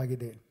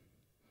ನೋಡಬೇಕಾಗಿದೆ.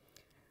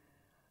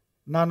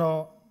 ನಾನು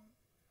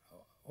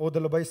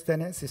ಓದಲು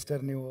ಬಯಸ್ತೇನೆ.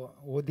 ಸಿಸ್ಟರ್ ನೀವು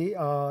ಓದಿ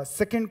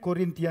 2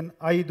 ಕೊರಿಂಥಿಯನ್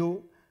 5:10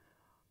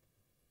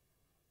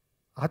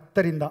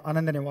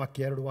 11ನೇ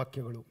ವಾಕ್ಯ, 2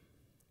 ವಾಕ್ಯಗಳು.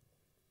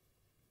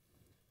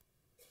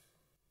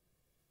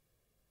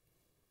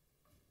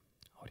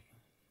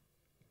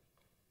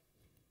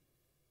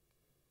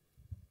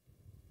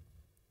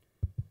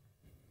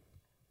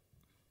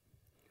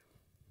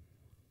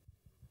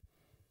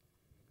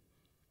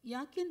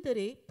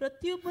 ಯಾಕೆಂದರೆ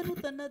ಪ್ರತಿಯೊಬ್ಬನು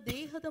ತನ್ನ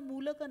ದೇಹದ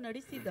ಮೂಲಕ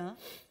ನಡೆಸಿದ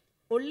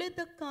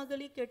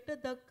ಒಳ್ಳೆಯದಕ್ಕಾಗಲಿ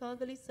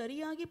ಕೆಟ್ಟದ್ದಕ್ಕಾಗಲಿ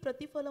ಸರಿಯಾಗಿ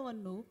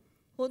ಪ್ರತಿಫಲವನ್ನು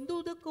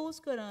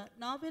ಹೊಂದುವುದಕ್ಕೋಸ್ಕರ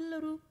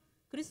ನಾವೆಲ್ಲರೂ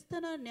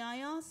ಕ್ರಿಸ್ತನ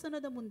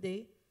ನ್ಯಾಯಾಸನದ ಮುಂದೆ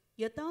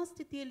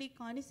ಯಥಾಸ್ಥಿತಿಯಲ್ಲಿ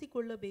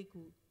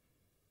ಕಾಣಿಸಿಕೊಳ್ಳಬೇಕು.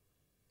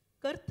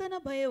 ಕರ್ತನ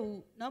ಭಯವು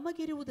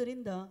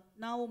ನಮಗಿರುವುದರಿಂದ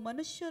ನಾವು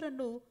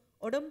ಮನುಷ್ಯರನ್ನು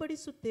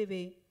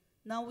ಒಡಂಬಡಿಸುತ್ತೇವೆ.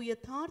 ನಾವು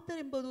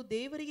ಯಥಾರ್ಥರೆಂಬುದು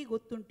ದೇವರಿಗೆ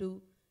ಗೊತ್ತುಂಟು,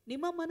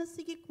 ನಿಮ್ಮ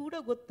ಮನಸ್ಸಿಗೆ ಕೂಡ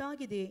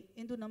ಗೊತ್ತಾಗಿದೆ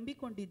ಎಂದು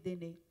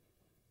ನಂಬಿಕೊಂಡಿದ್ದೇನೆ.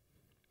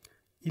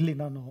 ಇಲ್ಲಿ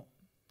ನಾನು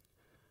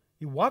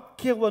ಈ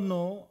ವಾಕ್ಯವನ್ನು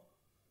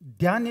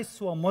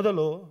ಧ್ಯಾನಿಸುವ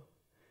ಮೊದಲು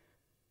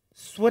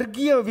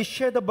ಸ್ವರ್ಗೀಯ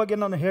ವಿಷಯದ ಬಗ್ಗೆ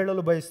ನಾನು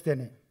ಹೇಳಲು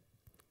ಬಯಸ್ತೇನೆ.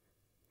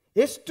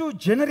 ಎಷ್ಟು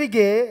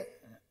ಜನರಿಗೆ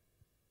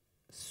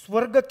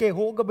ಸ್ವರ್ಗಕ್ಕೆ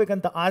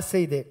ಹೋಗಬೇಕಂತ ಆಸೆ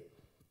ಇದೆ?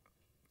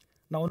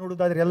 ನಾವು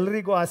ನೋಡೋದಾದರೆ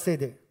ಎಲ್ಲರಿಗೂ ಆಸೆ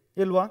ಇದೆ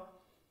ಇಲ್ವಾ?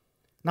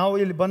 ನಾವು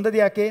ಇಲ್ಲಿ ಬಂದದ್ದು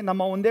ಯಾಕೆ?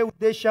 ನಮ್ಮ ಒಂದೇ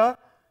ಉದ್ದೇಶ,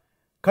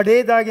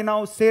 ಕಡೆಯದಾಗಿ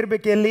ನಾವು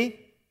ಸೇರಬೇಕು. ಎಲ್ಲಿ?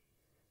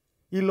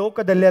 ಈ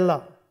ಲೋಕದಲ್ಲೆಲ್ಲ,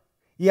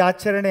 ಈ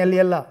ಆಚರಣೆಯಲ್ಲಿ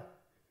ಎಲ್ಲ.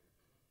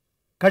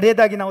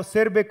 ಕಡೆಯದಾಗಿ ನಾವು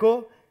ಸೇರಬೇಕು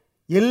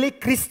ಎಲ್ಲಿ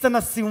ಕ್ರಿಸ್ತನ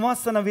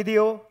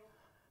ಸಿಂಹಾಸನವಿದೆಯೋ,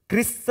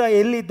 ಕ್ರಿಸ್ತ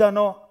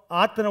ಎಲ್ಲಿದ್ದಾನೋ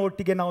ಆತನ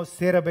ಒಟ್ಟಿಗೆ ನಾವು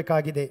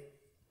ಸೇರಬೇಕಾಗಿದೆ.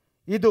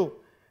 ಇದು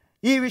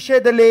ಈ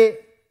ವಿಷಯದಲ್ಲಿ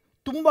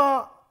ತುಂಬ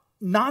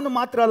ನಾನು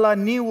ಮಾತ್ರ ಅಲ್ಲ,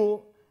 ನೀವು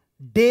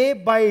ಡೇ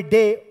ಬೈ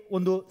ಡೇ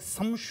ಒಂದು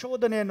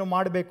ಸಂಶೋಧನೆಯನ್ನು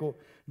ಮಾಡಬೇಕು,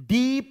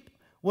 ಡೀಪ್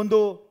ಒಂದು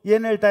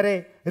ಏನು ಹೇಳ್ತಾರೆ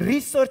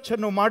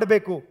ರಿಸರ್ಚನ್ನು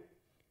ಮಾಡಬೇಕು.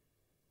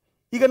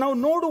 ಈಗ ನಾವು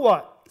ನೋಡುವ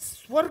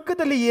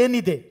ಸ್ವರ್ಗದಲ್ಲಿ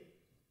ಏನಿದೆ,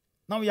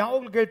 ನಾವು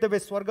ಯಾವಾಗಲೂ ಕೇಳ್ತೇವೆ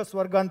ಸ್ವರ್ಗ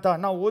ಸ್ವರ್ಗ ಅಂತ,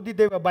 ನಾವು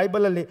ಓದಿದ್ದೇವೆ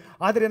ಬೈಬಲಲ್ಲಿ.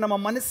 ಆದರೆ ನಮ್ಮ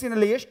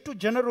ಮನಸ್ಸಿನಲ್ಲಿ ಎಷ್ಟು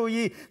ಜನರು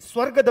ಈ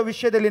ಸ್ವರ್ಗದ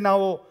ವಿಷಯದಲ್ಲಿ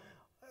ನಾವು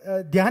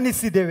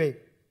ಧ್ಯಾನಿಸಿದ್ದೇವೆ?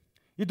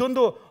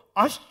 ಇದೊಂದು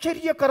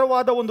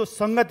ಆಶ್ಚರ್ಯಕರವಾದ ಒಂದು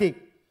ಸಂಗತಿ.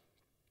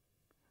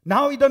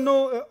 ನಾವು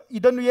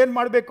ಇದನ್ನು ಏನು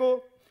ಮಾಡಬೇಕು?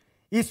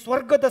 ಈ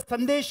ಸ್ವರ್ಗದ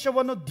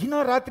ಸಂದೇಶವನ್ನು ದಿನ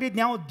ರಾತ್ರಿ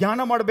ನಾವು ಧ್ಯಾನ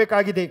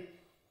ಮಾಡಬೇಕಾಗಿದೆ.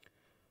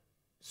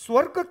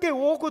 ಸ್ವರ್ಗಕ್ಕೆ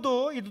ಹೋಗುವುದು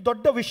ಇದು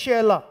ದೊಡ್ಡ ವಿಷಯ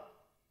ಅಲ್ಲ,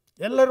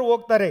 ಎಲ್ಲರೂ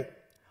ಹೋಗ್ತಾರೆ.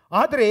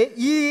 ಆದರೆ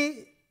ಈ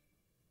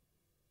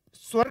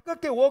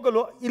ಸ್ವರ್ಗಕ್ಕೆ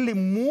ಹೋಗಲು ಇಲ್ಲಿ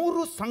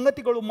 3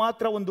 ಸಂಗತಿಗಳು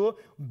ಮಾತ್ರ ಒಂದು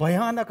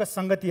ಭಯಾನಕ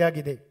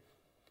ಸಂಗತಿಯಾಗಿದೆ.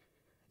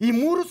 ಈ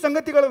 3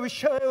 ಸಂಗತಿಗಳ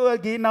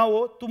ವಿಷಯವಾಗಿ ನಾವು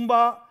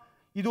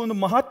ಇದು ಒಂದು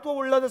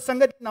ಮಹತ್ವವುಳ್ಳದ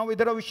ಸಂಗತಿ. ನಾವು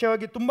ಇದರ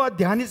ವಿಷಯವಾಗಿ ತುಂಬ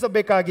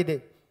ಧ್ಯಾನಿಸಬೇಕಾಗಿದೆ.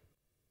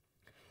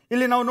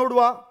 ಇಲ್ಲಿ ನಾವು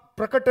ನೋಡುವ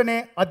ಪ್ರಕಟಣೆ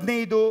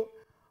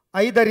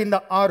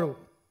 15:5-6,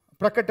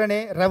 ಪ್ರಕಟಣೆ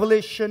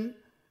ರೆವಲ್ಯೂಷನ್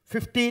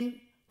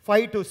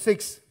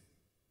 15:5-6.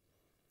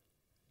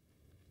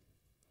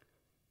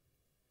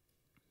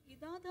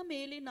 ಇದಾದ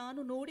ಮೇಲೆ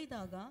ನಾನು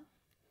ನೋಡಿದಾಗ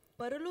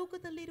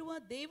ಪರಲೋಕದಲ್ಲಿರುವ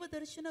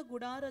ದೇವದರ್ಶನ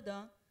ಗುಡಾರದ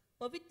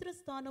ಪವಿತ್ರ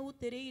ಸ್ಥಾನವು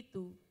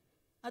ತೆರೆಯಿತು.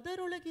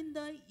 ಅದರೊಳಗಿಂದ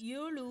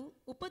 7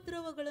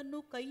 ಉಪದ್ರವಗಳನ್ನು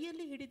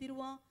ಕೈಯಲ್ಲಿ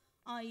ಹಿಡಿದಿರುವ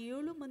ಆ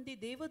 7 ಮಂದಿ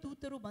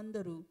ದೇವದೂತರು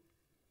ಬಂದರು.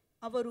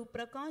 ಅವರು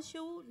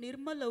ಪ್ರಕಾಶವೂ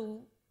ನಿರ್ಮಲವೂ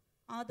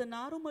ಆದ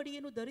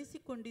ನಾರುಮಡಿಯನ್ನು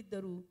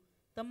ಧರಿಸಿಕೊಂಡಿದ್ದರು.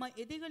 ತಮ್ಮ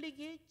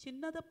ಎದೆಗಳಿಗೆ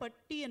ಚಿನ್ನದ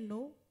ಪಟ್ಟಿಯನ್ನು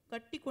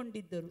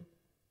ಕಟ್ಟಿಕೊಂಡಿದ್ದರು.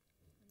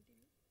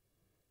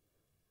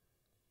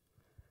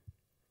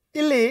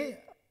 ಇಲ್ಲಿ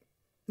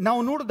ನಾವು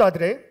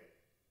ನೋಡುವುದಾದ್ರೆ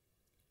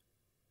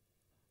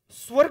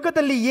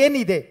ಸ್ವರ್ಗದಲ್ಲಿ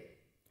ಏನಿದೆ,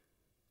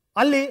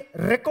 ಅಲ್ಲಿ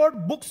ರೆಕಾರ್ಡ್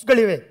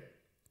ಬುಕ್ಸ್ಗಳಿವೆ.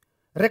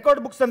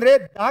 ರೆಕಾರ್ಡ್ ಬುಕ್ಸ್ ಅಂದರೆ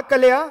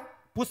ದಾಖಲೆಯ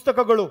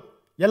ಪುಸ್ತಕಗಳು.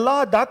 ಎಲ್ಲ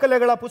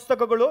ದಾಖಲೆಗಳ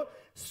ಪುಸ್ತಕಗಳು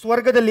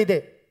ಸ್ವರ್ಗದಲ್ಲಿದೆ.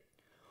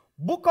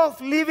 ಬುಕ್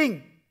ಆಫ್ ಲಿವಿಂಗ್,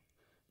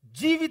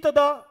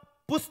 ಜೀವಿತದ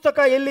ಪುಸ್ತಕ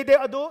ಎಲ್ಲಿದೆ?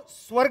 ಅದು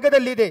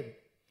ಸ್ವರ್ಗದಲ್ಲಿದೆ.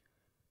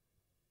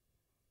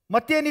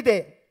 ಮತ್ತೇನಿದೆ?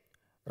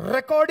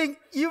 ರೆಕಾರ್ಡಿಂಗ್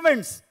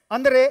ಈವೆಂಟ್ಸ್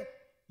ಅಂದರೆ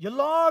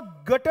ಎಲ್ಲ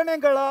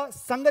ಘಟನೆಗಳ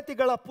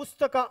ಸಂಗತಿಗಳ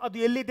ಪುಸ್ತಕ, ಅದು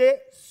ಎಲ್ಲಿದೆ?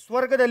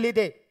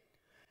 ಸ್ವರ್ಗದಲ್ಲಿದೆ.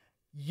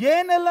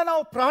 ಏನೆಲ್ಲ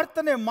ನಾವು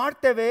ಪ್ರಾರ್ಥನೆ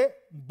ಮಾಡ್ತೇವೆ,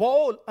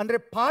 ಬೌಲ್ ಅಂದರೆ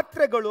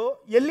ಪಾತ್ರೆಗಳು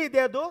ಎಲ್ಲಿದೆ?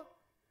 ಅದು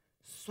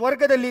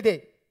ಸ್ವರ್ಗದಲ್ಲಿದೆ.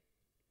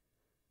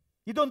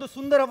 ಇದೊಂದು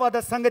ಸುಂದರವಾದ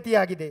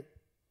ಸಂಗತಿಯಾಗಿದೆ.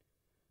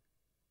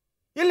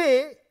 ಇಲ್ಲಿ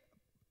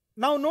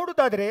ನಾವು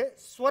ನೋಡುವುದಾದರೆ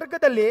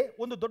ಸ್ವರ್ಗದಲ್ಲಿ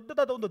ಒಂದು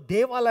ದೊಡ್ಡದಾದ ಒಂದು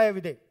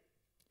ದೇವಾಲಯವಿದೆ.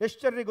 ಎಷ್ಟು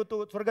ಜನರಿಗೆ ಗೊತ್ತು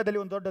ಸ್ವರ್ಗದಲ್ಲಿ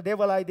ಒಂದು ದೊಡ್ಡ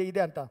ದೇವಾಲಯ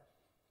ಇದೆ ಅಂತ?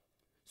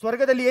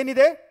 ಸ್ವರ್ಗದಲ್ಲಿ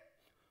ಏನಿದೆ?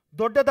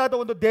 ದೊಡ್ಡದಾದ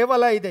ಒಂದು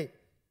ದೇವಾಲಯ ಇದೆ.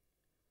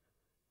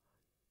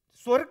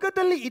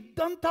 ಸ್ವರ್ಗದಲ್ಲಿ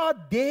ಇದ್ದಂತಹ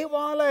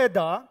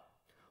ದೇವಾಲಯದ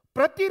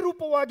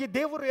ಪ್ರತಿರೂಪವಾಗಿ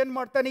ದೇವರು ಏನು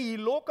ಮಾಡ್ತಾನೆ, ಈ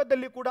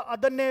ಲೋಕದಲ್ಲಿ ಕೂಡ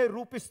ಅದನ್ನೇ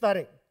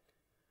ರೂಪಿಸ್ತಾರೆ.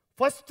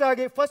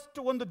 ಫಸ್ಟ್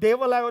ಒಂದು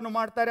ದೇವಾಲಯವನ್ನು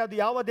ಮಾಡ್ತಾರೆ. ಅದು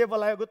ಯಾವ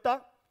ದೇವಾಲಯ ಗೊತ್ತಾ?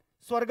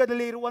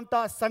 ಸ್ವರ್ಗದಲ್ಲಿ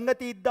ಇರುವಂತಹ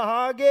ಸಂಗತಿ ಇದ್ದ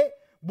ಹಾಗೆ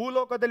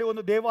ಭೂಲೋಕದಲ್ಲಿ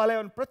ಒಂದು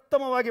ದೇವಾಲಯವನ್ನು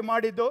ಪ್ರಥಮವಾಗಿ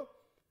ಮಾಡಿದ್ದು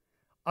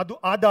ಅದು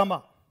ಆದಾಮ.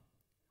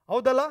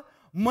 ಹೌದಲ್ಲ?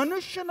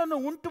 ಮನುಷ್ಯನನ್ನು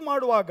ಉಂಟು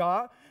ಮಾಡುವಾಗ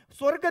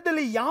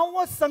ಸ್ವರ್ಗದಲ್ಲಿ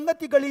ಯಾವ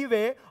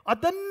ಸಂಗತಿಗಳಿವೆ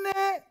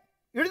ಅದನ್ನೇ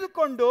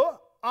ಹಿಡಿದುಕೊಂಡು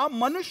ಆ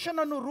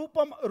ಮನುಷ್ಯನನ್ನು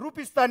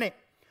ರೂಪಿಸ್ತಾನೆ.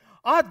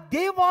 ಆ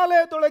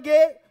ದೇವಾಲಯದೊಳಗೆ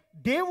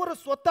ದೇವರು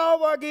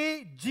ಸ್ವತಃವಾಗಿ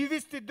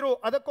ಜೀವಿಸ್ತಿದ್ರು.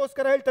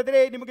 ಅದಕ್ಕೋಸ್ಕರ ಹೇಳ್ತಿದ್ರೆ,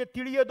 ನಿಮಗೆ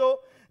ತಿಳಿಯೋದು,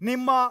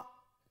 ನಿಮ್ಮ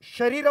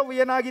ಶರೀರವು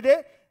ಏನಾಗಿದೆ?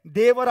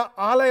 ದೇವರ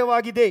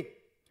ಆಲಯವಾಗಿದೆ.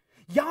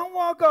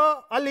 ಯಾವಾಗ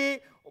ಅಲ್ಲಿ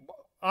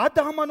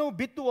ಆದಾಮನು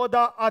ಬಿದ್ದು ಹೋದ,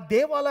 ಆ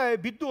ದೇವಾಲಯ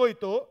ಬಿದ್ದು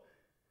ಹೋಯಿತು.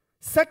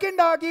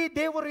 ಸೆಕೆಂಡ್ ಆಗಿ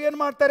ದೇವರು ಏನು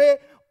ಮಾಡ್ತಾರೆ?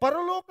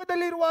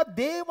 ಪರಲೋಕದಲ್ಲಿರುವ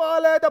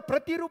ದೇವಾಲಯದ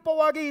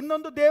ಪ್ರತಿರೂಪವಾಗಿ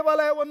ಇನ್ನೊಂದು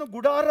ದೇವಾಲಯವನ್ನು,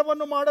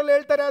 ಗುಡಾರವನ್ನು ಮಾಡಲು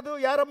ಹೇಳ್ತಾರೆ. ಅದು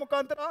ಯಾರ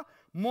ಮುಖಾಂತರ?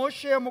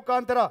 ಮೋಶೆಯ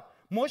ಮುಖಾಂತರ.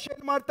 ಮೋಶೆ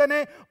ಏನು ಮಾಡ್ತಾನೆ?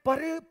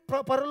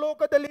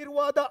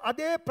 ಪರಲೋಕದಲ್ಲಿರುವಾದ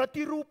ಅದೇ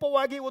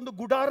ಪ್ರತಿರೂಪವಾಗಿ ಒಂದು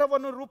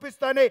ಗುಡಾರವನ್ನು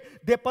ರೂಪಿಸ್ತಾನೆ.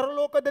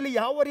 ಪರಲೋಕದಲ್ಲಿ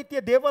ಯಾವ ರೀತಿಯ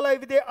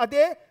ದೇವಾಲಯವಿದೆ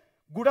ಅದೇ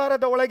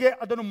ಗುಡಾರದ ಒಳಗೆ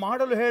ಅದನ್ನು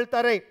ಮಾಡಲು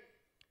ಹೇಳ್ತಾರೆ.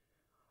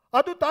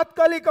 ಅದು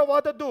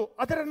ತಾತ್ಕಾಲಿಕವಾದದ್ದು.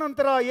 ಅದರ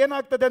ನಂತರ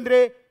ಏನಾಗ್ತದೆ ಅಂದರೆ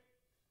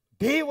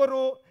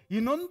ದೇವರು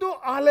ಇನ್ನೊಂದು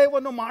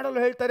ಆಲಯವನ್ನು ಮಾಡಲು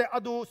ಹೇಳ್ತಾರೆ.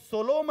 ಅದು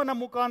ಸೊಲೊಮನ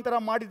ಮುಖಾಂತರ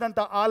ಮಾಡಿದಂಥ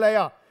ಆಲಯ.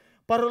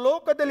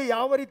 ಪರಲೋಕದಲ್ಲಿ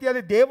ಯಾವ ರೀತಿಯಾದ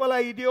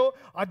ದೇವಾಲಯ ಇದೆಯೋ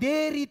ಅದೇ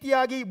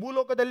ರೀತಿಯಾಗಿ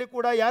ಭೂಲೋಕದಲ್ಲಿ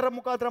ಕೂಡ ಯಾರ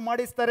ಮುಖಾಂತರ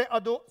ಮಾಡಿಸ್ತಾರೆ?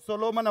 ಅದು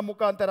ಸೊಲೊಮನ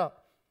ಮುಖಾಂತರ.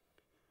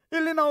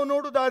 ಇಲ್ಲಿ ನಾವು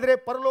ನೋಡುವುದಾದರೆ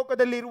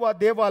ಪರಲೋಕದಲ್ಲಿ ಇರುವ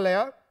ದೇವಾಲಯ,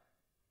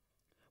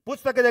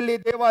 ಪುಸ್ತಕದಲ್ಲಿ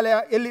ದೇವಾಲಯ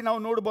ಎಲ್ಲಿ ನಾವು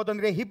ನೋಡ್ಬೋದು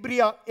ಅಂದರೆ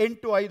ಹಿಬ್ರಿಯ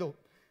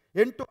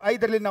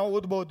 8:5 ನಾವು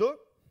ಓದ್ಬೋದು.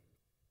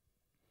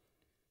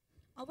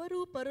 ಅವರು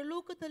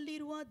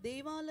ಪರಲೋಕದಲ್ಲಿರುವ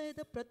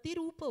ದೇವಾಲಯದ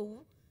ಪ್ರತಿರೂಪವು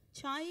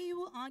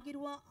ಛಾಯೆಯೂ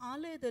ಆಗಿರುವ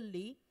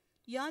ಆಲಯದಲ್ಲಿ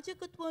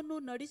ಯಾಜಕತ್ವವನ್ನು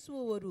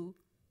ನಡೆಸುವವರು.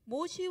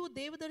 ಮೋಶೆಯು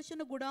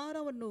ದೇವದರ್ಶನ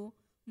ಗುಡಾರವನ್ನು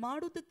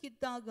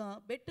ಮಾಡುವುದಕ್ಕಿದ್ದಾಗ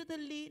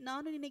ಬೆಟ್ಟದಲ್ಲಿ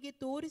ನಾನು ನಿನಗೆ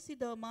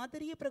ತೋರಿಸಿದ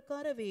ಮಾದರಿಯ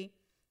ಪ್ರಕಾರವೇ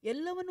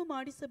ಎಲ್ಲವನ್ನು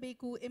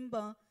ಮಾಡಿಸಬೇಕು ಎಂಬ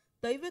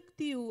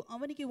ದೈವೋಕ್ತಿಯು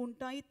ಅವನಿಗೆ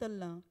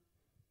ಉಂಟಾಯಿತಲ್ಲ.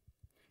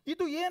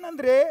 ಇದು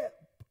ಏನಂದ್ರೆ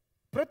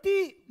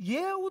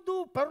ಯಾವುದು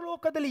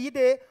ಪರಲೋಕದಲ್ಲಿ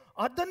ಇದೆ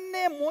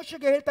ಅದನ್ನೇ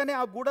ಮೋಶೆಗೆ ಹೇಳ್ತಾನೆ,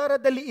 ಆ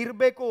ಗುಡಾರದಲ್ಲಿ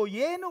ಇರಬೇಕು.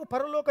 ಏನು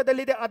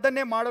ಪರಲೋಕದಲ್ಲಿದೆ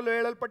ಅದನ್ನೇ ಮಾಡಲು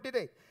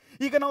ಹೇಳಲ್ಪಟ್ಟಿದೆ.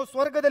 ಈಗ ನಾವು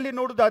ಸ್ವರ್ಗದಲ್ಲಿ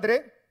ನೋಡುವುದಾದ್ರೆ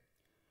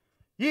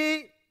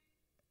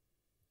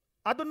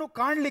ಅದನ್ನು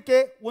ಕಾಣಲಿಕ್ಕೆ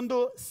ಒಂದು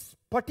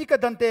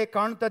ಸ್ಫಟಿಕದಂತೆ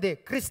ಕಾಣುತ್ತದೆ,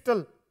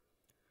 ಕ್ರಿಸ್ಟಲ್.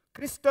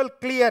 Crystal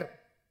clear.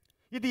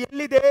 ಇದು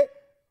ಎಲ್ಲಿದೆ?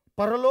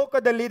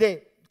 ಪರಲೋಕದಲ್ಲಿದೆ.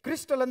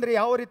 ಕ್ರಿಸ್ಟಲ್ ಅಂದರೆ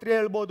ಯಾವ ರೀತಿ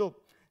ಹೇಳ್ಬೋದು?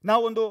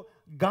 ನಾವೊಂದು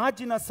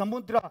ಗಾಜಿನ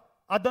ಸಮುದ್ರ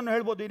ಅದನ್ನು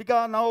ಹೇಳ್ಬೋದು. ಈಗ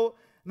ನಾವು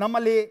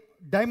ನಮ್ಮಲ್ಲಿ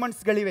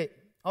ಡೈಮಂಡ್ಸ್ಗಳಿವೆ,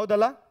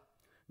 ಹೌದಲ್ಲ?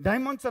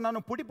 ಡೈಮಂಡ್ಸ್ ನಾನು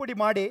ಪುಡಿ ಪುಡಿ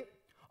ಮಾಡಿ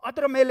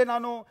ಅದರ ಮೇಲೆ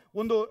ನಾನು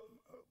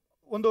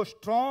ಒಂದು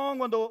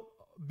ಸ್ಟ್ರಾಂಗ್ ಒಂದು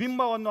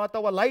ಬಿಂಬವನ್ನು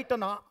ಅಥವಾ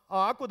ಲೈಟನ್ನು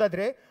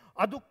ಹಾಕುವುದಾದ್ರೆ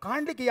ಅದು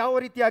ಕಾಣಲಿಕ್ಕೆ ಯಾವ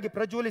ರೀತಿಯಾಗಿ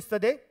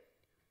ಪ್ರಜ್ವಲಿಸ್ತದೆ?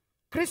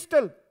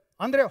 ಕ್ರಿಸ್ಟಲ್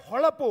ಅಂದರೆ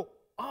ಹೊಳಪು.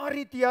 ಆ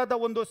ರೀತಿಯಾದ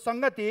ಒಂದು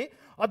ಸಂಗತಿ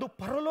ಅದು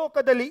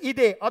ಪರಲೋಕದಲ್ಲಿ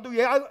ಇದೆ. ಅದು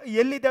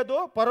ಎಲ್ಲಿದೆ? ಅದು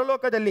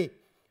ಪರಲೋಕದಲ್ಲಿ.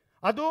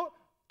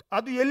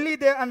 ಅದು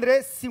ಎಲ್ಲಿದೆ ಅಂದರೆ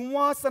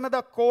ಸಿಂಹಾಸನದ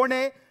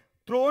ಕೋಣೆ,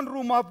 ಥ್ರೋನ್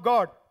ರೂಮ್ ಆಫ್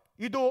ಗಾಡ್.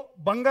 ಇದು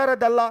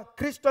ಬಂಗಾರದಲ್ಲ,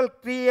 ಕ್ರಿಸ್ಟಲ್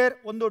ಕ್ಲಿಯರ್.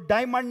 ಒಂದು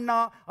ಡೈಮಂಡ್ನ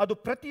ಅದು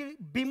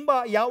ಪ್ರತಿಬಿಂಬ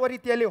ಯಾವ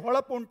ರೀತಿಯಲ್ಲಿ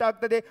ಹೊಳಪು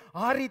ಉಂಟಾಗ್ತದೆ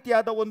ಆ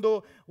ರೀತಿಯಾದ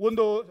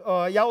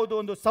ಯಾವುದೋ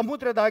ಒಂದು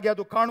ಸಮುದ್ರದಾಗಿ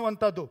ಅದು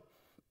ಕಾಣುವಂಥದ್ದು.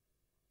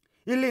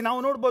 ಇಲ್ಲಿ ನಾವು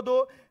ನೋಡ್ಬೋದು,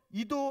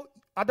 ಇದು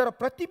ಅದರ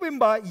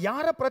ಪ್ರತಿಬಿಂಬ.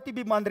 ಯಾರ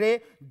ಪ್ರತಿಬಿಂಬ ಅಂದರೆ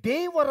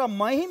ದೇವರ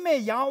ಮಹಿಮೆ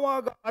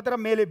ಯಾವಾಗ ಅದರ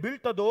ಮೇಲೆ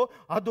ಬೀಳ್ತದೋ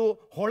ಅದು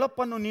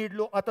ಹೊಳಪನ್ನು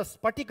ನೀಡಲು ಅಥವಾ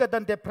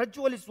ಸ್ಫಟಿಕದಂತೆ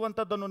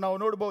ಪ್ರಜ್ವಲಿಸುವಂಥದ್ದನ್ನು ನಾವು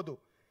ನೋಡ್ಬೋದು.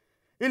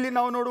 ಇಲ್ಲಿ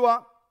ನಾವು ನೋಡುವ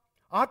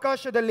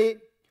ಆಕಾಶದಲ್ಲಿ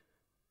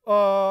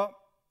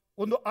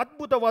ಒಂದು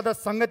ಅದ್ಭುತವಾದ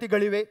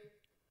ಸಂಗತಿಗಳಿವೆ.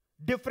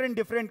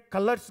 ಡಿಫ್ರೆಂಟ್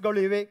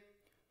ಕಲರ್ಸ್ಗಳಿವೆ.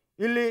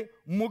 ಇಲ್ಲಿ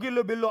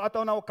ಮುಗಿಲು ಬಿಲ್ಲು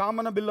ಅಥವಾ ನಾವು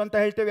ಕಾಮನ ಬಿಲ್ಲು ಅಂತ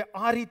ಹೇಳ್ತೇವೆ,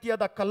 ಆ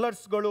ರೀತಿಯಾದ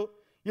ಕಲರ್ಸ್ಗಳು.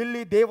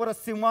 ಇಲ್ಲಿ ದೇವರ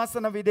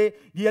ಸಿಂಹಾಸನವಿದೆ.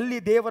 ಎಲ್ಲಿ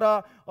ದೇವರ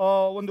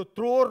ಒಂದು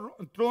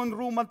ಥ್ರೋನ್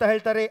ರೂಮ್ ಅಂತ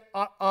ಹೇಳ್ತಾರೆ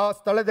ಆ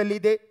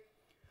ಸ್ಥಳದಲ್ಲಿದೆ.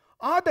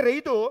 ಆದರೆ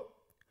ಇದು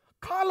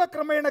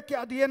ಕಾಲಕ್ರಮೇಣಕ್ಕೆ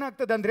ಅದು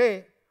ಏನಾಗ್ತದೆ ಅಂದರೆ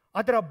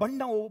ಅದರ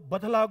ಬಣ್ಣವು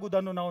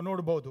ಬದಲಾಗುವುದನ್ನು ನಾವು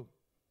ನೋಡ್ಬೋದು.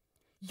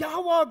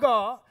 ಯಾವಾಗ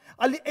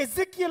ಅಲ್ಲಿ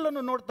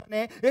ಎಸೆಕಿಯಲನ್ನು ನೋಡ್ತಾನೆ,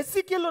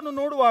 ಎಸೆಕಿಯಲನ್ನು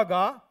ನೋಡುವಾಗ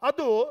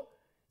ಅದು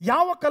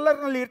ಯಾವ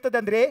ಕಲರ್ನಲ್ಲಿ ಇರ್ತದೆ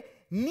ಅಂದರೆ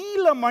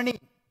ನೀಲಮಣಿ.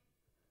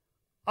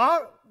 ಆ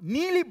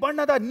ನೀಲಿ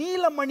ಬಣ್ಣದ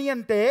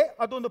ನೀಲಮಣಿಯಂತೆ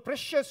ಅದೊಂದು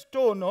ಪ್ರೆಷಸ್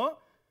ಸ್ಟೋನು.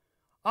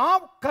 ಆ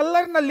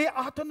ಕಲರ್ನಲ್ಲಿ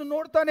ಆತನು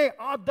ನೋಡ್ತಾನೆ.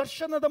 ಆ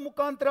ದರ್ಶನದ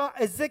ಮುಖಾಂತರ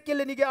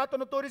ಎಸೆಕಿಯಲನಿಗೆ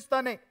ಆತನು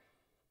ತೋರಿಸ್ತಾನೆ.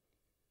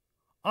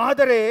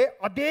 ಆದರೆ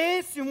ಅದೇ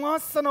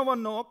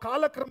ಸಿಂಹಾಸನವನ್ನು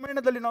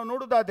ಕಾಲಕ್ರಮೇಣದಲ್ಲಿ ನಾವು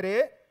ನೋಡುವುದಾದ್ರೆ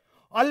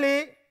ಅಲ್ಲಿ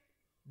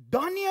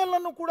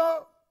ದಾನಿಯೇಲನು ಕೂಡ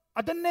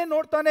ಅದನ್ನೇ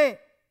ನೋಡ್ತಾನೆ.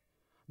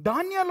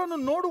 ದಾನಿಯೇಲನು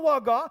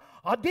ನೋಡುವಾಗ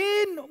ಅದೇ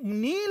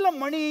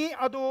ನೀಲಮಣಿ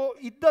ಅದು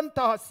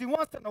ಇದ್ದಂತಹ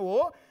ಸಿಂಹಾಸನವು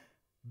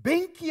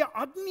ಬೆಂಕಿಯ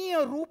ಅಗ್ನಿಯ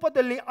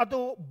ರೂಪದಲ್ಲಿ ಅದು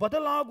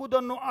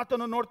ಬದಲಾಗುವುದನ್ನು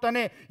ಆತನು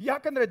ನೋಡ್ತಾನೆ.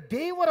 ಯಾಕಂದರೆ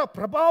ದೇವರ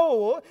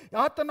ಪ್ರಭಾವವು,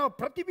 ಆತನ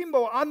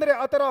ಪ್ರತಿಬಿಂಬವು ಅಂದರೆ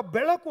ಅದರ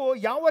ಬೆಳಕು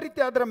ಯಾವ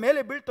ರೀತಿ ಅದರ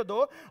ಮೇಲೆ ಬೀಳ್ತದೋ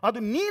ಅದು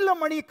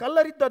ನೀಲಮಣಿ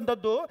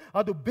ಕಲ್ಲರಿದ್ದಂಥದ್ದು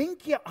ಅದು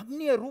ಬೆಂಕಿಯ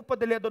ಅಗ್ನಿಯ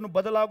ರೂಪದಲ್ಲಿ ಅದನ್ನು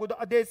ಬದಲಾಗುವುದು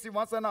ಅದೇ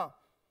ಸಿಂಹಾಸನ.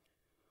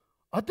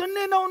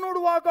 ಅದನ್ನೇ ನಾವು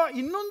ನೋಡುವಾಗ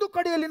ಇನ್ನೊಂದು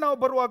ಕಡೆಯಲ್ಲಿ ನಾವು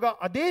ಬರುವಾಗ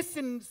ಅದೇ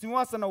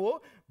ಸಿಂಹಾಸನವು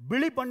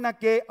ಬಿಳಿ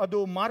ಬಣ್ಣಕ್ಕೆ ಅದು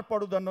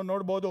ಮಾರ್ಪಡುವುದನ್ನು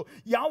ನೋಡ್ಬೋದು.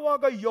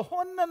 ಯಾವಾಗ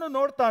ಯೋಹನ್ನನು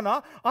ನೋಡ್ತಾನ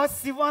ಆ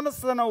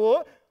ಸಿಂಹಾಸನವು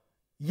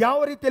ಯಾವ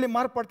ರೀತಿಯಲ್ಲಿ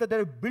ಮಾರ್ಪಡ್ತದೆ,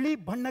 ಬಿಳಿ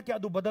ಬಣ್ಣಕ್ಕೆ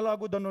ಅದು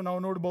ಬದಲಾಗುವುದನ್ನು ನಾವು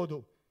ನೋಡ್ಬೋದು.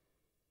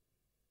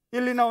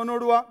 ಇಲ್ಲಿ ನಾವು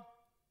ನೋಡುವ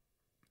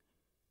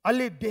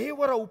ಅಲ್ಲಿ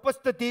ದೇವರ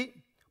ಉಪಸ್ಥಿತಿ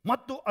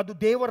ಮತ್ತು ಅದು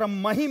ದೇವರ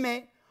ಮಹಿಮೆ,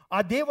 ಆ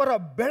ದೇವರ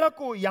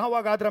ಬೆಳಕು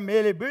ಯಾವಾಗ ಅದರ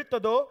ಮೇಲೆ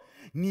ಬೀಳ್ತದೋ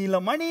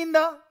ನೀಲಮಣಿಯಿಂದ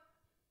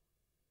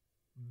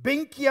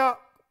ಬೆಂಕಿಯ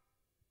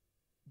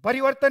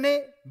ಪರಿವರ್ತನೆ,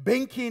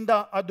 ಬೆಂಕಿಯಿಂದ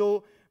ಅದು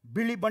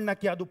ಬಿಳಿ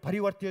ಬಣ್ಣಕ್ಕೆ ಅದು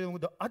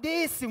ಪರಿವರ್ತನೆ ಅದೇ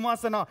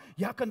ಸಿಂಹಾಸನ.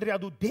 ಯಾಕಂದರೆ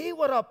ಅದು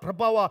ದೇವರ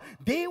ಪ್ರಭಾವ,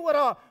 ದೇವರ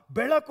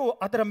ಬೆಳಕು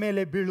ಅದರ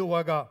ಮೇಲೆ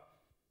ಬೀಳುವಾಗ.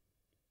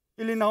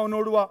 ಇಲ್ಲಿ ನಾವು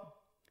ನೋಡುವ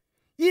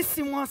ಈ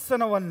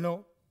ಸಿಂಹಾಸನವನ್ನು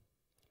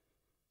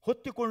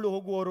ಹೊತ್ತಿಕೊಂಡು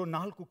ಹೋಗುವವರು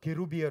 4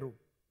 ಕೆರೂಬಿಯರು.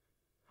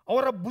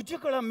 ಅವರ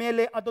ಭುಜಗಳ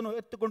ಮೇಲೆ ಅದನ್ನು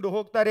ಎತ್ತುಕೊಂಡು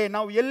ಹೋಗ್ತಾರೆ.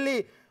 ನಾವು ಎಲ್ಲಿ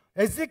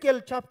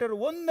ಎಸೆಕಿಯಲ್ ಚಾಪ್ಟರ್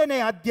 1ನೇ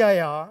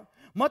ಅಧ್ಯಾಯ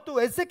ಮತ್ತು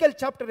ಎಸೆಕಿಯಲ್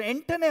ಚಾಪ್ಟರ್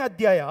 8ನೇ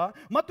ಅಧ್ಯಾಯ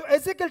ಮತ್ತು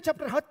ಎಸೆಕಿಯಲ್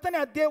ಚಾಪ್ಟರ್ 10ನೇ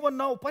ಅಧ್ಯಾಯವನ್ನು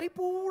ನಾವು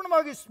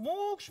ಪರಿಪೂರ್ಣವಾಗಿ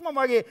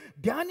ಸೂಕ್ಷ್ಮವಾಗಿ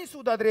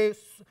ಧ್ಯಾನಿಸುವುದಾದರೆ,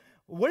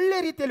 ಒಳ್ಳೆ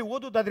ರೀತಿಯಲ್ಲಿ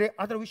ಓದುವುದಾದರೆ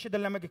ಅದರ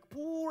ವಿಷಯದಲ್ಲಿ ನಮಗೆ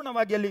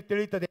ಪೂರ್ಣವಾಗಿ ಅಲ್ಲಿ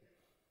ತಿಳಿಯುತ್ತದೆ.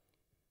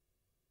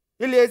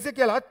 ಇಲ್ಲಿ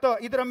ಎಸೆಕಿಯಲ್ 10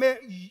 ಇದರ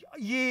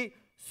ಈ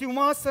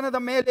ಸಿಂಹಾಸನದ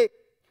ಮೇಲೆ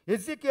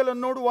ಎಸೆಕಿಯಲ್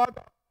ನೋಡುವಾಗ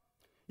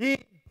ಈ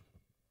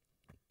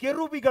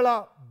ಕೆರೂಬಿಗಳ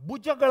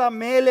ಭುಜಗಳ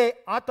ಮೇಲೆ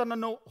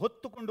ಆತನನ್ನು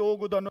ಹೊತ್ತುಕೊಂಡು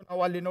ಹೋಗುವುದನ್ನು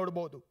ನಾವು ಅಲ್ಲಿ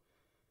ನೋಡಬಹುದು.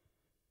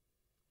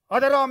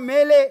 ಅದರ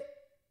ಮೇಲೆ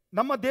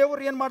ನಮ್ಮ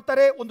ದೇವರು ಏನು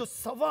ಮಾಡ್ತಾರೆ, ಒಂದು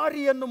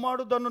ಸವಾರಿಯನ್ನು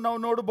ಮಾಡುವುದನ್ನು ನಾವು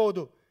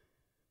ನೋಡಬಹುದು.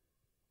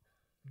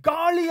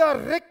 ಗಾಳಿಯ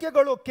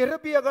ರೆಕ್ಕೆಗಳು,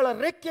 ಕೆರೂಬಿಗಳ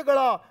ರೆಕ್ಕೆಗಳ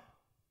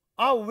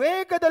ಆ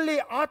ವೇಗದಲ್ಲಿ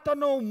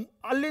ಆತನು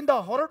ಅಲ್ಲಿಂದ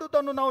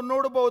ಹೊರಡುವುದನ್ನು ನಾವು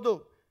ನೋಡಬಹುದು.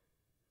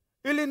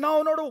 ಇಲ್ಲಿ ನಾವು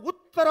ನೋಡುವ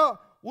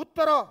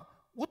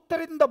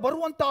ಉತ್ತರದಿಂದ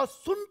ಬರುವಂತಹ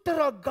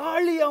ಸುಂಟರ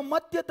ಗಾಳಿಯ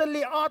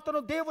ಮಧ್ಯದಲ್ಲಿ ಆತನು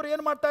ದೇವರು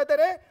ಏನು ಮಾಡ್ತಾ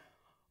ಇದ್ದಾರೆ,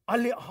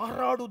 ಅಲ್ಲಿ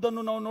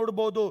ಹಾರಾಡುವುದನ್ನು ನಾವು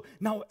ನೋಡಬಹುದು.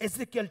 ನಾವು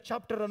ಎಸೆಕಿಯಲ್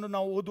ಚಾಪ್ಟರ್ ಅನ್ನು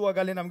ನಾವು ಓದುವಾಗ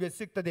ಅಲ್ಲಿ ನಮಗೆ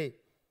ಸಿಗ್ತದೆ.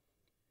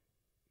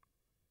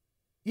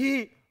 ಈ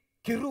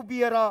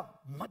ಕೆರೂಬಿಯರ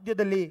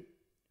ಮಧ್ಯದಲ್ಲಿ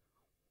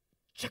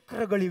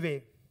ಚಕ್ರಗಳಿವೆ.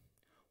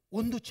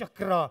 1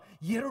 ಚಕ್ರ,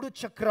 2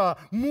 ಚಕ್ರ,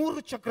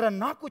 3 ಚಕ್ರ,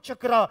 4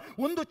 ಚಕ್ರ.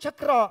 1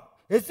 ಚಕ್ರ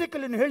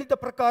ಎಸೆಕಿಯಲ್ ಹೇಳಿದ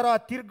ಪ್ರಕಾರ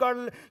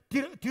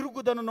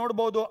ತಿರುಗುವುದನ್ನು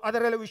ನೋಡಬಹುದು.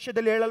 ಅದರ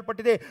ವಿಷಯದಲ್ಲಿ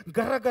ಹೇಳಲ್ಪಟ್ಟಿದೆ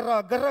ಗರಗರ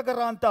ಗರಗರ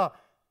ಅಂತ.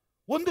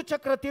 1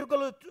 ಚಕ್ರ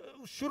ತಿರುಗಲು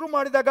ಶುರು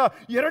ಮಾಡಿದಾಗ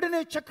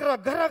 2ನೇ ಚಕ್ರ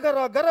ಗರಗರ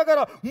ಗರಗರ,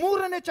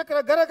 3ನೇ ಚಕ್ರ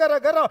ಗರಗರ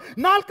ಗರ,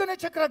 4ನೇ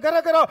ಚಕ್ರ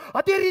ಗರಗರ.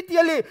 ಅದೇ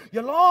ರೀತಿಯಲ್ಲಿ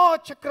ಎಲ್ಲ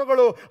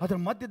ಚಕ್ರಗಳು, ಅದರ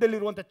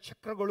ಮಧ್ಯದಲ್ಲಿರುವಂಥ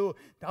ಚಕ್ರಗಳು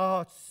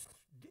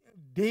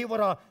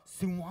ದೇವರ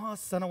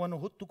ಸಿಂಹಾಸನವನ್ನು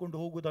ಹೊತ್ತುಕೊಂಡು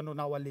ಹೋಗುವುದನ್ನು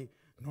ನಾವು ಅಲ್ಲಿ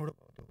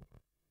ನೋಡಬಹುದು.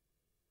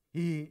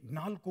 ಈ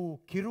 4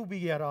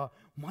 ಕಿರುಬಿಯರ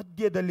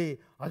ಮಧ್ಯದಲ್ಲಿ,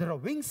 ಅದರ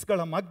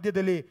ವಿಂಗ್ಸ್ಗಳ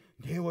ಮಧ್ಯದಲ್ಲಿ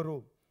ದೇವರು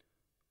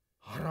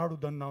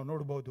ಹಾರಾಡುವುದನ್ನು ನಾವು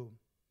ನೋಡಬಹುದು.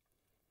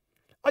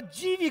 ಆ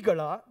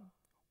ಜೀವಿಗಳ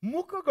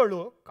ಮುಖಗಳು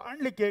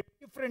ಕಾಣಲಿಕ್ಕೆ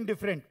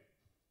ಡಿಫ್ರೆಂಟ್.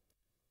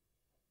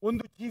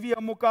 ಒಂದು ಜೀವಿಯ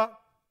ಮುಖ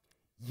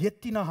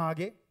ಎತ್ತಿನ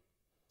ಹಾಗೆ,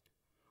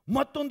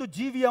 ಮತ್ತೊಂದು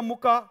ಜೀವಿಯ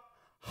ಮುಖ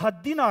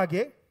ಹದ್ದಿನ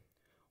ಹಾಗೆ,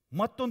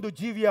 ಮತ್ತೊಂದು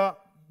ಜೀವಿಯ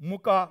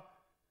ಮುಖ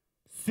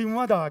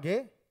ಸಿಂಹದ ಹಾಗೆ,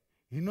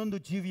 ಇನ್ನೊಂದು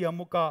ಜೀವಿಯ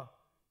ಮುಖ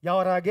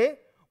ಯಾರ ಹಾಗೆ?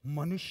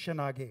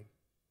 ಮನುಷ್ಯನಾಗೆ.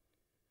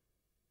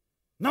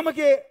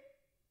 ನಮಗೆ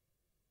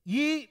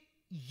ಈ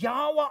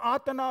ಯಾವ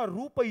ಆತನ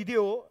ರೂಪ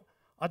ಇದೆಯೋ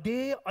ಅದೇ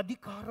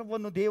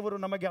ಅಧಿಕಾರವನ್ನು ದೇವರು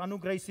ನಮಗೆ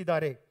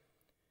ಅನುಗ್ರಹಿಸಿದ್ದಾರೆ.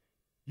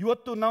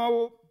 ಇವತ್ತು ನಾವು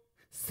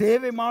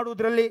ಸೇವೆ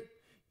ಮಾಡುವುದರಲ್ಲಿ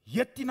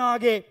ಎತ್ತಿನ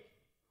ಹಾಗೆ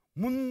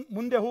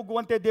ಮುಂದೆ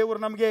ಹೋಗುವಂತೆ ದೇವರು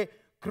ನಮಗೆ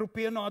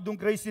ಕೃಪೆಯನ್ನು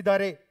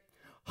ಅನುಗ್ರಹಿಸಿದ್ದಾರೆ.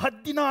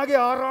 ಹದ್ದಿನ ಹಾಗೆ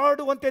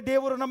ಹಾರಾಡುವಂತೆ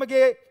ದೇವರು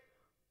ನಮಗೆ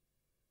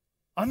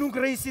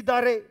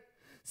ಅನುಗ್ರಹಿಸಿದ್ದಾರೆ.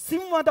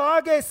 ಸಿಂಹದ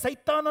ಹಾಗೆ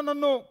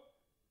ಸೈತಾನನನ್ನು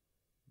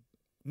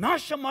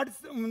ನಾಶ ಮಾಡಿ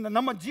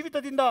ನಮ್ಮ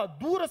ಜೀವಿತದಿಂದ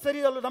ದೂರ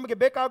ಸರಿಯಲು ನಮಗೆ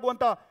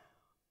ಬೇಕಾಗುವಂತ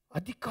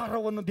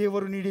ಅಧಿಕಾರವನ್ನು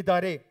ದೇವರು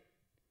ನೀಡಿದ್ದಾರೆ.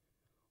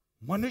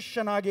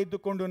 ಮನುಷ್ಯನಾಗಿ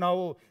ಇದ್ದುಕೊಂಡು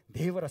ನಾವು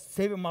ದೇವರ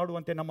ಸೇವೆ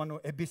ಮಾಡುವಂತೆ ನಮ್ಮನ್ನು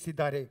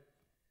ಎಬ್ಬಿಸಿದ್ದಾರೆ.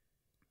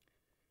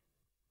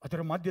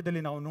 ಅದರ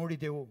ಮಧ್ಯದಲ್ಲಿ ನಾವು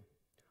ನೋಡಿದೆವು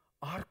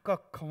ಆರ್ಕ್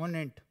ಆಫ್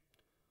ಕವನೆಂಟ್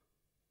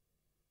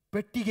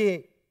ಪೆಟ್ಟಿಗೆ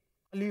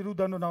ಅಲ್ಲಿ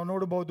ಇರುವುದನ್ನು ನಾವು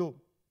ನೋಡಬಹುದು.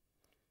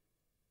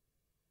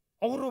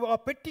 ಅವರು ಆ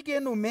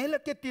ಪೆಟ್ಟಿಗೆಯನ್ನು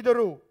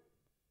ಮೇಲಕ್ಕೆತ್ತಿದರು.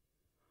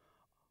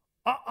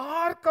 ಆ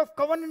ಆರ್ಕ್ ಆಫ್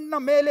ಕವನೆಂಟ್ನ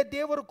ಮೇಲೆ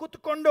ದೇವರು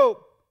ಕೂತ್ಕೊಂಡು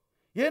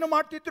ಏನು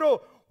ಮಾಡ್ತಿದ್ರು?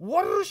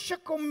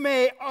 ವರ್ಷಕ್ಕೊಮ್ಮೆ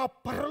ಆ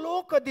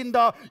ಪರಲೋಕದಿಂದ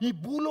ಈ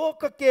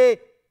ಭೂಲೋಕಕ್ಕೆ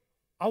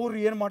ಅವರು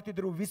ಏನು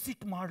ಮಾಡ್ತಿದ್ರು?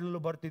 ವಿಸಿಟ್ ಮಾಡಲು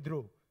ಬರ್ತಿದ್ರು.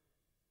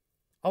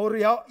 ಅವರು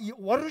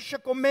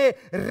ವರ್ಷಕ್ಕೊಮ್ಮೆ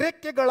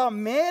ರೆಕ್ಕೆಗಳ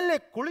ಮೇಲೆ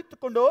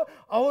ಕುಳಿತುಕೊಂಡು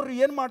ಅವರು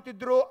ಏನು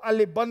ಮಾಡ್ತಿದ್ರು?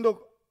 ಅಲ್ಲಿ ಬಂದು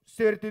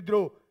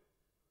ಸೇರ್ತಿದ್ರು.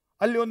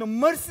 ಅಲ್ಲಿ ಒಂದು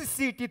ಮರ್ಸಿ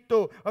ಸೀಟ್ ಇತ್ತು,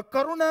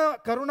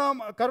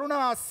 ಕರುಣಾ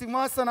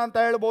ಸಿಂಹಾಸನ ಅಂತ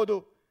ಹೇಳ್ಬೋದು.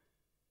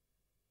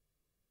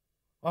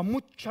 ಆ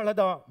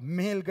ಮುಚ್ಚಳದ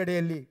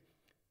ಮೇಲ್ಗಡೆಯಲ್ಲಿ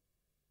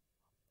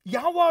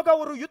ಯಾವಾಗ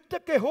ಅವರು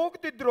ಯುದ್ಧಕ್ಕೆ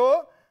ಹೋಗ್ತಿದ್ರು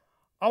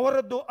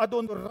ಅವರದ್ದು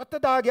ಅದೊಂದು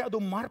ರಥದ ಹಾಗೆ ಅದು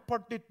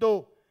ಮಾರ್ಪಡ್ತಿತ್ತು.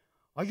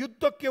 ಆ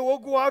ಯುದ್ಧಕ್ಕೆ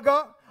ಹೋಗುವಾಗ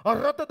ಆ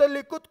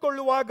ರಥದಲ್ಲಿ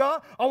ಕೂತ್ಕೊಳ್ಳುವಾಗ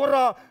ಅವರ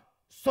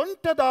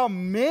ಸೊಂಟದ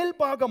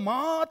ಮೇಲ್ಭಾಗ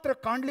ಮಾತ್ರ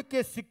ಕಾಣಲಿಕ್ಕೆ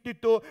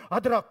ಸಿಕ್ತಿತ್ತು.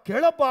 ಅದರ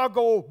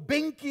ಕೆಳಭಾಗವು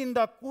ಬೆಂಕಿಯಿಂದ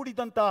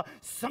ಕೂಡಿದಂಥ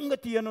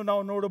ಸಂಗತಿಯನ್ನು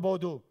ನಾವು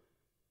ನೋಡಬಹುದು.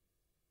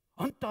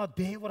 ಅಂತ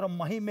ದೇವರ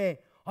ಮಹಿಮೆ,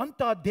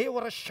 ಅಂತ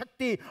ದೇವರ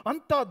ಶಕ್ತಿ,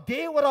 ಅಂತ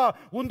ದೇವರ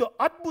ಒಂದು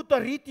ಅದ್ಭುತ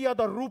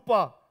ರೀತಿಯಾದ ರೂಪ.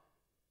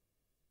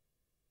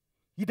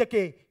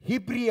 ಇದಕ್ಕೆ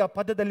ಹಿಬ್ರಿಯ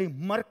ಪದದಲ್ಲಿ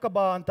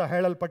ಮರ್ಕಬಾ ಅಂತ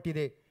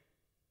ಹೇಳಲ್ಪಟ್ಟಿದೆ.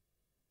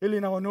 ಇಲ್ಲಿ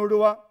ನಾವು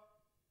ನೋಡುವ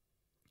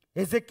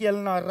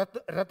ಎಜೆಕಿಯಲ್ನ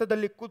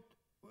ರಥದಲ್ಲಿ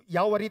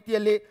ಯಾವ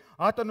ರೀತಿಯಲ್ಲಿ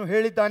ಆತನು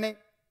ಹೇಳಿದ್ದಾನೆ.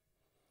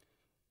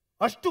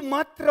 ಅಷ್ಟು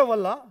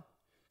ಮಾತ್ರವಲ್ಲ,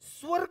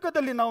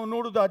 ಸ್ವರ್ಗದಲ್ಲಿ ನಾವು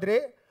ನೋಡುವುದಾದ್ರೆ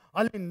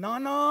ಅಲ್ಲಿ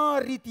ನಾನಾ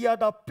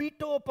ರೀತಿಯಾದ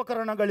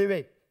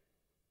ಪೀಠೋಪಕರಣಗಳಿವೆ.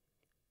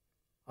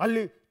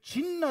 ಅಲ್ಲಿ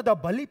ಚಿನ್ನದ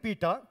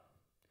ಬಲಿಪೀಠ,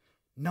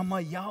 ನಮ್ಮ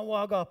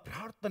ಯಾವಾಗ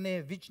ಪ್ರಾರ್ಥನೆ,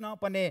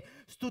 ವಿಜ್ಞಾಪನೆ,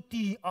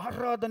 ಸ್ತುತಿ,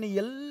 ಆರಾಧನೆ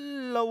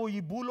ಎಲ್ಲವೂ ಈ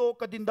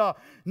ಭೂಲೋಕದಿಂದ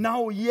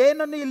ನಾವು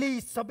ಏನನ್ನು ಇಲ್ಲಿ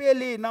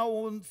ಸಭೆಯಲ್ಲಿ ನಾವು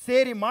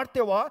ಸೇರಿ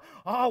ಮಾಡ್ತೇವೋ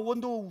ಆ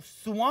ಒಂದು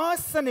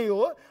ಸುವಾಸನೆಯು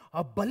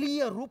ಆ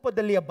ಬಲಿಯ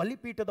ರೂಪದಲ್ಲಿ ಆ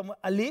ಬಲಿಪೀಠದ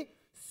ಅಲ್ಲಿ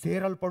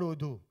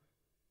ಸೇರಲ್ಪಡುವುದು.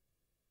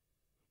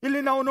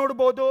 ಇಲ್ಲಿ ನಾವು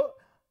ನೋಡಬಹುದು,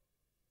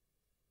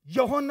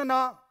 ಯೋಹನ್ನನ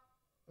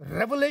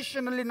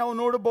ರೆವಲ್ಯೂಷನ್ ಅಲ್ಲಿ ನಾವು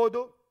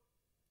ನೋಡಬಹುದು,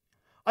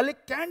 ಅಲ್ಲಿ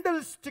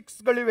ಕ್ಯಾಂಡಲ್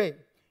ಸ್ಟಿಕ್ಸ್ಗಳಿವೆ,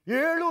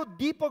 7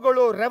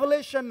 ದೀಪಗಳು.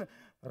 ರೆವಲ್ಯೂಷನ್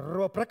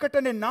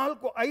ಪ್ರಕಟಣೆ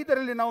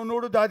 4:5 ನಾವು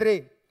ನೋಡುವುದಾದ್ರೆ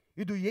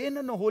ಇದು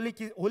ಏನನ್ನು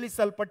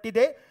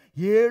ಹೋಲಿಸಲ್ಪಟ್ಟಿದೆ?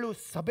 7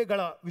 ಸಭೆಗಳ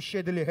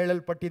ವಿಷಯದಲ್ಲಿ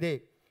ಹೇಳಲ್ಪಟ್ಟಿದೆ.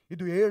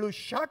 ಇದು 7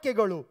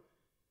 ಶಾಖೆಗಳು.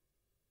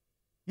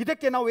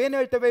 ಇದಕ್ಕೆ ನಾವು ಏನು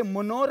ಹೇಳ್ತೇವೆ?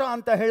 ಮನೋರ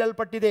ಅಂತ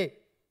ಹೇಳಲ್ಪಟ್ಟಿದೆ.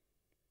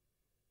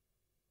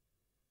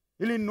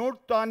 ಇಲ್ಲಿ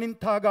ನೋಡ್ತಾ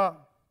ನಿಂತಾಗ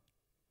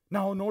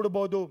ನಾವು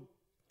ನೋಡಬಹುದು,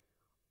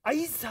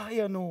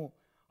 ಐಸಾಯನು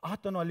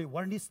ಆತನು ಅಲ್ಲಿ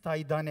ವರ್ಣಿಸ್ತಾ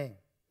ಇದ್ದಾನೆ.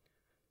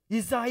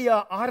 ಇಸಾಯ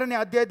 6ನೇ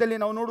ಅಧ್ಯಾಯದಲ್ಲಿ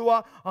ನಾವು ನೋಡುವ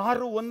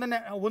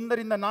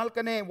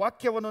 1-4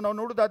 ವಾಕ್ಯವನ್ನು ನಾವು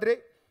ನೋಡುವುದಾದ್ರೆ,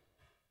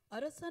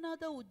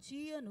 ಅರಸನಾದ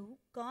ಉಜ್ಜೀಯನು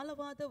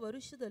ಕಾಲವಾದ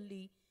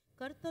ವರುಷದಲ್ಲಿ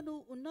ಕರ್ತನು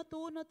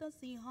ಉನ್ನತೋನ್ನತ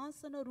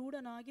ಸಿಂಹಾಸನ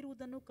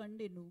ರೂಢನಾಗಿರುವುದನ್ನು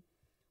ಕಂಡೆನು.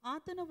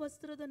 ಆತನ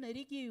ವಸ್ತ್ರದ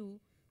ನೆರಿಗೆಯು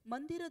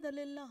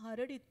ಮಂದಿರದಲ್ಲೆಲ್ಲ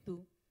ಹರಡಿತ್ತು.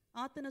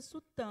 ಆತನ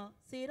ಸುತ್ತ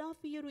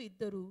ಸೇರಾಫಿಯರು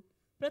ಇದ್ದರು.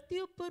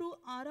 ಪ್ರತಿಯೊಬ್ಬರೂ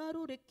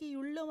 6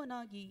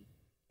 ರೆಕ್ಕೆಯುಳ್ಳವನಾಗಿ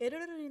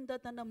 2ರಿಂದ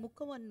ತನ್ನ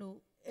ಮುಖವನ್ನು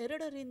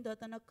 2ರಿಂದ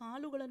ತನ್ನ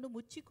ಕಾಲುಗಳನ್ನು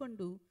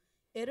ಮುಚ್ಚಿಕೊಂಡು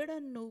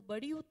 2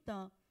 ಬಡಿಯುತ್ತಾ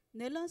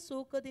ನೆಲ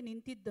ಸೋಕದೆ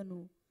ನಿಂತಿದ್ದನು.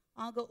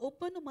 ಆಗ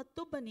ಒಬ್ಬನು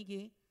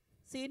ಮತ್ತೊಬ್ಬನಿಗೆ,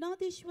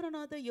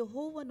 ಸೇನಾಧೀಶ್ವರನಾದ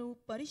ಯೆಹೋವನು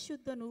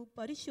ಪರಿಶುದ್ಧನು,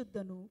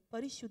 ಪರಿಶುದ್ಧನು,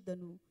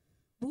 ಪರಿಶುದ್ಧನು,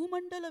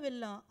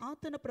 ಭೂಮಂಡಲವೆಲ್ಲ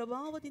ಆತನ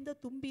ಪ್ರಭಾವದಿಂದ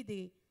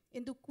ತುಂಬಿದೆ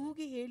ಎಂದು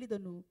ಕೂಗಿ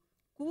ಹೇಳಿದನು.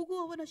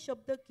 ಕೂಗುವವನ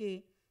ಶಬ್ದಕ್ಕೆ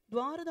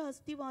ದ್ವಾರದ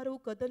ಅಸ್ತಿವಾರವು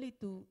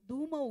ಕದಲಿತು,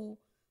 ಧೂಮವು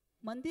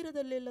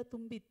ಮಂದಿರದಲ್ಲೆಲ್ಲ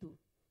ತುಂಬಿತ್ತು.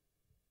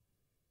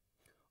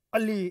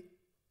 ಅಲ್ಲಿ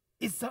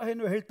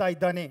ಇಸಾಯನು ಹೇಳ್ತಾ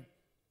ಇದ್ದಾನೆ,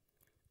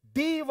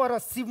 ದೇವರ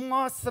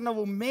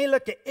ಸಿಂಹಾಸನವು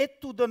ಮೇಲಕ್ಕೆ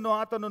ಎತ್ತುವುದನ್ನು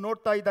ಆತನು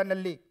ನೋಡ್ತಾ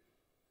ಇದ್ದಾನಲ್ಲಿ.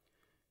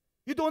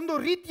 ಇದೊಂದು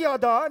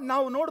ರೀತಿಯಾದ,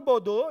 ನಾವು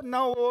ನೋಡ್ಬೋದು,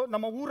 ನಾವು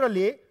ನಮ್ಮ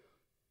ಊರಲ್ಲಿ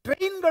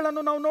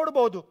ಟ್ರೈನ್ಗಳನ್ನು ನಾವು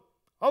ನೋಡ್ಬೋದು,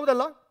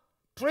 ಹೌದಲ್ಲ?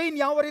 ಟ್ರೈನ್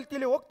ಯಾವ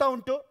ರೀತಿಯಲ್ಲಿ ಹೋಗ್ತಾ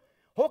ಉಂಟು,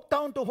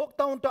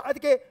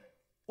 ಅದಕ್ಕೆ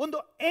ಒಂದು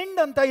ಎಂಡ್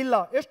ಅಂತ ಇಲ್ಲ.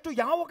 ಎಷ್ಟು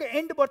ಯಾವಾಗ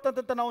ಎಂಡ್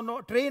ಬರ್ತದಂತ ನಾವು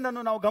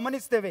ಟ್ರೈನನ್ನು ನಾವು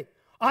ಗಮನಿಸ್ತೇವೆ.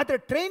 ಆದರೆ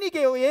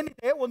ಟ್ರೈನಿಗೆ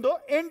ಏನಿದೆ, ಒಂದು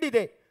ಎಂಡ್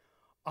ಇದೆ.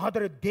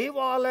 ಆದರೆ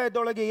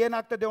ದೇವಾಲಯದೊಳಗೆ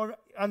ಏನಾಗ್ತದೆ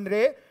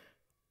ಅಂದರೆ,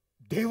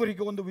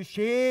 ದೇವರಿಗೆ ಒಂದು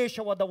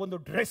ವಿಶೇಷವಾದ ಒಂದು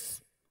ಡ್ರೆಸ್,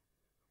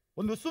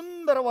 ಒಂದು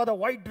ಸುಂದರವಾದ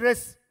ವೈಟ್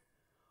ಡ್ರೆಸ್.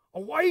 ಆ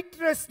ವೈಟ್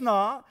ಡ್ರೆಸ್ನ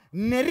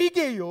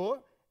ನೆರಿಗೆಯು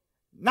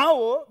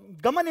ನಾವು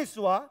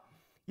ಗಮನಿಸುವ,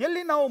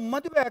 ಎಲ್ಲಿ ನಾವು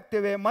ಮದುವೆ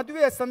ಆಗ್ತೇವೆ,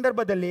 ಮದುವೆಯ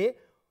ಸಂದರ್ಭದಲ್ಲಿ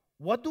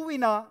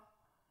ವಧುವಿನ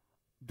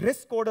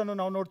ಡ್ರೆಸ್ ಕೋಡನ್ನು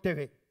ನಾವು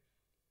ನೋಡ್ತೇವೆ.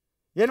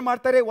 ಏನು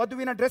ಮಾಡ್ತಾರೆ?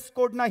 ವಧುವಿನ ಡ್ರೆಸ್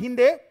ಕೋಡ್ನ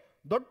ಹಿಂದೆ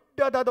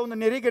ದೊಡ್ಡದಾದ ಒಂದು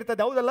ನೆರಿಗೆ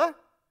ಇರ್ತದೆ, ಹೌದಲ್ಲ?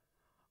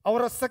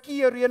 ಅವರ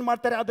ಸಖಿಯರು ಏನು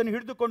ಮಾಡ್ತಾರೆ? ಅದನ್ನು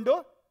ಹಿಡಿದುಕೊಂಡು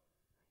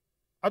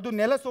ಅದು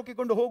ನೆಲ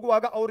ಸೋಕಿಕೊಂಡು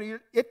ಹೋಗುವಾಗ ಅವರು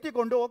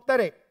ಎತ್ತಿಕೊಂಡು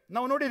ಹೋಗ್ತಾರೆ,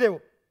 ನಾವು ನೋಡಿದೆವು.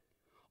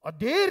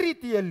 ಅದೇ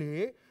ರೀತಿಯಲ್ಲಿ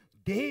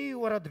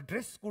ದೇವರ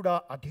ಡ್ರೆಸ್ ಕೂಡ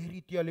ಅದೇ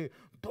ರೀತಿಯಲ್ಲಿ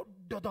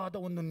ದೊಡ್ಡದಾದ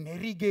ಒಂದು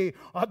ನೆರಿಗೆ,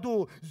 ಅದು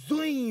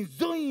ಜುಯ್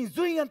ಜುಯ್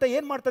ಜುಯ್ ಅಂತ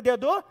ಏನು ಮಾಡ್ತದೆ?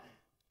 ಅದು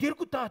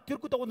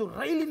ತಿರುಗುತ್ತಾ ಒಂದು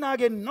ರೈಲಿನ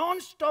ಹಾಗೆ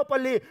ನಾನ್ ಸ್ಟಾಪ್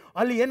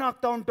ಅಲ್ಲಿ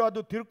ಏನಾಗ್ತಾ ಉಂಟು?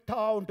 ಅದು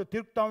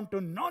ತಿರುಗ್ತಾ ಉಂಟು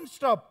ನಾನ್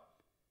ಸ್ಟಾಪ್.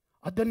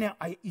 ಅದನ್ನೇ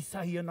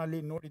ಇಸಾಯಿಯನಲ್ಲಿ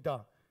ನೋಡಿದ.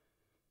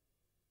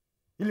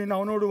 ಇಲ್ಲಿ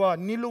ನಾವು ನೋಡುವ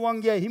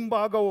ನಿಲುವಂಗಿಯ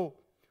ಹಿಂಭಾಗವು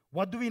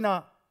ವಧುವಿನ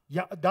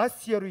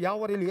ದಾಸಿಯರು ಯಾವ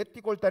ರೀತಿ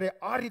ಎತ್ತಿಕೊಳ್ತಾರೆ,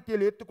 ಆ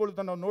ರೀತಿಯಲ್ಲಿ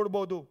ಎತ್ತಿಕೊಳ್ಳುವುದನ್ನು ನಾವು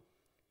ನೋಡ್ಬೋದು.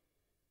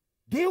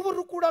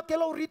 ದೇವರು ಕೂಡ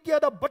ಕೆಲವು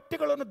ರೀತಿಯಾದ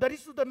ಬಟ್ಟೆಗಳನ್ನು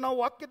ಧರಿಸುವುದನ್ನು ನಾವು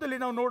ವಾಕ್ಯದಲ್ಲಿ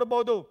ನಾವು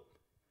ನೋಡಬಹುದು.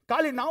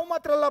 ಖಾಲಿ ನಾವು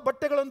ಮಾತ್ರ ಅಲ್ಲ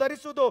ಬಟ್ಟೆಗಳನ್ನು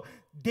ಧರಿಸುವುದು,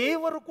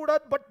 ದೇವರು ಕೂಡ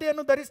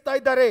ಬಟ್ಟೆಯನ್ನು ಧರಿಸ್ತಾ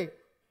ಇದ್ದಾರೆ.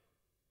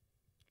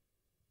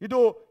 ಇದು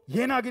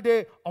ಏನಾಗಿದೆ?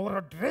 ಅವರ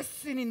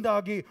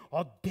ಡ್ರೆಸ್ಸಿನಿಂದಾಗಿ ಆ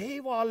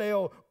ದೇವಾಲಯ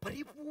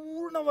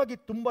ಪರಿಪೂರ್ಣವಾಗಿ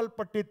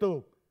ತುಂಬಲ್ಪಟ್ಟಿತು.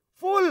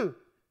 ಫುಲ್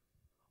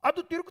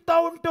ಅದು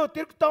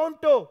ತಿರುಗ್ತಾ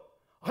ಉಂಟು.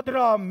 ಅದರ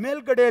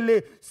ಮೇಲ್ಗಡೆಯಲ್ಲಿ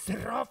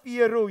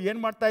ಸೆರಾಫಿಯರು ಏನ್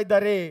ಮಾಡ್ತಾ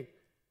ಇದ್ದಾರೆ?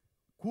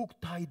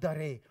 ಕೂಗ್ತಾ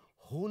ಇದ್ದಾರೆ,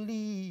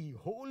 ಹೋಲಿ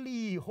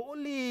ಹೋಲಿ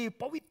ಹೋಲಿ,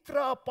 ಪವಿತ್ರ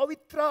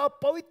ಪವಿತ್ರ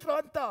ಪವಿತ್ರ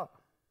ಅಂತ.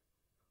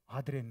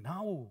 ಆದರೆ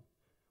ನಾವು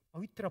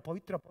ಪವಿತ್ರ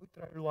ಪವಿತ್ರ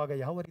ಪವಿತ್ರ ಹೇಳುವಾಗ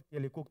ಯಾವ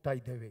ರೀತಿಯಲ್ಲಿ ಕೂಗ್ತಾ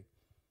ಇದ್ದೇವೆ?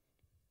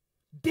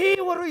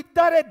 ದೇವರು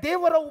ಇದ್ದಾರೆ,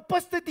 ದೇವರ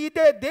ಉಪಸ್ಥಿತಿ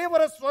ಇದೆ,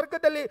 ದೇವರ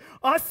ಸ್ವರ್ಗದಲ್ಲಿ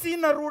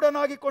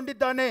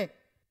ಆಸೀನರೂಢನಾಗಿಕೊಂಡಿದ್ದಾನೆ.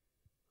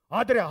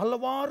 ಆದರೆ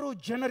ಹಲವಾರು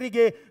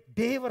ಜನರಿಗೆ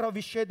ದೇವರ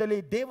ವಿಷಯದಲ್ಲಿ,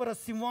 ದೇವರ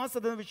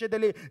ಸಿಂಹಾಸನದ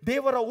ವಿಷಯದಲ್ಲಿ,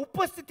 ದೇವರ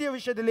ಉಪಸ್ಥಿತಿಯ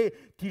ವಿಷಯದಲ್ಲಿ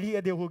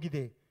ತಿಳಿಯದೆ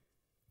ಹೋಗಿದೆ.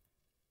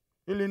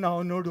 ಇಲ್ಲಿ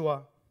ನಾವು ನೋಡುವ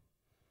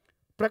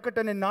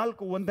ಪ್ರಕಟಣೆ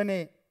 4:1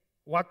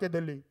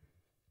 ವಾಕ್ಯದಲ್ಲಿ,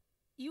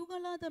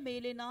 ಇವುಗಳಾದ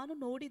ಮೇಲೆ ನಾನು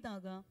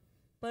ನೋಡಿದಾಗ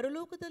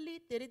ಪರಲೋಕದಲ್ಲಿ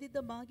ತೆರೆದಿದ್ದ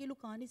ಬಾಗಿಲು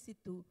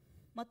ಕಾಣಿಸಿತ್ತು,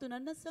 ಮತ್ತು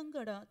ನನ್ನ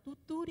ಸಂಗಡ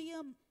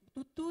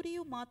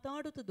ತುತ್ತೂರಿಯು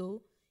ಮಾತಾಡುತ್ತದೋ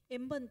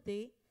ಎಂಬಂತೆ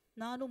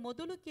ನಾನು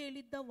ಮೊದಲು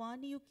ಕೇಳಿದ್ದ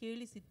ವಾಣಿಯು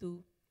ಕೇಳಿಸಿತು.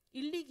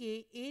 ಇಲ್ಲಿಗೆ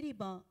ಏರಿ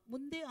ಬಾ,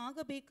 ಮುಂದೆ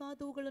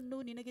ಆಗಬೇಕಾದವುಗಳನ್ನು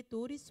ನಿನಗೆ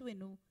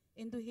ತೋರಿಸುವೆನು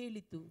ಎಂದು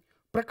ಹೇಳಿತು.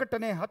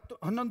 ಪ್ರಕಟಣೆ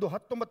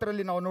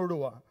 11:19 ನಾವು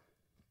ನೋಡುವ,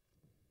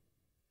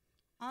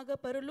 ಆಗ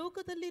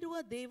ಪರಲೋಕದಲ್ಲಿರುವ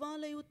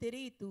ದೇವಾಲಯವು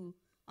ತೆರೆಯಿತು,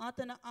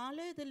 ಆತನ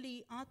ಆಲಯದಲ್ಲಿ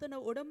ಆತನ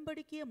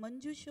ಒಡಂಬಡಿಕೆಯ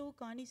ಮಂಜೂಷವು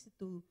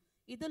ಕಾಣಿಸಿತು.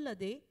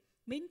 ಇದಲ್ಲದೆ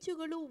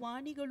ಮಿಂಚುಗಳು,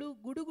 ವಾಣಿಗಳು,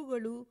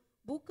 ಗುಡುಗುಗಳು,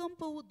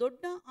 ಭೂಕಂಪವು,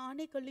 ದೊಡ್ಡ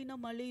ಆನೆಕಲ್ಲಿನ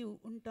ಮಳೆಯು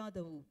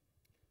ಉಂಟಾದವು.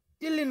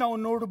 ಇಲ್ಲಿ ನಾವು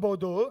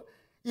ನೋಡಬಹುದು,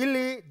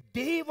 ಇಲ್ಲಿ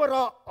ದೇವರ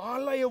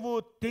ಆಲಯವು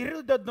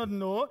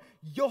ತೆರೆದದ್ದನ್ನು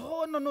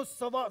ಯೆಹೋವನನ್ನು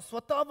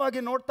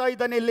ಸ್ವತಃವಾಗಿ ನೋಡ್ತಾ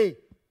ಇದ್ದಾನೆ. ಇಲ್ಲಿ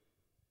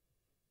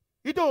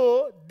ಇದು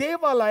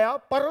ದೇವಾಲಯ,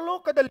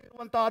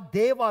 ಪರಲೋಕದಲ್ಲಿರುವಂತಹ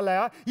ದೇವಾಲಯ.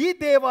 ಈ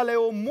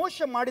ದೇವಾಲಯವು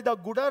ಮೋಶೆ ಮಾಡಿದ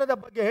ಗುಡಾರದ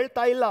ಬಗ್ಗೆ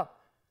ಹೇಳ್ತಾ ಇಲ್ಲ.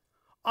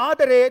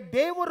 ಆದರೆ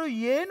ದೇವರು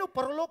ಏನು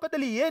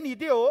ಪರಲೋಕದಲ್ಲಿ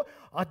ಏನಿದೆಯೋ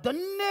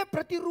ಅದನ್ನೇ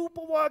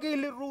ಪ್ರತಿರೂಪವಾಗಿ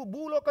ಇಲ್ಲಿ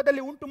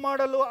ಭೂಲೋಕದಲ್ಲಿ ಉಂಟು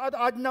ಮಾಡಲು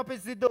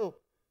ಆಜ್ಞಾಪಿಸಿದ್ದು.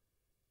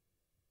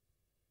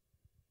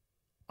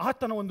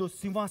 ಆತನ ಒಂದು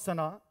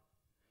ಸಿಂಹಾಸನ,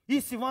 ಈ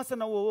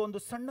ಸಿಂಹಾಸನವು ಒಂದು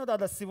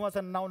ಸಣ್ಣದಾದ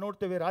ಸಿಂಹಾಸನ. ನಾವು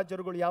ನೋಡ್ತೇವೆ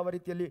ರಾಜರುಗಳು ಯಾವ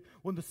ರೀತಿಯಲ್ಲಿ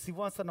ಒಂದು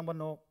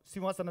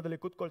ಸಿಂಹಾಸನದಲ್ಲಿ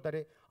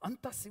ಕೂತ್ಕೊಳ್ತಾರೆ,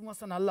 ಅಂತ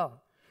ಸಿಂಹಾಸನ ಅಲ್ಲ.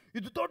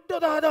 ಇದು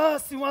ದೊಡ್ಡದಾದ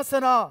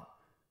ಸಿಂಹಾಸನ,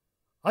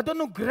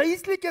 ಅದನ್ನು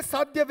ಗ್ರಹಿಸಲಿಕ್ಕೆ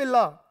ಸಾಧ್ಯವಿಲ್ಲ.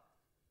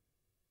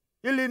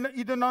 ಇಲ್ಲಿ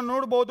ಇದು ನಾವು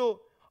ನೋಡಬಹುದು,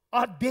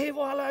 ಆ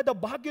ದೇವಾಲಯದ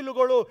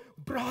ಬಾಗಿಲುಗಳು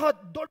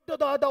ಬೃಹತ್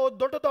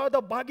ದೊಡ್ಡದಾದ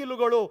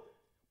ಬಾಗಿಲುಗಳು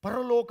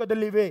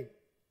ಪರಲೋಕದಲ್ಲಿವೆ.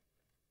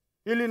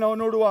 ಇಲ್ಲಿ ನಾವು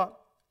ನೋಡುವ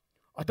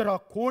ಅದರ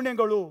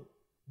ಕೋಣೆಗಳು,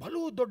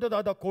 ಬಲು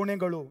ದೊಡ್ಡದಾದ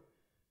ಕೋಣೆಗಳು.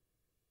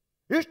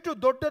 ಎಷ್ಟು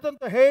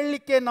ದೊಡ್ಡದಂತ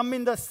ಹೇಳಲಿಕ್ಕೆ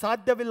ನಮ್ಮಿಂದ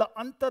ಸಾಧ್ಯವಿಲ್ಲ.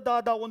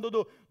 ಅಂಥದಾದ ಒಂದು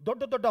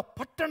ದೊಡ್ಡ ದೊಡ್ಡ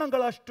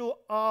ಪಟ್ಟಣಗಳಷ್ಟು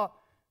ಆ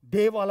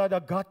ದೇವಾಲಯದ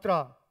ಗಾತ್ರ.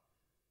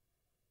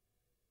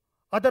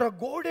 ಅದರ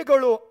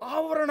ಗೋಡೆಗಳು,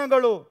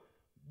 ಆವರಣಗಳು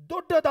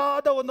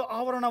ದೊಡ್ಡದಾದ ಒಂದು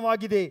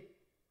ಆವರಣವಾಗಿದೆ.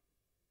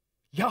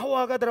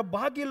 ಯಾವಾಗ ಅದರ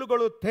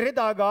ಬಾಗಿಲುಗಳು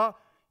ತೆರೆದಾಗ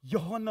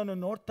ಯೆಹೋವನನ್ನು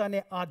ನೋಡ್ತಾನೆ.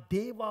 ಆ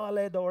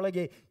ದೇವಾಲಯದ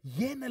ಒಳಗೆ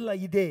ಏನೆಲ್ಲ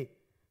ಇದೆ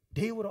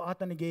ದೇವರು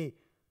ಆತನಿಗೆ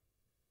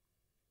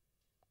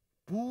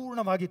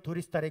ಪೂರ್ಣವಾಗಿ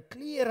ತೋರಿಸ್ತಾರೆ,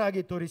 ಕ್ಲಿಯರ್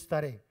ಆಗಿ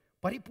ತೋರಿಸ್ತಾರೆ,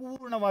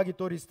 ಪರಿಪೂರ್ಣವಾಗಿ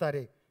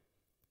ತೋರಿಸ್ತಾರೆ.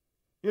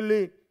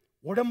 ಇಲ್ಲಿ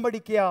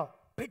ಒಡಂಬಡಿಕೆಯ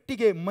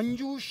ಪೆಟ್ಟಿಗೆ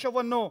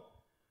ಮಂಜೂಷವನ್ನು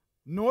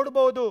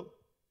ನೋಡಬಹುದು.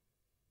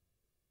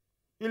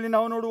 ಇಲ್ಲಿ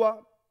ನಾವು ನೋಡುವ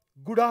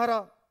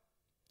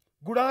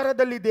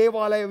ಗುಡಾರದಲ್ಲಿ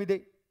ದೇವಾಲಯವಿದೆ.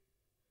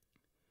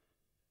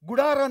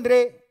 ಗುಡಾರ ಅಂದರೆ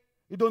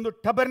ಇದೊಂದು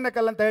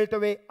ಟಬರ್ನಕಲ್ ಅಂತ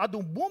ಹೇಳ್ತೇವೆ. ಅದು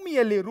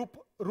ಭೂಮಿಯಲ್ಲಿ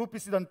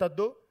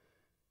ರೂಪಿಸಿದಂಥದ್ದು.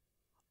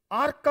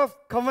 ಆರ್ಕ್ ಆಫ್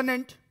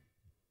ಕವನೆಂಟ್,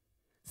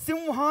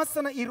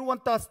 ಸಿಂಹಾಸನ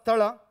ಇರುವಂತಹ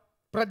ಸ್ಥಳ,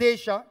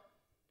 ಪ್ರದೇಶ.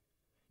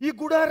 ಈ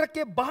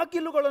ಗುಡಾರಕ್ಕೆ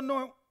ಬಾಗಿಲುಗಳನ್ನು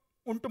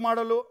ಉಂಟು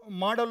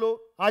ಮಾಡಲು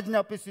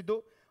ಆಜ್ಞಾಪಿಸಿದ್ದು.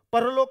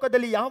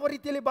 ಪರಲೋಕದಲ್ಲಿ ಯಾವ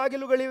ರೀತಿಯಲ್ಲಿ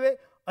ಬಾಗಿಲುಗಳಿವೆ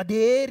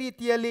ಅದೇ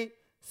ರೀತಿಯಲ್ಲಿ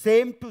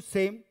same to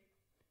same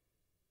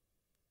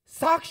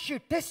Sakshi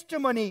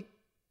testimony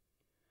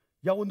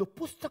ಒಂದು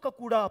ಪುಸ್ತಕ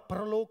ಕೂಡ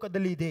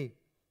ಪರಲೋಕದಲ್ಲಿ ಇದೆ.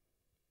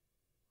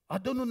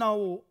 ಅದನ್ನು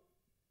ನಾವು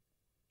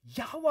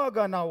ಯಾವಾಗ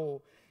ನಾವು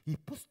ಈ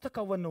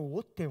ಪುಸ್ತಕವನ್ನು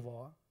ಓದ್ತೇವೋ,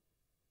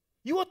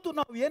 ಇವತ್ತು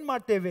ನಾವು ಏನು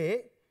ಮಾಡ್ತೇವೆ,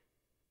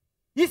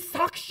 ಈ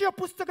ಸಾಕ್ಷ್ಯ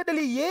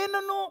ಪುಸ್ತಕದಲ್ಲಿ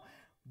ಏನನ್ನು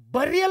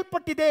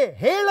ಬರೆಯಲ್ಪಟ್ಟಿದೆ,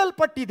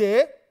 ಹೇಳಲ್ಪಟ್ಟಿದೆ,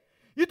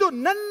 ಇದು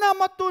ನನ್ನ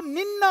ಮತ್ತು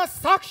ನಿನ್ನ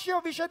ಸಾಕ್ಷ್ಯ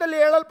ವಿಷಯದಲ್ಲಿ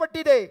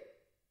ಹೇಳಲ್ಪಟ್ಟಿದೆ.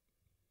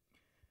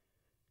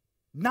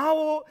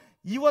 ನಾವು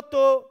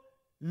ಇವತ್ತು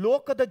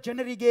ಲೋಕದ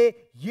ಜನರಿಗೆ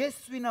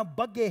ಯೇಸುವಿನ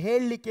ಬಗ್ಗೆ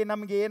ಹೇಳಲಿಕ್ಕೆ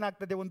ನಮಗೆ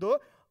ಏನಾಗ್ತದೆ, ಒಂದು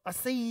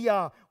ಅಸಹ್ಯ,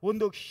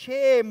 ಒಂದು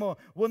ಶೇಮ್,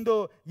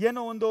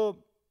 ಏನೋ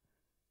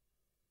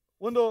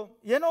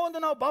ಒಂದು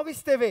ನಾವು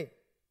ಭಾವಿಸ್ತೇವೆ.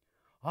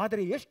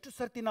 ಆದರೆ ಎಷ್ಟು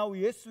ಸರ್ತಿ ನಾವು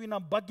ಯೇಸುವಿನ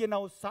ಬಗ್ಗೆ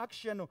ನಾವು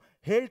ಸಾಕ್ಷಿಯನ್ನು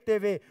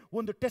ಹೇಳ್ತೇವೆ,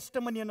 ಒಂದು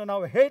ಟೆಸ್ಟಮನಿಯನ್ನು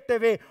ನಾವು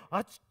ಹೇಳ್ತೇವೆ,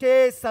 ಅಷ್ಟೇ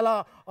ಸಲ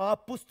ಆ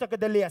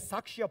ಪುಸ್ತಕದಲ್ಲಿ, ಆ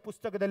ಸಾಕ್ಷಿಯ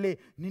ಪುಸ್ತಕದಲ್ಲಿ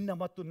ನಿನ್ನ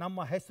ಮತ್ತು ನಮ್ಮ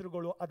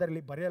ಹೆಸರುಗಳು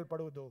ಅದರಲ್ಲಿ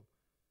ಬರೆಯಲ್ಪಡುವುದು.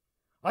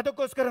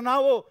 ಅದಕ್ಕೋಸ್ಕರ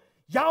ನಾವು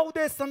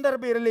ಯಾವುದೇ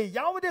ಸಂದರ್ಭ ಇರಲಿ,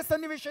 ಯಾವುದೇ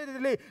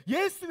ಸನ್ನಿವೇಶದಲ್ಲಿ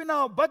ಯೇಸುವಿನ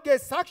ಬಗ್ಗೆ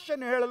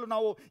ಸಾಕ್ಷಿಯನ್ನು ಹೇಳಲು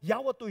ನಾವು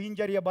ಯಾವತ್ತೂ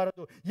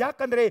ಹಿಂಜರಿಯಬಾರದು.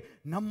 ಯಾಕಂದರೆ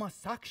ನಮ್ಮ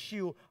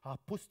ಸಾಕ್ಷಿಯು ಆ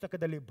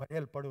ಪುಸ್ತಕದಲ್ಲಿ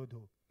ಬರೆಯಲ್ಪಡುವುದು.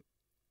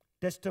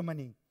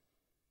 ಟೆಸ್ಟಮನಿ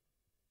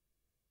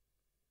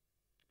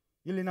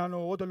ಇಲ್ಲಿ ನಾನು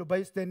ಓದಲು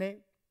ಬಯಸ್ತೇನೆ.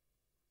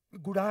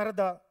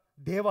 ಗುಡಾರದ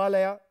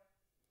ದೇವಾಲಯ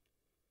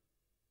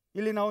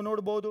ಇಲ್ಲಿ ನಾವು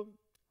ನೋಡ್ಬೋದು.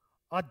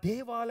 ಆ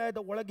ದೇವಾಲಯದ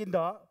ಒಳಗಿಂದ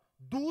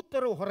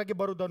ದೂತರು ಹೊರಗೆ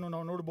ಬರುವುದನ್ನು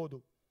ನಾವು ನೋಡ್ಬೋದು.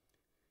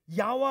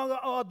 ಯಾವಾಗ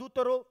ಆ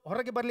ದೂತರು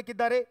ಹೊರಗೆ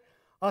ಬರಲಿಕ್ಕಿದ್ದಾರೆ,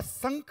 ಆ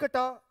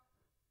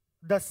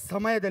ಸಂಕಟದ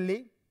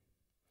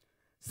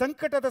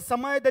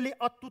ಸಮಯದಲ್ಲಿ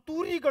ಆ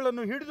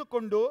ತುತ್ತೂರಿಗಳನ್ನು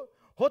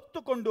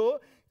ಹೊತ್ತುಕೊಂಡು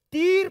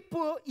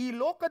ತೀರ್ಪು, ಈ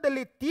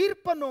ಲೋಕದಲ್ಲಿ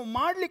ತೀರ್ಪನ್ನು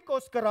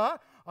ಮಾಡಲಿಕ್ಕೋಸ್ಕರ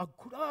ಆ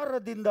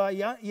ಗುಡಾರದಿಂದ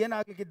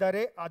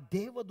ಏನಾಗಲಿಕ್ಕಿದ್ದಾರೆ, ಆ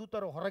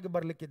ದೇವದೂತರು ಹೊರಗೆ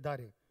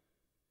ಬರಲಿಕ್ಕಿದ್ದಾರೆ.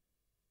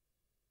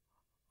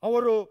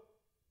 ಅವರು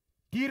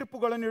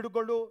ತೀರ್ಪುಗಳನ್ನು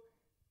ಹಿಡಿದುಕೊಂಡು,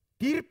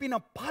 ತೀರ್ಪಿನ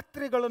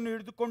ಪಾತ್ರೆಗಳನ್ನು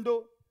ಹಿಡಿದುಕೊಂಡು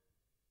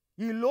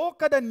ಈ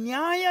ಲೋಕದ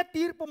ನ್ಯಾಯ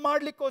ತೀರ್ಪು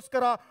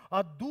ಮಾಡಲಿಕ್ಕೋಸ್ಕರ ಆ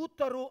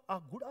ದೂತರು ಆ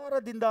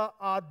ಗುಡಾರದಿಂದ,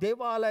 ಆ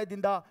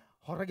ದೇವಾಲಯದಿಂದ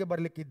ಹೊರಗೆ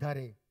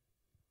ಬರಲಿಕ್ಕಿದ್ದಾರೆ.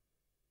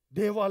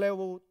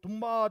 ದೇವಾಲಯವು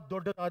ತುಂಬ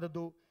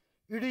ದೊಡ್ಡದಾದದ್ದು,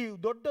 ಇಡೀ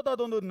ದೊಡ್ಡದಾದ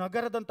ಒಂದು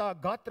ನಗರದಂತಹ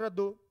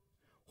ಗಾತ್ರದ್ದು.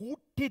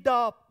 ಹುಟ್ಟಿದ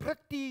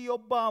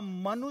ಪ್ರತಿಯೊಬ್ಬ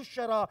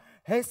ಮನುಷ್ಯರ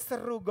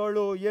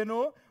ಹೆಸರುಗಳು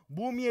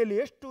ಭೂಮಿಯಲ್ಲಿ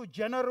ಎಷ್ಟು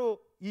ಜನರು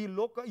ಈ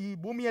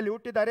ಭೂಮಿಯಲ್ಲಿ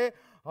ಹುಟ್ಟಿದ್ದಾರೆ,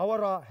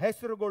 ಅವರ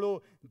ಹೆಸರುಗಳು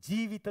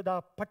ಜೀವಿತದ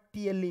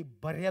ಪಟ್ಟಿಯಲ್ಲಿ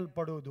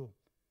ಬರೆಯಲ್ಪಡುವುದು.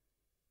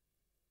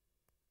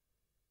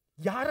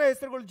 ಯಾರ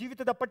ಹೆಸರುಗಳು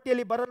ಜೀವಿತದ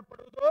ಪಟ್ಟಿಯಲ್ಲಿ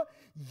ಬರೆಯಲ್ಪಡುವುದು?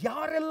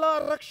 ಯಾರೆಲ್ಲ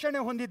ರಕ್ಷಣೆ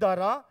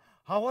ಹೊಂದಿದಾರ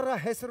ಅವರ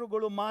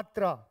ಹೆಸರುಗಳು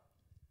ಮಾತ್ರ.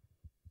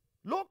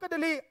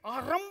 ಲೋಕದಲ್ಲಿ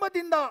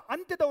ಆರಂಭದಿಂದ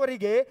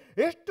ಅಂತ್ಯದವರೆಗೆ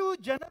ಎಷ್ಟು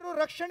ಜನರು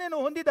ರಕ್ಷಣೆಯನ್ನು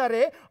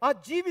ಹೊಂದಿದ್ದಾರೆ, ಆ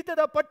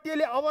ಜೀವಿತದ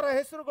ಪಟ್ಟಿಯಲ್ಲಿ ಅವರ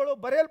ಹೆಸರುಗಳು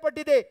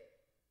ಬರೆಯಲ್ಪಟ್ಟಿದೆ.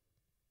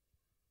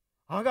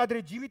 ಹಾಗಾದ್ರೆ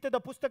ಜೀವಿತದ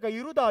ಪುಸ್ತಕ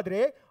ಇರುವುದಾದ್ರೆ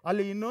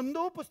ಅಲ್ಲಿ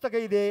ಇನ್ನೊಂದು ಪುಸ್ತಕ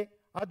ಇದೆ,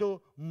 ಅದು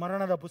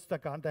ಮರಣದ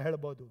ಪುಸ್ತಕ ಅಂತ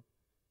ಹೇಳ್ಬೋದು.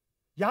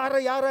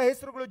 ಯಾರ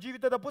ಹೆಸರುಗಳು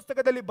ಜೀವಿತದ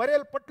ಪುಸ್ತಕದಲ್ಲಿ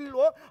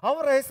ಬರೆಯಲ್ಪಟ್ಟಿಲ್ವೋ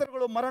ಅವರ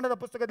ಹೆಸರುಗಳು ಮರಣದ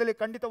ಪುಸ್ತಕದಲ್ಲಿ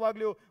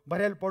ಖಂಡಿತವಾಗ್ಲೂ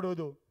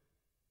ಬರೆಯಲ್ಪಡುವುದು.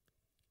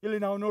 ಇಲ್ಲಿ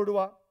ನಾವು ನೋಡುವ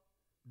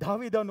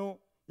ದಾವೀದನು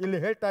ಇಲ್ಲಿ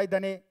ಹೇಳ್ತಾ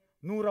ಇದ್ದಾನೆ,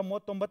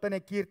 139ನೇ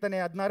ಕೀರ್ತನೆ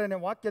 16ನೇ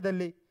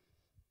ವಾಕ್ಯದಲ್ಲಿ,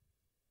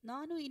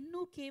 ನಾನು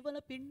ಇನ್ನೂ ಕೇವಲ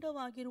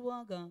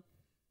ಪಿಂಡವಾಗಿರುವಾಗ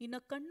ನಿನ್ನ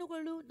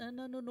ಕಣ್ಣುಗಳು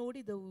ನನ್ನನ್ನು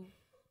ನೋಡಿದವು.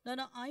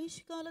 ನನ್ನ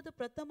ಆಯುಷ್ಕಾಲದ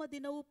ಪ್ರಥಮ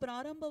ದಿನವು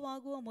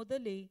ಪ್ರಾರಂಭವಾಗುವ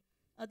ಮೊದಲೇ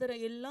ಅದರ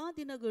ಎಲ್ಲಾ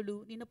ದಿನಗಳು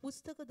ನಿನ್ನ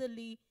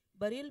ಪುಸ್ತಕದಲ್ಲಿ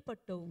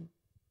ಬರೆಯಲ್ಪಟ್ಟವು.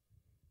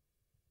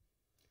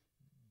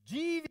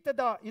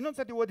 ಜೀವಿತದ,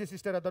 ಇನ್ನೊಂದ್ಸತಿ ಓದಿ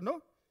ಸಿಸ್ಟರ್ ಅದನ್ನು.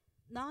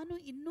 ನಾನು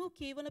ಇನ್ನೂ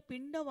ಕೇವಲ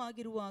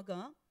ಪಿಂಡವಾಗಿರುವಾಗ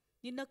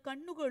ನಿನ್ನ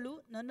ಕಣ್ಣುಗಳು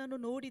ನನ್ನನ್ನು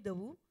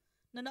ನೋಡಿದವು.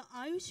 ನನ್ನ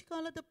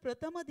ಆಯುಷ್ಕಾಲದ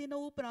ಪ್ರಥಮ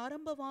ದಿನವು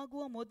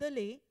ಪ್ರಾರಂಭವಾಗುವ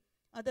ಮೊದಲೇ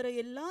ಅದರ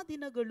ಎಲ್ಲಾ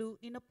ದಿನಗಳು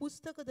ನಿನ್ನ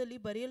ಪುಸ್ತಕದಲ್ಲಿ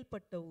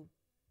ಬರೆಯಲ್ಪಟ್ಟವು.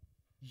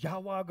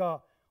 ಯಾವಾಗ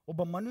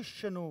ಒಬ್ಬ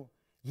ಮನುಷ್ಯನು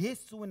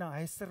ಯೇಸುವಿನ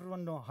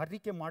ಹೆಸರನ್ನು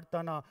ಹರಿಕೆ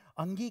ಮಾಡ್ತಾನ,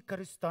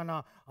 ಅಂಗೀಕರಿಸ್ತಾನ,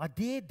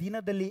 ಅದೇ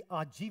ದಿನದಲ್ಲಿ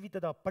ಆ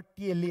ಜೀವಿತದ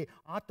ಪಟ್ಟಿಯಲ್ಲಿ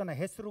ಆತನ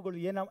ಹೆಸರುಗಳು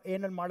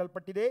ಏನಲ್ಲಿ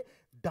ಮಾಡಲ್ಪಟ್ಟಿದೆ,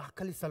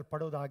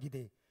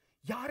 ದಾಖಲಿಸಲ್ಪಡೋದಾಗಿದೆ.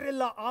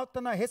 ಯಾರೆಲ್ಲ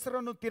ಆತನ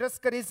ಹೆಸರನ್ನು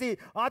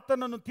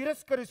ಆತನನ್ನು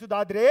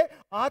ತಿರಸ್ಕರಿಸುವುದಾದ್ರೆ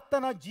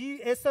ಆತನ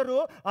ಹೆಸರು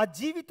ಆ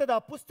ಜೀವಿತದ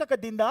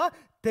ಪುಸ್ತಕದಿಂದ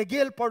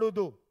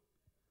ತೆಗೆಯಲ್ಪಡುವುದು.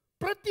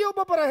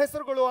 ಪ್ರತಿಯೊಬ್ಬರ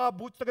ಹೆಸರುಗಳು ಆ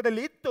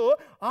ಪುಸ್ತಕದಲ್ಲಿ ಇತ್ತು.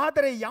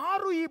 ಆದರೆ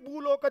ಯಾರು ಈ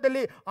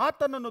ಭೂಲೋಕದಲ್ಲಿ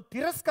ಆತನನ್ನು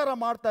ತಿರಸ್ಕಾರ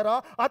ಮಾಡ್ತಾರ,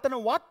 ಆತನ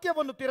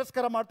ವಾಕ್ಯವನ್ನು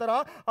ತಿರಸ್ಕಾರ ಮಾಡ್ತಾರ,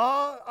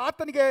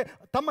 ಆತನಿಗೆ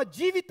ತಮ್ಮ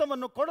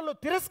ಜೀವಿತವನ್ನು ಕೊಡಲು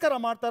ತಿರಸ್ಕಾರ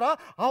ಮಾಡ್ತಾರ,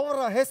 ಅವರ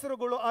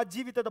ಹೆಸರುಗಳು ಆ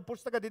ಜೀವಿತದ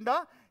ಪುಸ್ತಕದಿಂದ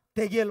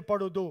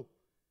ತೆಗೆಯಲ್ಪಡುವುದು.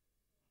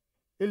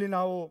 ಇಲ್ಲಿ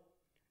ನಾವು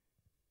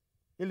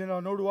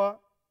ನೋಡುವ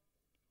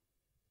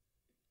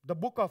ದ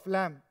ಬುಕ್ ಆಫ್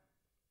ಲ್ಯಾಮ್.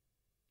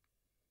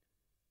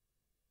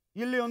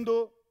 ಇಲ್ಲಿ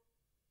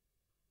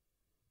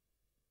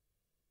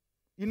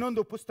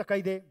ಇನ್ನೊಂದು ಪುಸ್ತಕ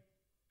ಇದೆ,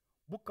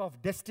 ಬುಕ್ ಆಫ್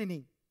ಡೆಸ್ಟಿನಿ.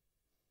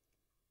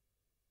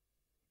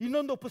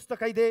 ಇನ್ನೊಂದು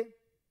ಪುಸ್ತಕ ಇದೆ,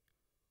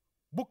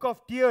 ಬುಕ್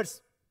ಆಫ್ ಟಿಯರ್ಸ್.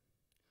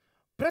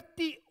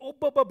 ಪ್ರತಿ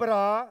ಒಬ್ಬೊಬ್ಬರ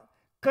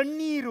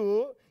ಕಣ್ಣೀರು,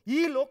 ಈ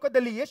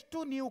ಲೋಕದಲ್ಲಿ ಎಷ್ಟು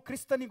ನೀವು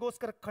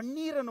ಕ್ರಿಸ್ತನಿಗೋಸ್ಕರ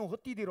ಕಣ್ಣೀರನ್ನು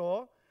ಹೊತ್ತಿದಿರೋ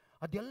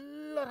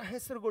ಅದೆಲ್ಲರ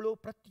ಹೆಸರುಗಳು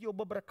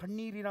ಪ್ರತಿಯೊಬ್ಬೊಬ್ಬರ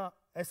ಕಣ್ಣೀರಿನ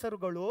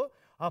ಹೆಸರುಗಳು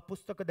ಆ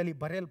ಪುಸ್ತಕದಲ್ಲಿ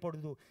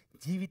ಬರೆಯಲ್ಪಡುವುದು.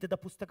 ಜೀವಿತದ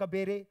ಪುಸ್ತಕ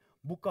ಬೇರೆ,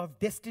 ಬುಕ್ ಆಫ್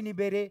ಡೆಸ್ಟಿನಿ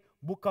ಬೇರೆ,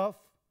 ಬುಕ್ ಆಫ್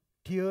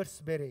ಟಿಯರ್ಸ್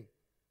ಬೇರೆ.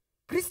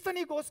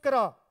 ಕ್ರಿಸ್ತನಿಗೋಸ್ಕರ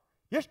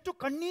ಎಷ್ಟು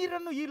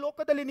ಕಣ್ಣೀರನ್ನು ಈ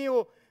ಲೋಕದಲ್ಲಿ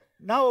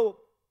ನಾವು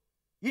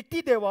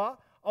ಇಟ್ಟಿದ್ದೇವಾ,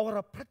 ಅವರ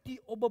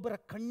ಒಬ್ಬೊಬ್ಬರ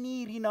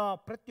ಕಣ್ಣೀರಿನ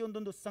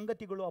ಪ್ರತಿಯೊಂದೊಂದು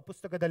ಸಂಗತಿಗಳು ಆ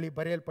ಪುಸ್ತಕದಲ್ಲಿ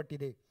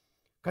ಬರೆಯಲ್ಪಟ್ಟಿದೆ.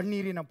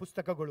 ಕಣ್ಣೀರಿನ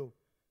ಪುಸ್ತಕಗಳು,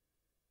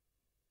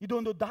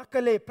 ಇದೊಂದು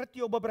ದಾಖಲೆ.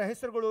 ಪ್ರತಿಯೊಬ್ಬೊಬ್ಬರ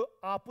ಹೆಸರುಗಳು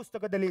ಆ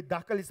ಪುಸ್ತಕದಲ್ಲಿ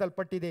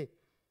ದಾಖಲಿಸಲ್ಪಟ್ಟಿದೆ.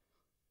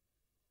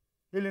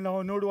 ಇಲ್ಲಿ ನಾವು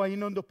ನೋಡುವ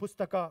ಇನ್ನೊಂದು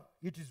ಪುಸ್ತಕ,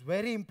 it is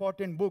very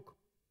important book.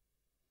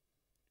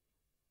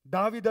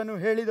 ದಾವಿದನು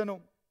ಹೇಳಿದನು,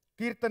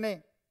 ಕೀರ್ತನೆ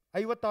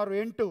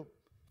 56:8,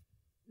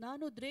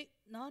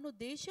 ನಾನು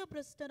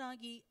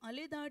ದೇಶಭ್ರಷ್ಟನಾಗಿ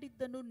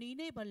ಅಲೆದಾಡಿದ್ದನ್ನು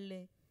ನೀನೇ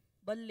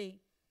ಬಲ್ಲೆ.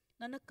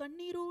 ನನ್ನ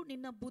ಕಣ್ಣೀರು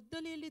ನಿನ್ನ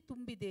ಬುದ್ದಲಿಯಲ್ಲಿ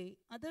ತುಂಬಿದೆ,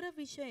 ಅದರ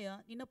ವಿಷಯ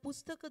ನಿನ್ನ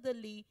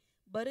ಪುಸ್ತಕದಲ್ಲಿ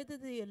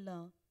ಬರೆದದೆಯಲ್ಲ.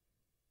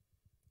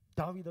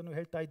 ದಾವಿದನು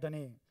ಹೇಳ್ತಾ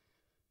ಇದ್ದಾನೆ,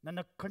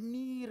 ನನ್ನ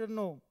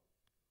ಕಣ್ಣೀರನ್ನು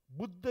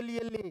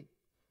ಬುದ್ದಲಿಯಲ್ಲಿ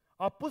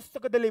ಆ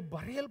ಪುಸ್ತಕದಲ್ಲಿ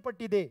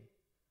ಬರೆಯಲ್ಪಟ್ಟಿದೆ.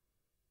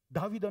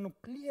 ದಾವಿದನು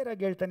ಕ್ಲಿಯರ್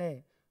ಆಗಿ ಹೇಳ್ತಾನೆ,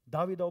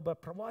 ದಾವಿದ ಒಬ್ಬ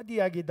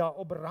ಪ್ರವಾದಿಯಾಗಿದ್ದ,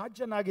 ಒಬ್ಬ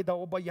ರಾಜನಾಗಿದ್ದ,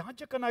 ಒಬ್ಬ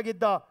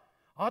ಯಾಜಕನಾಗಿದ್ದ.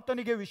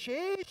 ಆತನಿಗೆ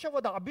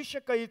ವಿಶೇಷವಾದ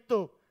ಅಭಿಷೇಕ ಇತ್ತು.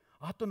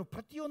 ಆತನು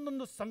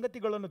ಪ್ರತಿಯೊಂದೊಂದು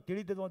ಸಂಗತಿಗಳನ್ನು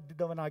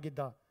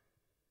ತಿಳಿದಿದ್ದವನಾಗಿದ್ದ.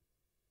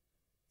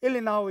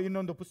 ಇಲ್ಲಿ ನಾವು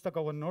ಇನ್ನೊಂದು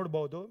ಪುಸ್ತಕವನ್ನು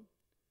ನೋಡಬಹುದು.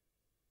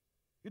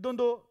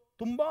 ಇದೊಂದು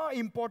ತುಂಬಾ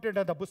ಇಂಪಾರ್ಟೆಂಟ್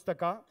ಆದ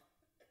ಪುಸ್ತಕ.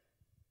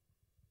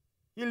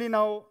 ಇಲ್ಲಿ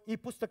ನಾವು ಈ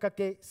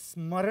ಪುಸ್ತಕಕ್ಕೆ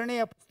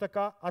ಸ್ಮರಣೆಯ ಪುಸ್ತಕ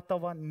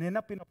ಅಥವಾ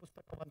ನೆನಪಿನ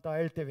ಪುಸ್ತಕ ಅಂತ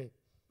ಹೇಳ್ತೇವೆ.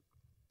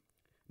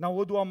 ನಾವು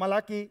ಓದುವ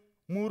ಮಲಾಕಿ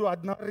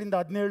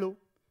 3:16-17.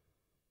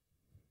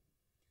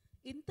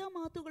 ಇಂಥ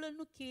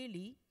ಮಾತುಗಳನ್ನು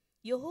ಕೇಳಿ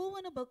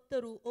ಯೆಹೋವನ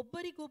ಭಕ್ತರು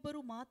ಒಬ್ಬರಿಗೊಬ್ಬರು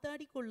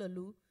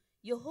ಮಾತಾಡಿಕೊಳ್ಳಲು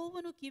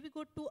ಯೆಹೋವನು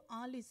ಕಿವಿಗೊಟ್ಟು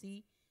ಆಲಿಸಿ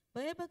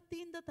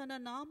ಭಯಭಕ್ತಿಯಿಂದ ತನ್ನ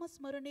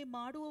ನಾಮಸ್ಮರಣೆ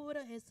ಮಾಡುವವರ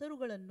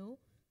ಹೆಸರುಗಳನ್ನು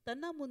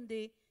ತನ್ನ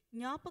ಮುಂದೆ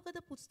ಜ್ಞಾಪಕದ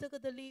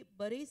ಪುಸ್ತಕದಲ್ಲಿ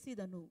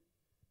ಬರೆಯಿಸಿದನು.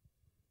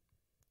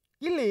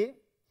 ಇಲ್ಲಿ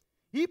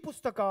ಈ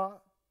ಪುಸ್ತಕ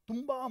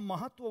ತುಂಬಾ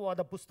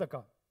ಮಹತ್ವವಾದ ಪುಸ್ತಕ.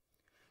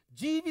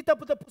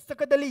 ಜೀವಿತದ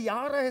ಪುಸ್ತಕದಲ್ಲಿ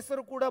ಯಾರ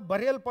ಹೆಸರು ಕೂಡ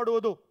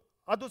ಬರೆಯಲ್ಪಡುವುದು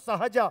ಅದು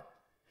ಸಹಜ.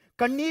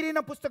 ಕಣ್ಣೀರಿನ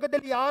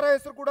ಪುಸ್ತಕದಲ್ಲಿ ಯಾರ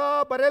ಹೆಸರು ಕೂಡ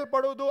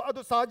ಬರೆಯಲ್ಪಡುವುದು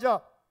ಅದು ಸಹಜ.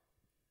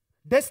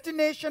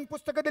 ಡೆಸ್ಟಿನೇಷನ್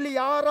ಪುಸ್ತಕದಲ್ಲಿ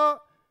ಯಾರ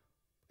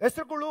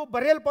ಹೆಸರುಗಳು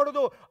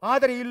ಬರೆಯಲ್ಪಡುವುದು.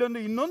 ಆದರೆ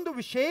ಇನ್ನೊಂದು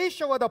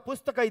ವಿಶೇಷವಾದ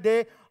ಪುಸ್ತಕ ಇದೆ,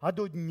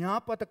 ಅದು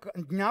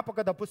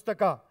ಜ್ಞಾಪಕದ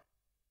ಪುಸ್ತಕ.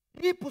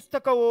 ಈ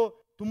ಪುಸ್ತಕವು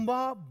ತುಂಬಾ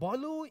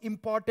ಬಲು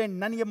ಇಂಪಾರ್ಟೆಂಟ್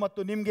ನನಗೆ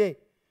ಮತ್ತು ನಿಮಗೆ.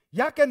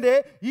 ಯಾಕೆಂದ್ರೆ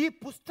ಈ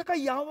ಪುಸ್ತಕ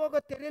ಯಾವಾಗ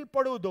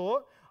ತೆರೆಯಲ್ಪಡುವುದು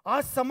ಆ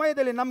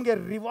ಸಮಯದಲ್ಲಿ ನಮಗೆ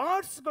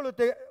ರಿವಾರ್ಡ್ಸ್ಗಳು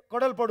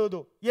ಕೊಡಲ್ಪಡುವುದು.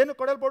 ಏನು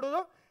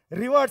ಕೊಡಲ್ಪಡುವುದು?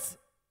 ರಿವಾರ್ಡ್ಸ್.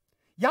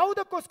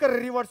 ಯಾವುದಕ್ಕೋಸ್ಕರ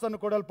ರಿವಾರ್ಡ್ಸ್ ಅನ್ನು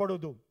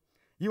ಕೊಡಲ್ಪಡುವುದು?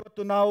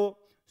 ಇವತ್ತು ನಾವು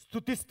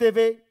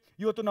ಸ್ತುತಿಸ್ತೇವೆ,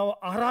 ಇವತ್ತು ನಾವು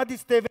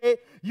ಆರಾಧಿಸ್ತೇವೆ,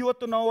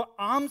 ಇವತ್ತು ನಾವು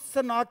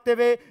ಆಮ್ಸನ್ನು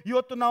ಹಾಕ್ತೇವೆ,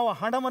 ಇವತ್ತು ನಾವು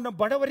ಹಣವನ್ನು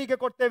ಬಡವರಿಗೆ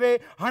ಕೊಡ್ತೇವೆ,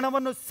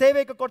 ಹಣವನ್ನು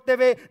ಸೇವೆಗೆ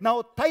ಕೊಡ್ತೇವೆ, ನಾವು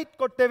ತೈತ್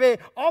ಕೊಡ್ತೇವೆ,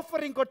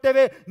 ಆಫರಿಂಗ್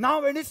ಕೊಡ್ತೇವೆ.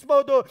 ನಾವು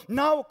ಎಣಿಸ್ಬೋದು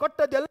ನಾವು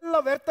ಕೊಟ್ಟದೆಲ್ಲ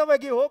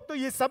ವ್ಯರ್ಥವಾಗಿ ಹೋಗ್ತು,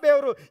 ಈ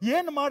ಸಭೆಯವರು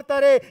ಏನು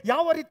ಮಾಡ್ತಾರೆ,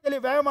 ಯಾವ ರೀತಿಯಲ್ಲಿ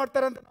ವ್ಯಯ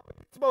ಮಾಡ್ತಾರೆ ಅಂತ ನಾವು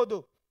ಎಣಿಸ್ಬೋದು.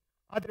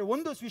 ಆದರೆ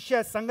ಒಂದು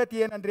ಸಂಗತಿ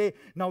ಏನಂದ್ರೆ,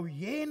 ನಾವು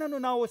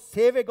ಏನನ್ನು ನಾವು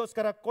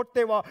ಸೇವೆಗೋಸ್ಕರ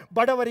ಕೊಡ್ತೇವ,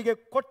 ಬಡವರಿಗೆ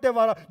ಕೊಡ್ತೇವ,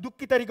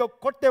 ದುಃಖಿತರಿಗೆ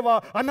ಕೊಡ್ತೇವ,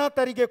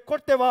 ಅನಾಥರಿಗೆ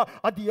ಕೊಡ್ತೇವ,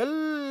 ಅದು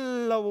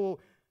ಎಲ್ಲವೂ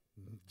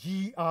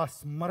ಆ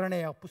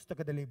ಸ್ಮರಣೆಯ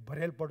ಪುಸ್ತಕದಲ್ಲಿ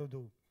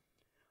ಬರೆಯಲ್ಪಡುವುದು.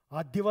 ಆ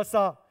ದಿವಸ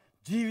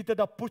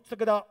ಜೀವಿತದ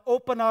ಪುಸ್ತಕದ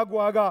ಓಪನ್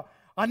ಆಗುವಾಗ,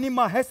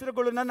 ನಿಮ್ಮ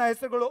ಹೆಸರುಗಳು ನನ್ನ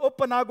ಹೆಸರುಗಳು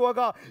ಓಪನ್ ಆಗುವಾಗ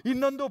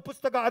ಇನ್ನೊಂದು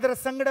ಪುಸ್ತಕ ಅದರ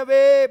ಸಂಗಡವೇ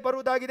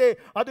ಬರುವುದಾಗಿದೆ.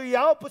 ಅದು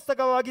ಯಾವ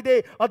ಪುಸ್ತಕವಾಗಿದೆ?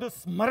 ಅದು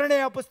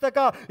ಸ್ಮರಣೆಯ ಪುಸ್ತಕ.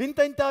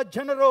 ಇಂಥ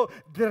ಜನರು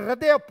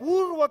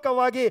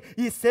ಹೃದಯಪೂರ್ವಕವಾಗಿ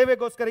ಈ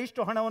ಸೇವೆಗೋಸ್ಕರ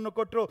ಇಷ್ಟು ಹಣವನ್ನು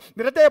ಕೊಟ್ಟರು,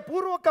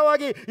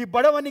 ಹೃದಯಪೂರ್ವಕವಾಗಿ ಈ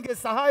ಬಡವನಿಗೆ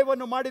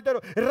ಸಹಾಯವನ್ನು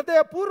ಮಾಡಿದರು,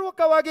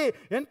 ಹೃದಯಪೂರ್ವಕವಾಗಿ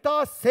ಎಂಥ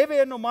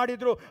ಸೇವೆಯನ್ನು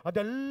ಮಾಡಿದರು.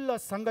 ಅದೆಲ್ಲ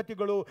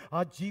ಸಂಗತಿಗಳು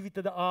ಆ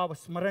ಜೀವಿತದ ಆ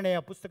ಸ್ಮರಣೆಯ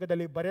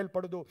ಪುಸ್ತಕದಲ್ಲಿ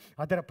ಬರೆಯಲ್ಪಡುವುದು.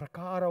 ಅದರ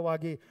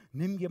ಪ್ರಕಾರವಾಗಿ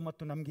ನಿಮಗೆ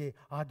ಮತ್ತು ನಮಗೆ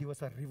ಆ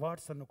ದಿವಸ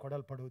ರಿವಾರ್ಡ್ಸನ್ನು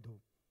ಕೊಡಲ್ಪಡುವುದು.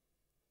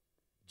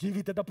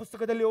 ಜೀವಿತದ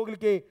ಪುಸ್ತಕದಲ್ಲಿ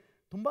ಹೋಗ್ಲಿಕ್ಕೆ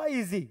ತುಂಬಾ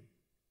ಈಸಿ.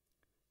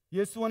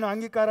 ಯೇಸುವನ್ನು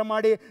ಅಂಗೀಕಾರ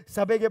ಮಾಡಿ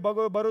ಸಭೆಗೆ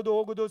ಬರೋದು,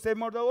 ಹೋಗೋದು, ಸೇವೆ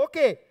ಮಾಡೋದು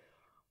ಓಕೆ.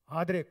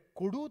 ಆದರೆ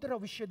ಕೊಡುವುದರ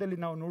ವಿಷಯದಲ್ಲಿ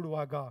ನಾವು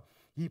ನೋಡುವಾಗ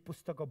ಈ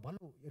ಪುಸ್ತಕ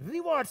ಬಲು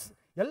ರಿವಾರ್ಡ್ಸ್.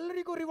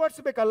 ಎಲ್ಲರಿಗೂ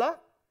ರಿವಾರ್ಡ್ಸ್ ಬೇಕಲ್ಲ,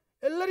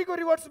 ಎಲ್ಲರಿಗೂ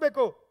ರಿವಾರ್ಡ್ಸ್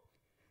ಬೇಕು.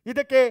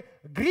 ಇದಕ್ಕೆ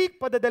ಗ್ರೀಕ್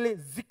ಪದದಲ್ಲಿ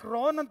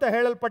ಜಿಕ್ರಾನ್ ಅಂತ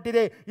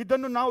ಹೇಳಲ್ಪಟ್ಟಿದೆ.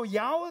 ಇದನ್ನು ನಾವು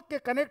ಯಾವಕ್ಕೆ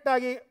ಕನೆಕ್ಟ್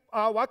ಆಗಿ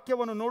ಆ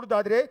ವಾಕ್ಯವನ್ನು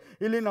ನೋಡುವುದಾದರೆ,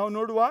 ಇಲ್ಲಿ ನಾವು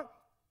ನೋಡುವ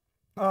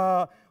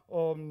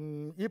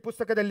ಈ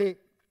ಪುಸ್ತಕದಲ್ಲಿ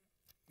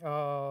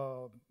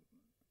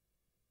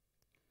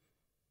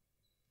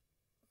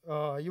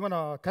ಇವನ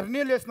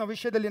ಕರ್ನೇಲಿಯಸ್ನ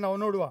ವಿಷಯದಲ್ಲಿ ನಾವು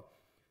ನೋಡುವ.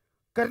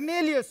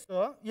 ಕರ್ನೇಲಿಯಸ್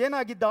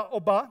ಏನಾಗಿದ್ದ?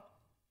 ಒಬ್ಬ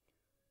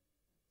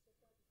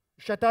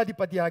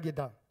ಶತಾಧಿಪತಿ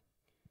ಆಗಿದ್ದ.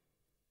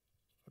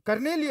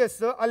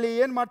 ಕರ್ನೇಲಿಯಸ್ ಅಲ್ಲಿ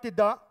ಏನು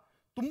ಮಾಡ್ತಿದ್ದ?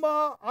 ತುಂಬ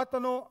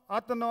ಆತನು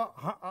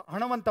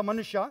ಹಣವಂತ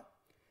ಮನುಷ್ಯ,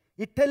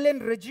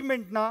 ಇಟಾಲಿಯನ್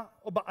ರೆಜಿಮೆಂಟ್ನ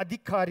ಒಬ್ಬ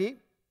ಅಧಿಕಾರಿ,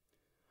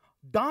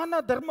 ದಾನ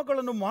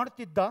ಧರ್ಮಗಳನ್ನು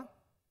ಮಾಡ್ತಿದ್ದ.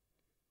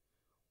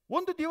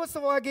 ಒಂದು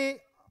ದಿವಸವಾಗಿ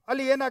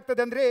ಅಲ್ಲಿ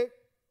ಏನಾಗ್ತದೆ ಅಂದರೆ,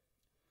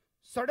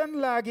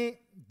 ಸಡನ್ಲಾಗಿ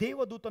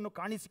ದೇವದೂತನು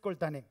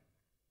ಕಾಣಿಸಿಕೊಳ್ತಾನೆ.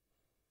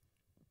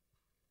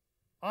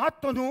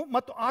 ಆತನು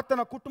ಮತ್ತು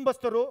ಆತನ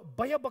ಕುಟುಂಬಸ್ಥರು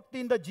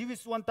ಭಯಭಕ್ತಿಯಿಂದ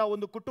ಜೀವಿಸುವಂಥ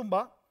ಒಂದು ಕುಟುಂಬ,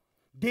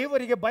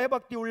 ದೇವರಿಗೆ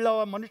ಭಯಭಕ್ತಿ ಉಳ್ಳ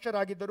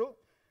ಮನುಷ್ಯರಾಗಿದ್ದರು.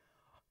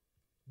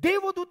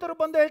 ದೇವದೂತರು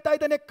ಬಂದು ಹೇಳ್ತಾ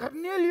ಇದ್ದಾನೆ,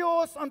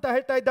 ಕರ್ನೇಲಿಯೋಸ್ ಅಂತ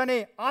ಹೇಳ್ತಾ ಇದ್ದಾನೆ.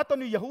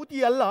 ಆತನು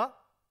ಯಹೂದಿ ಅಲ್ಲ,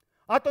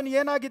 ಆತನು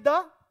ಏನಾಗಿದ್ದ?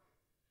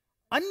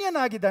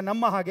 ಅನ್ಯನಾಗಿದ್ದ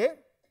ನಮ್ಮ ಹಾಗೆ.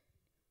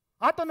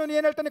 ಆತನು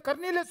ಏನು ಹೇಳ್ತಾನೆ?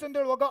 ಕರ್ನೇಲಿಯಸ್ ಎಂದು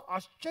ಹೇಳುವಾಗ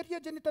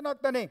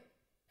ಆಶ್ಚರ್ಯಜನಿತನಾಗ್ತಾನೆ.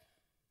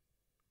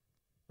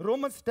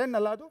 ರೋಮನ್ಸ್ 10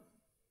 ಅಲ್ಲ ಅದು,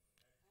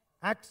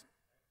 ಆಕ್ಟ್ಸ್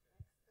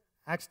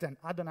 10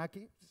 ಅದನ್ನು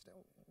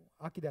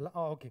ಹಾಕಿದೆ ಅಲ್ಲ,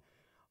 ಓಕೆ.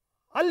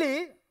 ಅಲ್ಲಿ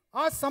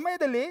ಆ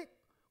ಸಮಯದಲ್ಲಿ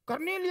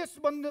ಕರ್ನೇಲಿಯಸ್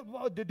ಬಂದು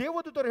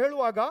ದೇವದೂತರು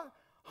ಹೇಳುವಾಗ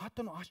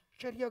ಆತನು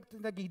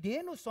ಆಶ್ಚರ್ಯವಾಗಿ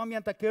ಇದೇನು ಸ್ವಾಮಿ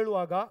ಅಂತ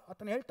ಕೇಳುವಾಗ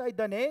ಆತನು ಹೇಳ್ತಾ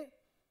ಇದ್ದಾನೆ,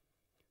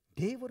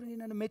 ದೇವರು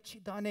ನಿನ್ನನ್ನು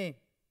ಮೆಚ್ಚಿದ್ದಾನೆ.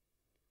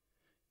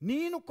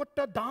 ನೀನು ಕೊಟ್ಟ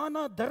ದಾನ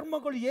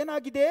ಧರ್ಮಗಳು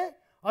ಏನಾಗಿದೆ?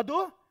 ಅದು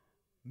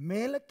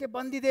ಮೇಲಕ್ಕೆ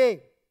ಬಂದಿದೆ,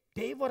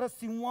 ದೇವರ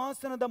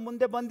ಸಿಂಹಾಸನದ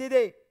ಮುಂದೆ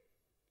ಬಂದಿದೆ.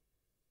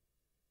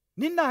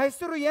 ನಿನ್ನ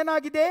ಹೆಸರು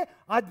ಏನಾಗಿದೆ?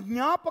 ಆ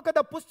ಜ್ಞಾಪಕದ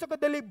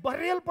ಪುಸ್ತಕದಲ್ಲಿ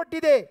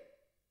ಬರೆಯಲ್ಪಟ್ಟಿದೆ.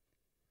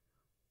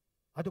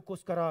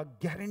 ಅದಕ್ಕೋಸ್ಕರ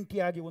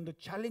ಗ್ಯಾರಂಟಿಯಾಗಿ ಒಂದು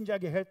ಚಾಲೆಂಜ್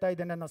ಆಗಿ ಹೇಳ್ತಾ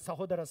ಇದ್ದೆ ನನ್ನ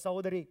ಸಹೋದರ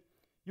ಸಹೋದರಿ,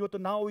 ಇವತ್ತು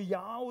ನಾವು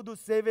ಯಾವುದು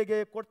ಸೇವೆಗೆ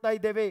ಕೊಡ್ತಾ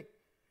ಇದ್ದೇವೆ,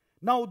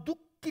 ನಾವು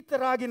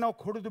ದುಃಖಿತರಾಗಿ ನಾವು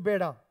ಕೊಡುವುದು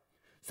ಬೇಡ,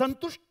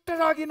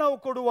 ಸಂತುಷ್ಟರಾಗಿ ನಾವು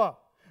ಕೊಡುವ,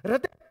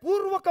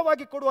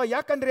 ಹೃದಯಪೂರ್ವಕವಾಗಿ ಕೊಡುವ.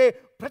 ಯಾಕಂದ್ರೆ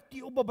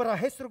ಪ್ರತಿಯೊಬ್ಬೊಬ್ಬರ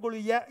ಹೆಸರುಗಳು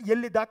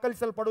ಎಲ್ಲಿ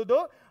ದಾಖಲಿಸಲ್ಪಡುವುದು?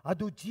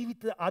 ಅದು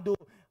ಅದು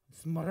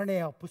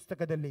ಸ್ಮರಣೆಯ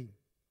ಪುಸ್ತಕದಲ್ಲಿ.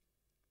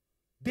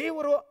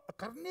 ದೇವರು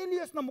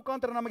ಕರ್ನೇಲಿಯಸ್ನ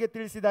ಮುಖಾಂತರ ನಮಗೆ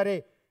ತಿಳಿಸಿದ್ದಾರೆ.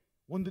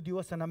 ಒಂದು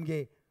ದಿವಸ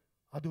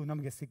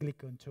ನಮಗೆ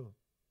ಸಿಗ್ಲಿಕ್ಕೆ ಒಂಚು.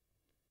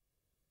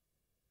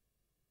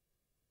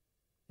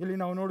 ಇಲ್ಲಿ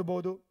ನಾವು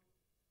ನೋಡಬಹುದು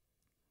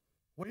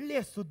ಒಳ್ಳೆಯ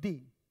ಸುದ್ದಿ.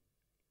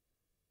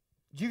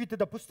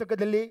 ಜೀವಿತದ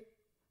ಪುಸ್ತಕದಲ್ಲಿ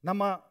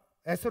ನಮ್ಮ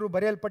ಹೆಸರು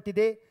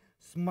ಬರೆಯಲ್ಪಟ್ಟಿದೆ,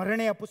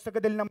 ಸ್ಮರಣೆಯ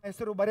ಪುಸ್ತಕದಲ್ಲಿ ನಮ್ಮ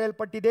ಹೆಸರು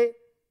ಬರೆಯಲ್ಪಟ್ಟಿದೆ.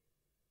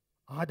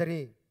 ಆದರೆ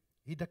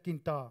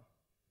ಇದಕ್ಕಿಂತ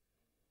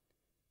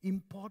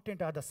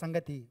ಇಂಪಾರ್ಟೆಂಟ್ ಆದ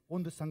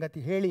ಒಂದು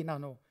ಸಂಗತಿ ಹೇಳಿ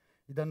ನಾನು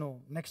ಇದನ್ನು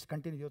ನೆಕ್ಸ್ಟ್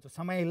ಕಂಟಿನ್ಯೂ. ಇವತ್ತು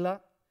ಸಮಯ ಇಲ್ಲ.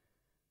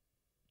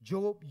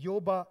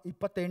 ಯೋಬ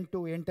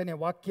 28:8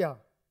 ವಾಕ್ಯ.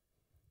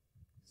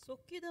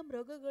 ಸೊಕ್ಕಿದ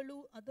ಮೃಗಗಳು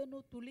ಅದನ್ನು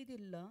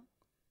ತುಳಿದಿಲ್ಲ,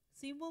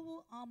 ಸಿಂಹವು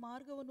ಆ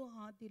ಮಾರ್ಗವನ್ನು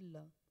ಹಾದಿಲ್ಲ.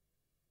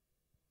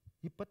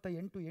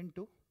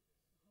 28:8.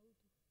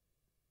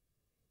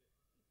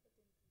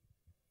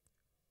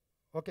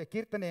 ಓಕೆ,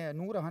 ಕೀರ್ತನೆ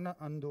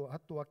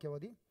 110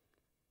 ವಾಕ್ಯವದಿ.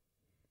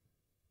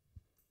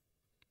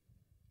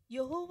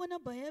 ಯೆಹೋವನ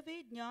ಭಯವೇ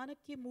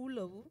ಜ್ಞಾನಕ್ಕೆ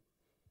ಮೂಲವು,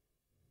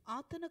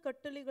 ಆತನ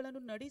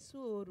ಕಟ್ಟಳೆಗಳನ್ನು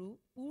ನಡೆಸುವವರು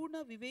ಪೂರ್ಣ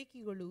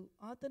ವಿವೇಕಿಗಳು,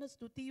 ಆತನ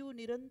ಸ್ತುತಿಯು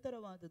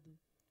ನಿರಂತರವಾದುದು.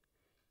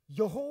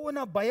 ಯೆಹೋವನ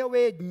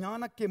ಭಯವೇ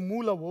ಜ್ಞಾನಕ್ಕೆ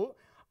ಮೂಲವು,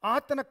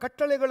 ಆತನ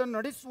ಕಟ್ಟಳೆಗಳನ್ನು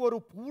ನಡೆಸುವವರು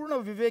ಪೂರ್ಣ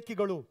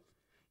ವಿವೇಕಿಗಳು.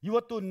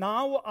 ಇವತ್ತು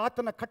ನಾವು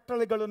ಆತನ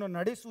ಕಟ್ಟಳೆಗಳನ್ನು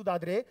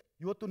ನಡೆಸುವುದಾದರೆ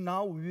ಇವತ್ತು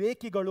ನಾವು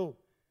ವಿವೇಕಿಗಳು.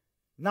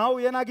 ನಾವು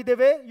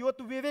ಏನಾಗಿದ್ದೇವೆ?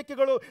 ಇವತ್ತು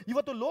ವಿವೇಕಿಗಳು.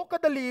 ಇವತ್ತು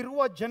ಲೋಕದಲ್ಲಿ ಇರುವ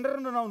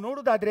ಜನರನ್ನು ನಾವು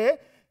ನೋಡುವುದಾದ್ರೆ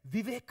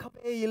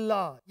ವಿವೇಕವೇ ಇಲ್ಲ.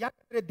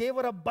 ಯಾಕಂದ್ರೆ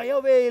ದೇವರ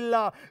ಭಯವೇ ಇಲ್ಲ.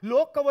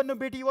 ಲೋಕವನ್ನು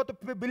ಬಿಟ್ಟು ಇವತ್ತು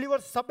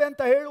ಬಿಲಿವರ್ಸ್ ಸಭೆ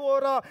ಅಂತ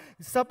ಹೇಳುವವರ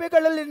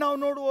ಸಭೆಗಳಲ್ಲಿ ನಾವು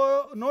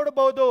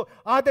ನೋಡಬಹುದು.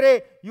 ಆದರೆ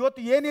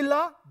ಇವತ್ತು ಏನಿಲ್ಲ?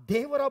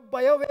 ದೇವರ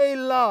ಭಯವೇ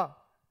ಇಲ್ಲ.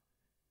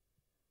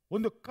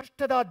 ಒಂದು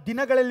ಕಷ್ಟದ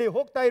ದಿನಗಳಲ್ಲಿ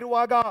ಹೋಗ್ತಾ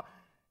ಇರುವಾಗ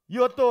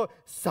ಇವತ್ತು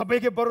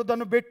ಸಭೆಗೆ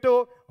ಬರೋದನ್ನು ಬಿಟ್ಟು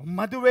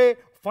ಮದುವೆ,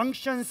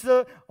 ಫಂಕ್ಷನ್ಸ್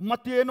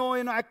ಮತ್ತು ಏನೋ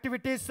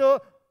ಆಕ್ಟಿವಿಟೀಸ್,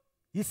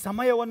 ಈ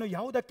ಸಮಯವನ್ನು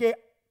ಯಾವುದಕ್ಕೆ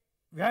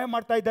ವ್ಯಯ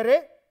ಮಾಡ್ತಾ ಇದ್ದಾರೆ?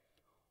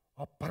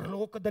 ಆ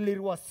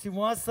ಪರಲೋಕದಲ್ಲಿರುವ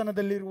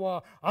ಸಿಂಹಾಸನದಲ್ಲಿರುವ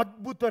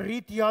ಅದ್ಭುತ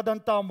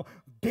ರೀತಿಯಾದಂಥ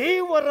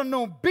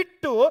ದೇವರನ್ನು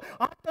ಬಿಟ್ಟು,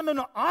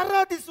 ಆತನನ್ನು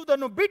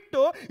ಆರಾಧಿಸುವುದನ್ನು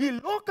ಬಿಟ್ಟು ಈ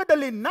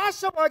ಲೋಕದಲ್ಲಿ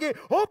ನಾಶವಾಗಿ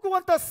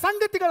ಹೋಗುವಂಥ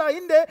ಸಂಗತಿಗಳ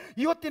ಹಿಂದೆ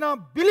ಇವತ್ತಿನ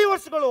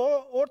ಬಿಲಿವರ್ಸ್ಗಳು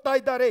ಓಡ್ತಾ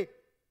ಇದ್ದಾರೆ.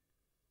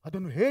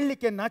 ಅದನ್ನು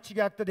ಹೇಳಲಿಕ್ಕೆ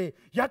ನಾಚಿಕೆ ಆಗ್ತದೆ.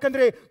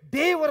 ಯಾಕಂದ್ರೆ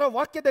ದೇವರ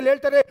ವಾಕ್ಯದಲ್ಲಿ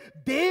ಹೇಳ್ತಾರೆ,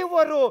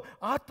 ದೇವರು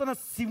ಆತನ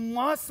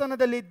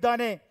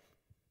ಸಿಂಹಾಸನದಲ್ಲಿದ್ದಾನೆ.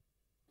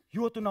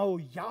 ಇವತ್ತು ನಾವು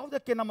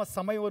ಯಾವುದಕ್ಕೆ ನಮ್ಮ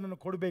ಸಮಯವನ್ನು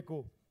ಕೊಡಬೇಕು?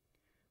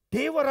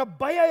 ದೇವರ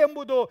ಭಯ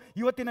ಎಂಬುದು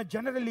ಇವತ್ತಿನ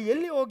ಜನರಲ್ಲಿ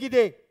ಎಲ್ಲಿ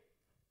ಹೋಗಿದೆ?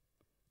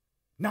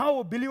 ನಾವು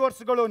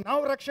ಬಿಲಿವರ್ಸ್ಗಳು,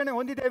 ನಾವು ರಕ್ಷಣೆ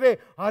ಹೊಂದಿದ್ದೇವೆ,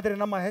 ಆದರೆ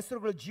ನಮ್ಮ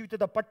ಹೆಸರುಗಳು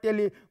ಜೀವಿತದ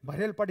ಪಟ್ಟಿಯಲ್ಲಿ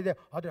ಬರೆಯಲ್ಪಟ್ಟಿದೆ.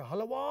 ಆದರೆ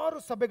ಹಲವಾರು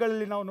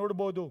ಸಭೆಗಳಲ್ಲಿ ನಾವು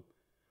ನೋಡಬಹುದು,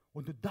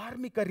 ಒಂದು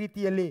ಧಾರ್ಮಿಕ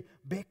ರೀತಿಯಲ್ಲಿ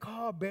ಬೇಕಾ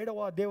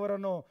ಬೇಡವ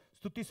ದೇವರನ್ನು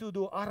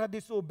ಸ್ತುತಿಸುವುದು,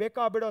 ಆರಾಧಿಸುವುದು,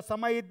 ಬೇಕಾ ಬೇಡೋ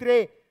ಸಮಯ ಇದ್ರೆ,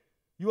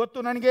 ಇವತ್ತು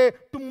ನನಗೆ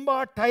ತುಂಬ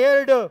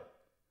ಟಯರ್ಡ್,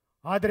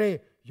 ಆದರೆ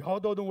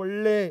ಯಾವುದೋ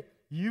ಒಳ್ಳೆ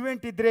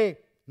ಈವೆಂಟ್ ಇದ್ರೆ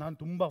ನಾನು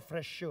ತುಂಬ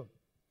ಫ್ರೆಶ್.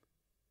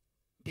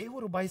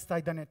 ದೇವರು ಬಯಸ್ತಾ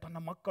ಇದ್ದಾನೆ ತನ್ನ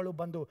ಮಕ್ಕಳು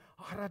ಬಂದು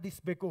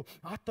ಆರಾಧಿಸಬೇಕು.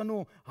 ಆತನು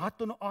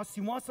ಆ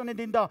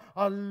ಸಿಂಹಾಸನದಿಂದ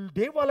ಆ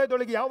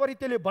ದೇವಾಲಯದೊಳಗೆ ಯಾವ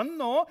ರೀತಿಯಲ್ಲಿ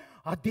ಬಂದನೋ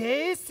ಅದೇ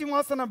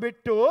ಸಿಂಹಾಸನ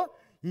ಬಿಟ್ಟು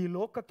ಈ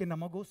ಲೋಕಕ್ಕೆ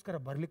ನಮಗೋಸ್ಕರ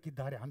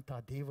ಬರಲಿಕ್ಕಿದ್ದಾರೆ ಅಂತ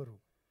ದೇವರು.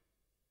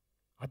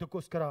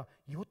 ಅದಕ್ಕೋಸ್ಕರ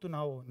ಇವತ್ತು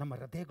ನಾವು ನಮ್ಮ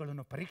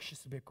ಹೃದಯಗಳನ್ನು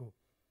ಪರೀಕ್ಷಿಸಬೇಕು.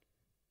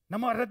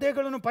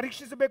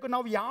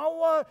 ನಾವು ಯಾವ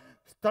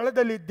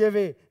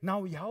ಸ್ಥಳದಲ್ಲಿದ್ದೇವೆ,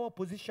 ನಾವು ಯಾವ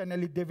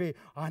ಪೊಸಿಷನ್ನಲ್ಲಿದ್ದೇವೆ.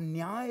 ಆ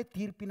ನ್ಯಾಯ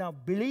ತೀರ್ಪಿನ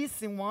ಬಿಳಿ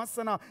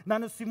ಸಿಂಹಾಸನ,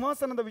 ನಾನು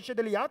ಸಿಂಹಾಸನದ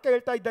ವಿಷಯದಲ್ಲಿ ಯಾಕೆ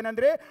ಹೇಳ್ತಾ ಇದ್ದೇನೆ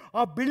ಅಂದರೆ,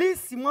 ಆ ಬಿಳಿ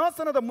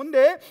ಸಿಂಹಾಸನದ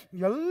ಮುಂದೆ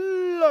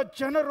ಎಲ್ಲ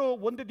ಜನರು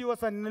ಒಂದು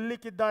ದಿವಸ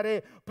ನಿಲ್ಲಕ್ಕಿದ್ದಾರೆ.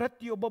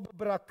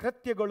 ಪ್ರತಿಯೊಬ್ಬೊಬ್ಬರ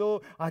ಕೃತ್ಯಗಳು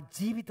ಆ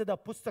ಜೀವಿತದ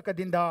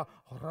ಪುಸ್ತಕದಿಂದ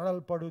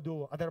ಹೊರಡಲ್ಪಡುವುದು.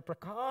 ಅದರ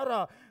ಪ್ರಕಾರ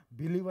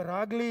ಬಿಲಿವರ್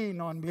ಆಗಲಿ,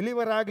 ನಾನ್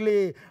ಬಿಲಿವರ್ ಆಗಲಿ,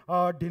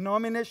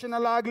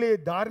 ಡಿನಾಮಿನೇಷನಲ್ ಆಗಲಿ,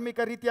 ಧಾರ್ಮಿಕ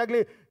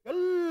ರೀತಿಯಾಗಲಿ,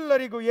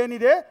 ಎಲ್ಲರಿಗೂ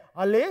ಏನಿದೆ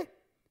ಅಲ್ಲಿ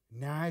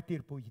ನ್ಯಾಯ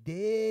ತೀರ್ಪು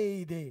ಇದೇ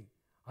ಇದೆ.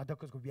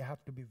 ಅದಕ್ಕೋಸ್ಕರ we have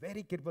to be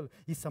very careful.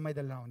 ಈ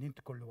ಸಮಯದಲ್ಲಿ ನಾವು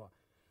ನಿಂತುಕೊಳ್ಳುವ.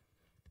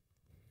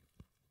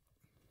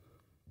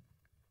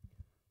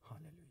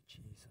 Hallelujah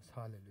Jesus,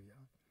 hallelujah.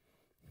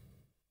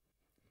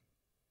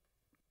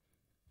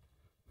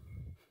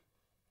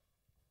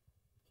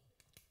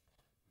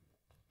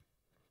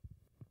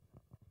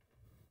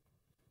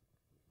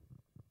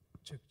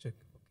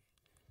 Check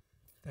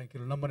thank you.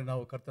 ನಮ್ಮನ್ನು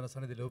ನಾವು ಕರ್ತನ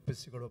ಸನ್ನಿಧಿಯಲ್ಲಿ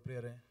ಒಪ್ಪಿಸಿಕೊಡುವ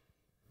ಪ್ರಿಯರೇ,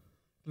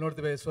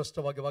 ನೋಡ್ತೇವೆ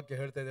ಸ್ಪಷ್ಟವಾಗಿ ವಾಕ್ಯ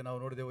ಹೇಳ್ತಾ ಇದೆ. ನಾವು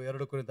ನೋಡಿದೆವು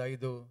 2 ಕೊರಿಂಥ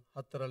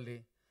 5:10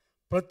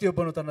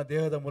 ಪ್ರತಿಯೊಬ್ಬನು ತನ್ನ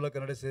ದೇಹದ ಮೂಲಕ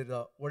ನಡೆಸಿದ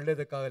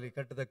ಒಳ್ಳೆಯದಕ್ಕಾಗಲಿ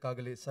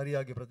ಕೆಟ್ಟದಕ್ಕಾಗಲಿ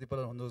ಸರಿಯಾಗಿ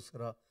ಪ್ರತಿಫಲ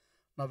ಹೊಂದೋಸ್ಕರ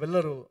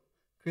ನಾವೆಲ್ಲರೂ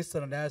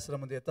ಕ್ರಿಸ್ತನ ನ್ಯಾಯಾಸನ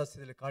ಮುಂದೆ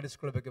ಯಥಾಸ್ಥಿತಿಯಲ್ಲಿ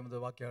ಕಾಣಿಸಿಕೊಳ್ಬೇಕೆಂಬುದು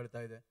ವಾಕ್ಯ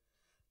ಹೇಳ್ತಾ ಇದೆ.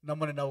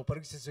 ನಮ್ಮನ್ನು ನಾವು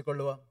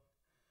ಪರೀಕ್ಷಿಸಿಕೊಳ್ಳುವ.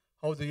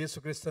 ಹೌದು, ಯೇಸು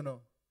ಕ್ರಿಸ್ತನು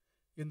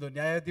ಇಂದು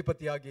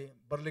ನ್ಯಾಯಾಧಿಪತಿಯಾಗಿ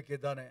ಬರಲಿಕ್ಕೆ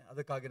ಇದ್ದಾನೆ.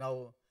 ಅದಕ್ಕಾಗಿ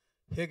ನಾವು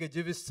ಹೇಗೆ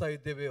ಜೀವಿಸ್ತಾ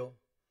ಇದ್ದೇವೆಯೋ,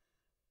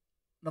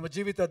 ನಮ್ಮ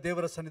ಜೀವಿತ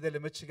ದೇವರ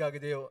ಸನ್ನಿಧಿಯಲ್ಲಿ ಮೆಚ್ಚುಗೆ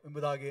ಆಗಿದೆಯೋ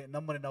ಎಂಬುದಾಗಿ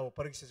ನಮ್ಮನ್ನು ನಾವು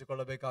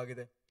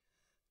ಪರೀಕ್ಷಿಸಿಕೊಳ್ಳಬೇಕಾಗಿದೆ.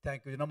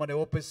 Thank you. ನಮ್ಮನ್ನು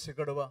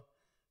ಒಪ್ಪಿಸಿಕೊಡುವ.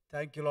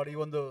 Thank you lord. ಈ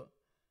ಒಂದು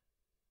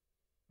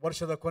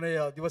ವರ್ಷದ ಕೊನೆಯ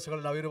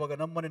ದಿವಸಗಳು ನಾವು ಇರುವಾಗ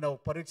ನಮ್ಮನ್ನು ನಾವು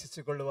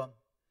ಪರೀಕ್ಷಿಸಿಕೊಳ್ಳುವ.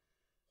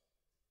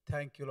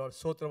 Thank you lord.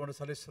 ಸ್ತೋತ್ರವನ್ನು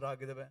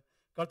ಸಲ್ಲಿಸರಾಗಿದ್ದೇವೆ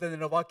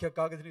ಕರ್ತನಿನ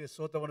ವಾಕ್ಯಕ್ಕಾಗಿ ನಿನಗೆ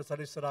ಸ್ತೋತ್ರವನ್ನು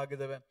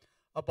ಸಲ್ಲಿಸರಾಗಿದ್ದೇವೆ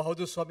ಅಪ್ಪ.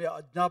 ಹೌದು ಸ್ವಾಮಿ,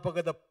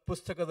 ಅಜ್ಞಾಪಕದ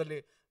ಪುಸ್ತಕದಲ್ಲಿ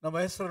ನಮ್ಮ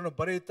ಹೆಸರನ್ನು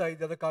ಬರೆಯುತ್ತಾ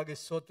ಇದ್ದೆ, ಅದಕ್ಕಾಗಿ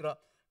ಸ್ತೋತ್ರ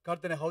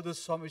ಕರ್ತನೆ. ಹೌದು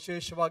ಸ್ವಾಮಿ,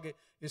 ವಿಶೇಷವಾಗಿ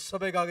ಈ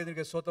ಸಭೆಗಾಗಿ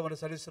ನಿನಗೆ ಸ್ತೋತ್ರವನ್ನು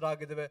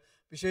ಸಲ್ಲಿಸರಾಗಿದ್ದೇವೆ.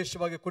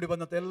 ವಿಶೇಷವಾಗಿ ಕೂಡಿ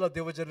ಬಂದಂಥ ಎಲ್ಲ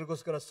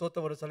ದೇವಜನರಿಗೋಸ್ಕರ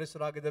ಸ್ತೋತ್ರವನ್ನು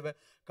ಸಲ್ಲಿಸರಾಗಿದ್ದೇವೆ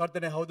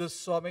ಕರ್ತನೆ. ಹೌದು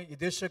ಸ್ವಾಮಿ, ಈ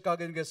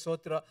ದೇಶಕ್ಕಾಗಿ ನಿನಗೆ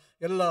ಸ್ತೋತ್ರ.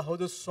 ಎಲ್ಲ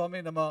ಹೌದು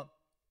ಸ್ವಾಮಿ, ನಮ್ಮ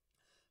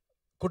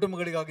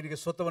ಕುಟುಂಬಗಳಿಗಾಗಿ ನಿನಗೆ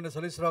ಸ್ತೋತ್ರವನ್ನು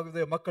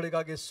ಸಲ್ಲಿಸಲಾಗಿದೆ.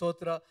 ಮಕ್ಕಳಿಗಾಗಿ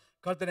ಸ್ತೋತ್ರ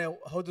ಕರ್ತನೆ.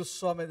 ಹೌದು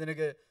ಸ್ವಾಮಿ,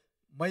 ನಿನಗೆ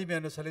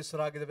ಮಹಿಮೆಯನ್ನು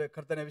ಸಲ್ಲಿಸಲಾಗಿದ್ದೇವೆ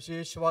ಕರ್ತನೆ.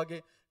 ವಿಶೇಷವಾಗಿ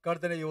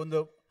ಕರ್ತನೆ, ಈ ಒಂದು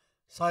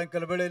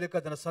ಸಾಯಂಕಾಲ ವೇಳೆಯಲ್ಲಿ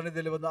ಕರ್ತನ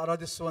ಸನ್ನಿಧಿಯಲ್ಲಿ ಒಂದು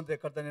ಆರಾಧಿಸುವಂತೆ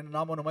ಕರ್ತನೆ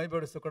ನಾಮವನ್ನು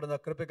ಮಹಿಮೆಪಡಿಸಿಕೊಂಡ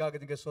ಕೃಪೆಗಾಗಿ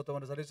ನಿಮಗೆ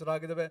ಸ್ತೋತ್ರವನ್ನು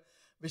ಸಲ್ಲಿಸಲಾಗಿದ್ದೇವೆ.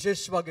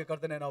 ವಿಶೇಷವಾಗಿ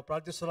ಕರ್ತನೆ ನಾವು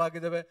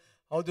ಪ್ರಾರ್ಥಿಸಲಾಗಿದ್ದೇವೆ.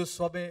 ಹೌದು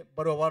ಸ್ವಾಮಿ,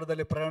 ಬರುವ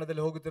ವಾರದಲ್ಲಿ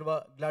ಪ್ರಯಾಣದಲ್ಲಿ ಹೋಗುತ್ತಿರುವ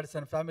ಗ್ಲಾಡ್ಸ್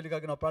ಆ್ಯಂಡ್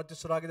ಫ್ಯಾಮಿಲಿಗಾಗಿ ನಾವು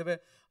ಪ್ರಾರ್ಥಿಸಲಾಗಿದ್ದೇವೆ.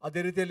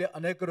 ಅದೇ ರೀತಿಯಲ್ಲಿ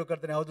ಅನೇಕರು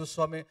ಕರ್ತನೆ ಹೌದು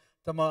ಸ್ವಾಮಿ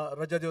ತಮ್ಮ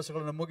ರಜಾ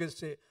ದಿವಸಗಳನ್ನು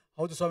ಮುಗಿಸಿ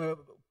ಹೌದು ಸ್ವಾಮಿ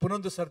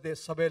ಪುನೊಂದು ಸರ್ತಿ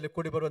ಸಭೆಯಲ್ಲಿ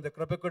ಕೂಡಿ ಬರುವಂತೆ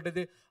ಕೃಪೆ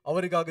ಕೊಟ್ಟಿದ್ದಿ.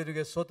 ಅವರಿಗಾಗಿ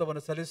ನಿಮಗೆ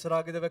ಸ್ತೋತ್ರವನ್ನು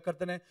ಸಲ್ಲಿಸಲಾಗಿದ್ದೇವೆ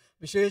ಕರ್ತನೆ.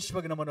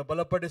 ವಿಶೇಷವಾಗಿ ನಮ್ಮನ್ನು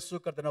ಬಲಪಡಿಸು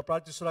ಕರ್ತನೆ ನಾವು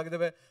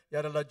ಪ್ರಾರ್ಥಿಸಲಾಗಿದ್ದೇವೆ.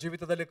 ಯಾರೆಲ್ಲ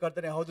ಜೀವಿತದಲ್ಲಿ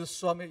ಕರ್ತನೆ ಹೌದು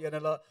ಸ್ವಾಮಿ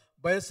ಏನೆಲ್ಲ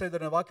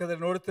ಬಯಸ್ತಾ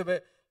ವಾಕ್ಯದಲ್ಲಿ ನೋಡುತ್ತೇವೆ.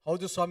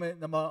 ಹೌದು ಸ್ವಾಮಿ,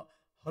 ನಮ್ಮ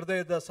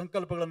ಹೃದಯದ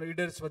ಸಂಕಲ್ಪಗಳನ್ನು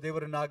ಈಡೇರಿಸುವ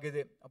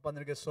ದೇವರನ್ನಾಗಿದೆ ಅಪ್ಪ.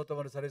 ನಿನಗೆ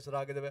ಸ್ತೋತ್ರವನ್ನು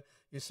ಸಲ್ಲಿಸಲಾಗಿದ್ದೇವೆ.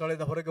 ಈ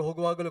ಸ್ಥಳದಿಂದ ಹೊರಗೆ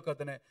ಹೋಗುವಾಗಲೂ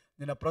ಕರ್ತನೆ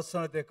ನಿನ್ನ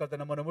ಪ್ರಸನ್ನತೆ ಕರ್ತನೆ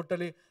ನಮ್ಮನ್ನು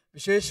ಮುಟ್ಟಲಿ.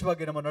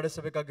 ವಿಶೇಷವಾಗಿ ನಮ್ಮ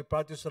ನಡೆಸಬೇಕಾಗಿ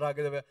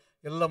ಪ್ರಾರ್ಥಿಸಲಾಗಿದ್ದೇವೆ.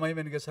 ಎಲ್ಲ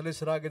ಮಹಿಮೆನಿಗೆ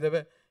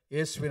ಸಲ್ಲಿಸಲಾಗಿದ್ದೇವೆ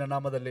ಯೇಸುವಿನ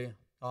ನಾಮದಲ್ಲಿ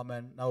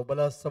ಆಮೇನ್. ನಾವು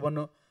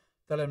ಬಲಹಸ್ತವನ್ನು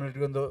ತಲೆ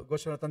ಇಟ್ಕೊಂಡು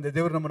ಘೋಷಣೆ ತಂದೆ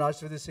ದೇವರು ನಮ್ಮನ್ನು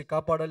ಆಶೀರ್ವದಿಸಿ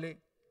ಕಾಪಾಡಲಿ.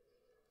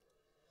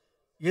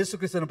 ಯೇಸು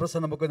ಕ್ರಿಸ್ತನ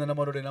ಪ್ರಸನ್ನ ಮುಖದಿಂದ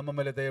ನಮ್ಮ ನೋಡಿ ನಮ್ಮ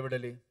ಮೇಲೆ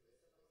ದಯವಿಡಲಿ.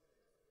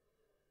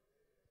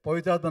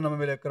 ಪವಿತ್ರಾತ್ಮ ನಮ್ಮ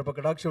ಮೇಲೆ ಕೃಪಾ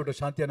ಕಟಾಕ್ಷ ಬಿಟ್ಟು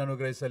ಶಾಂತಿಯನ್ನು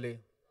ಅನುಗ್ರಹಿಸಲಿ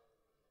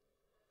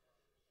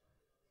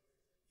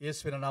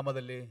ಯೇಸುವಿನ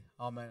ನಾಮದಲ್ಲಿ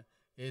ಆಮೇನ್.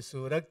 ಯೇಸು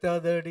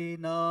ರಕ್ತದಡಿ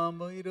ನಾಮ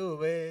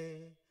ಇರುವೆ,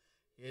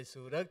 ಯೇಸು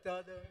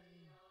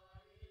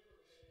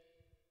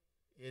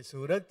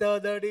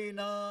ರಕ್ತದಡಿ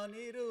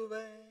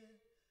ನಾನಿರುವೆ.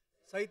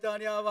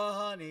 ಸೈತಾನ್ ಯಾವ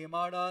ಹಾನಿ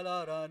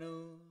ಮಾಡಲಾರನು,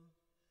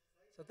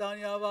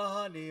 ಸತಾನ್ ಯಾವ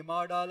ಹಾನಿ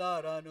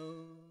ಮಾಡಲಾರನು.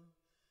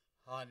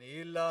 ಹಾನಿ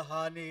ಇಲ್ಲ,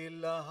 ಹಾನಿ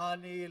ಇಲ್ಲ,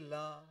 ಹಾನಿ ಇಲ್ಲ,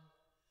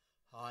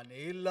 ಹಾನಿ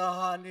ಇಲ್ಲ,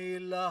 ಹಾನಿ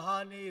ಇಲ್ಲ,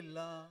 ಹಾನಿ ಇಲ್ಲ,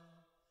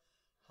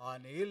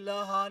 ಹಾನಿ ಇಲ್ಲ,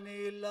 ಹಾನಿ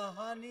ಇಲ್ಲ,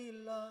 ಹಾನಿ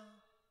ಇಲ್ಲ.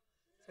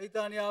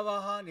 ಸೈತಾನ್ ಯಾವ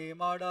ಹಾನಿ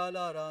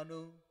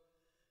ಮಾಡಲಾರನು.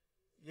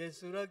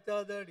 ಯೇಸು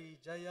ರಕ್ತದಡಿ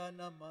ಜಯ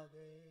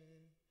ನಮ್ಮದೇ,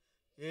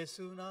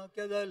 ಯೇಸು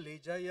ನಾಕ್ಯದಲ್ಲಿ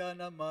ಜಯ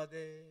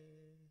ನಮ್ಮದೇ,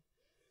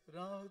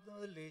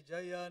 ರಾಹುದಲ್ಲಿ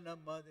ಜಯ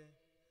ನಮ್ಮದೇ.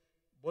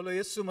 ಬೋಲೋ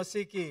ಯೇಸು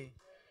ಮಸೀಕಿ.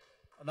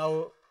 ನಾವು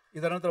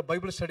ಇದರ ನಂತರ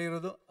ಬೈಬಲ್ ಸ್ಟಡಿ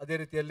ಇರೋದು. ಅದೇ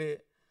ರೀತಿಯಲ್ಲಿ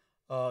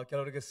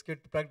ಕೆಲವರಿಗೆ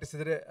ಸ್ಕಿಟ್ ಪ್ರಾಕ್ಟೀಸ್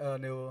ಇದ್ದರೆ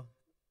ನೀವು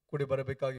ಕೂಡಿ ಬರಬೇಕಾಗಿ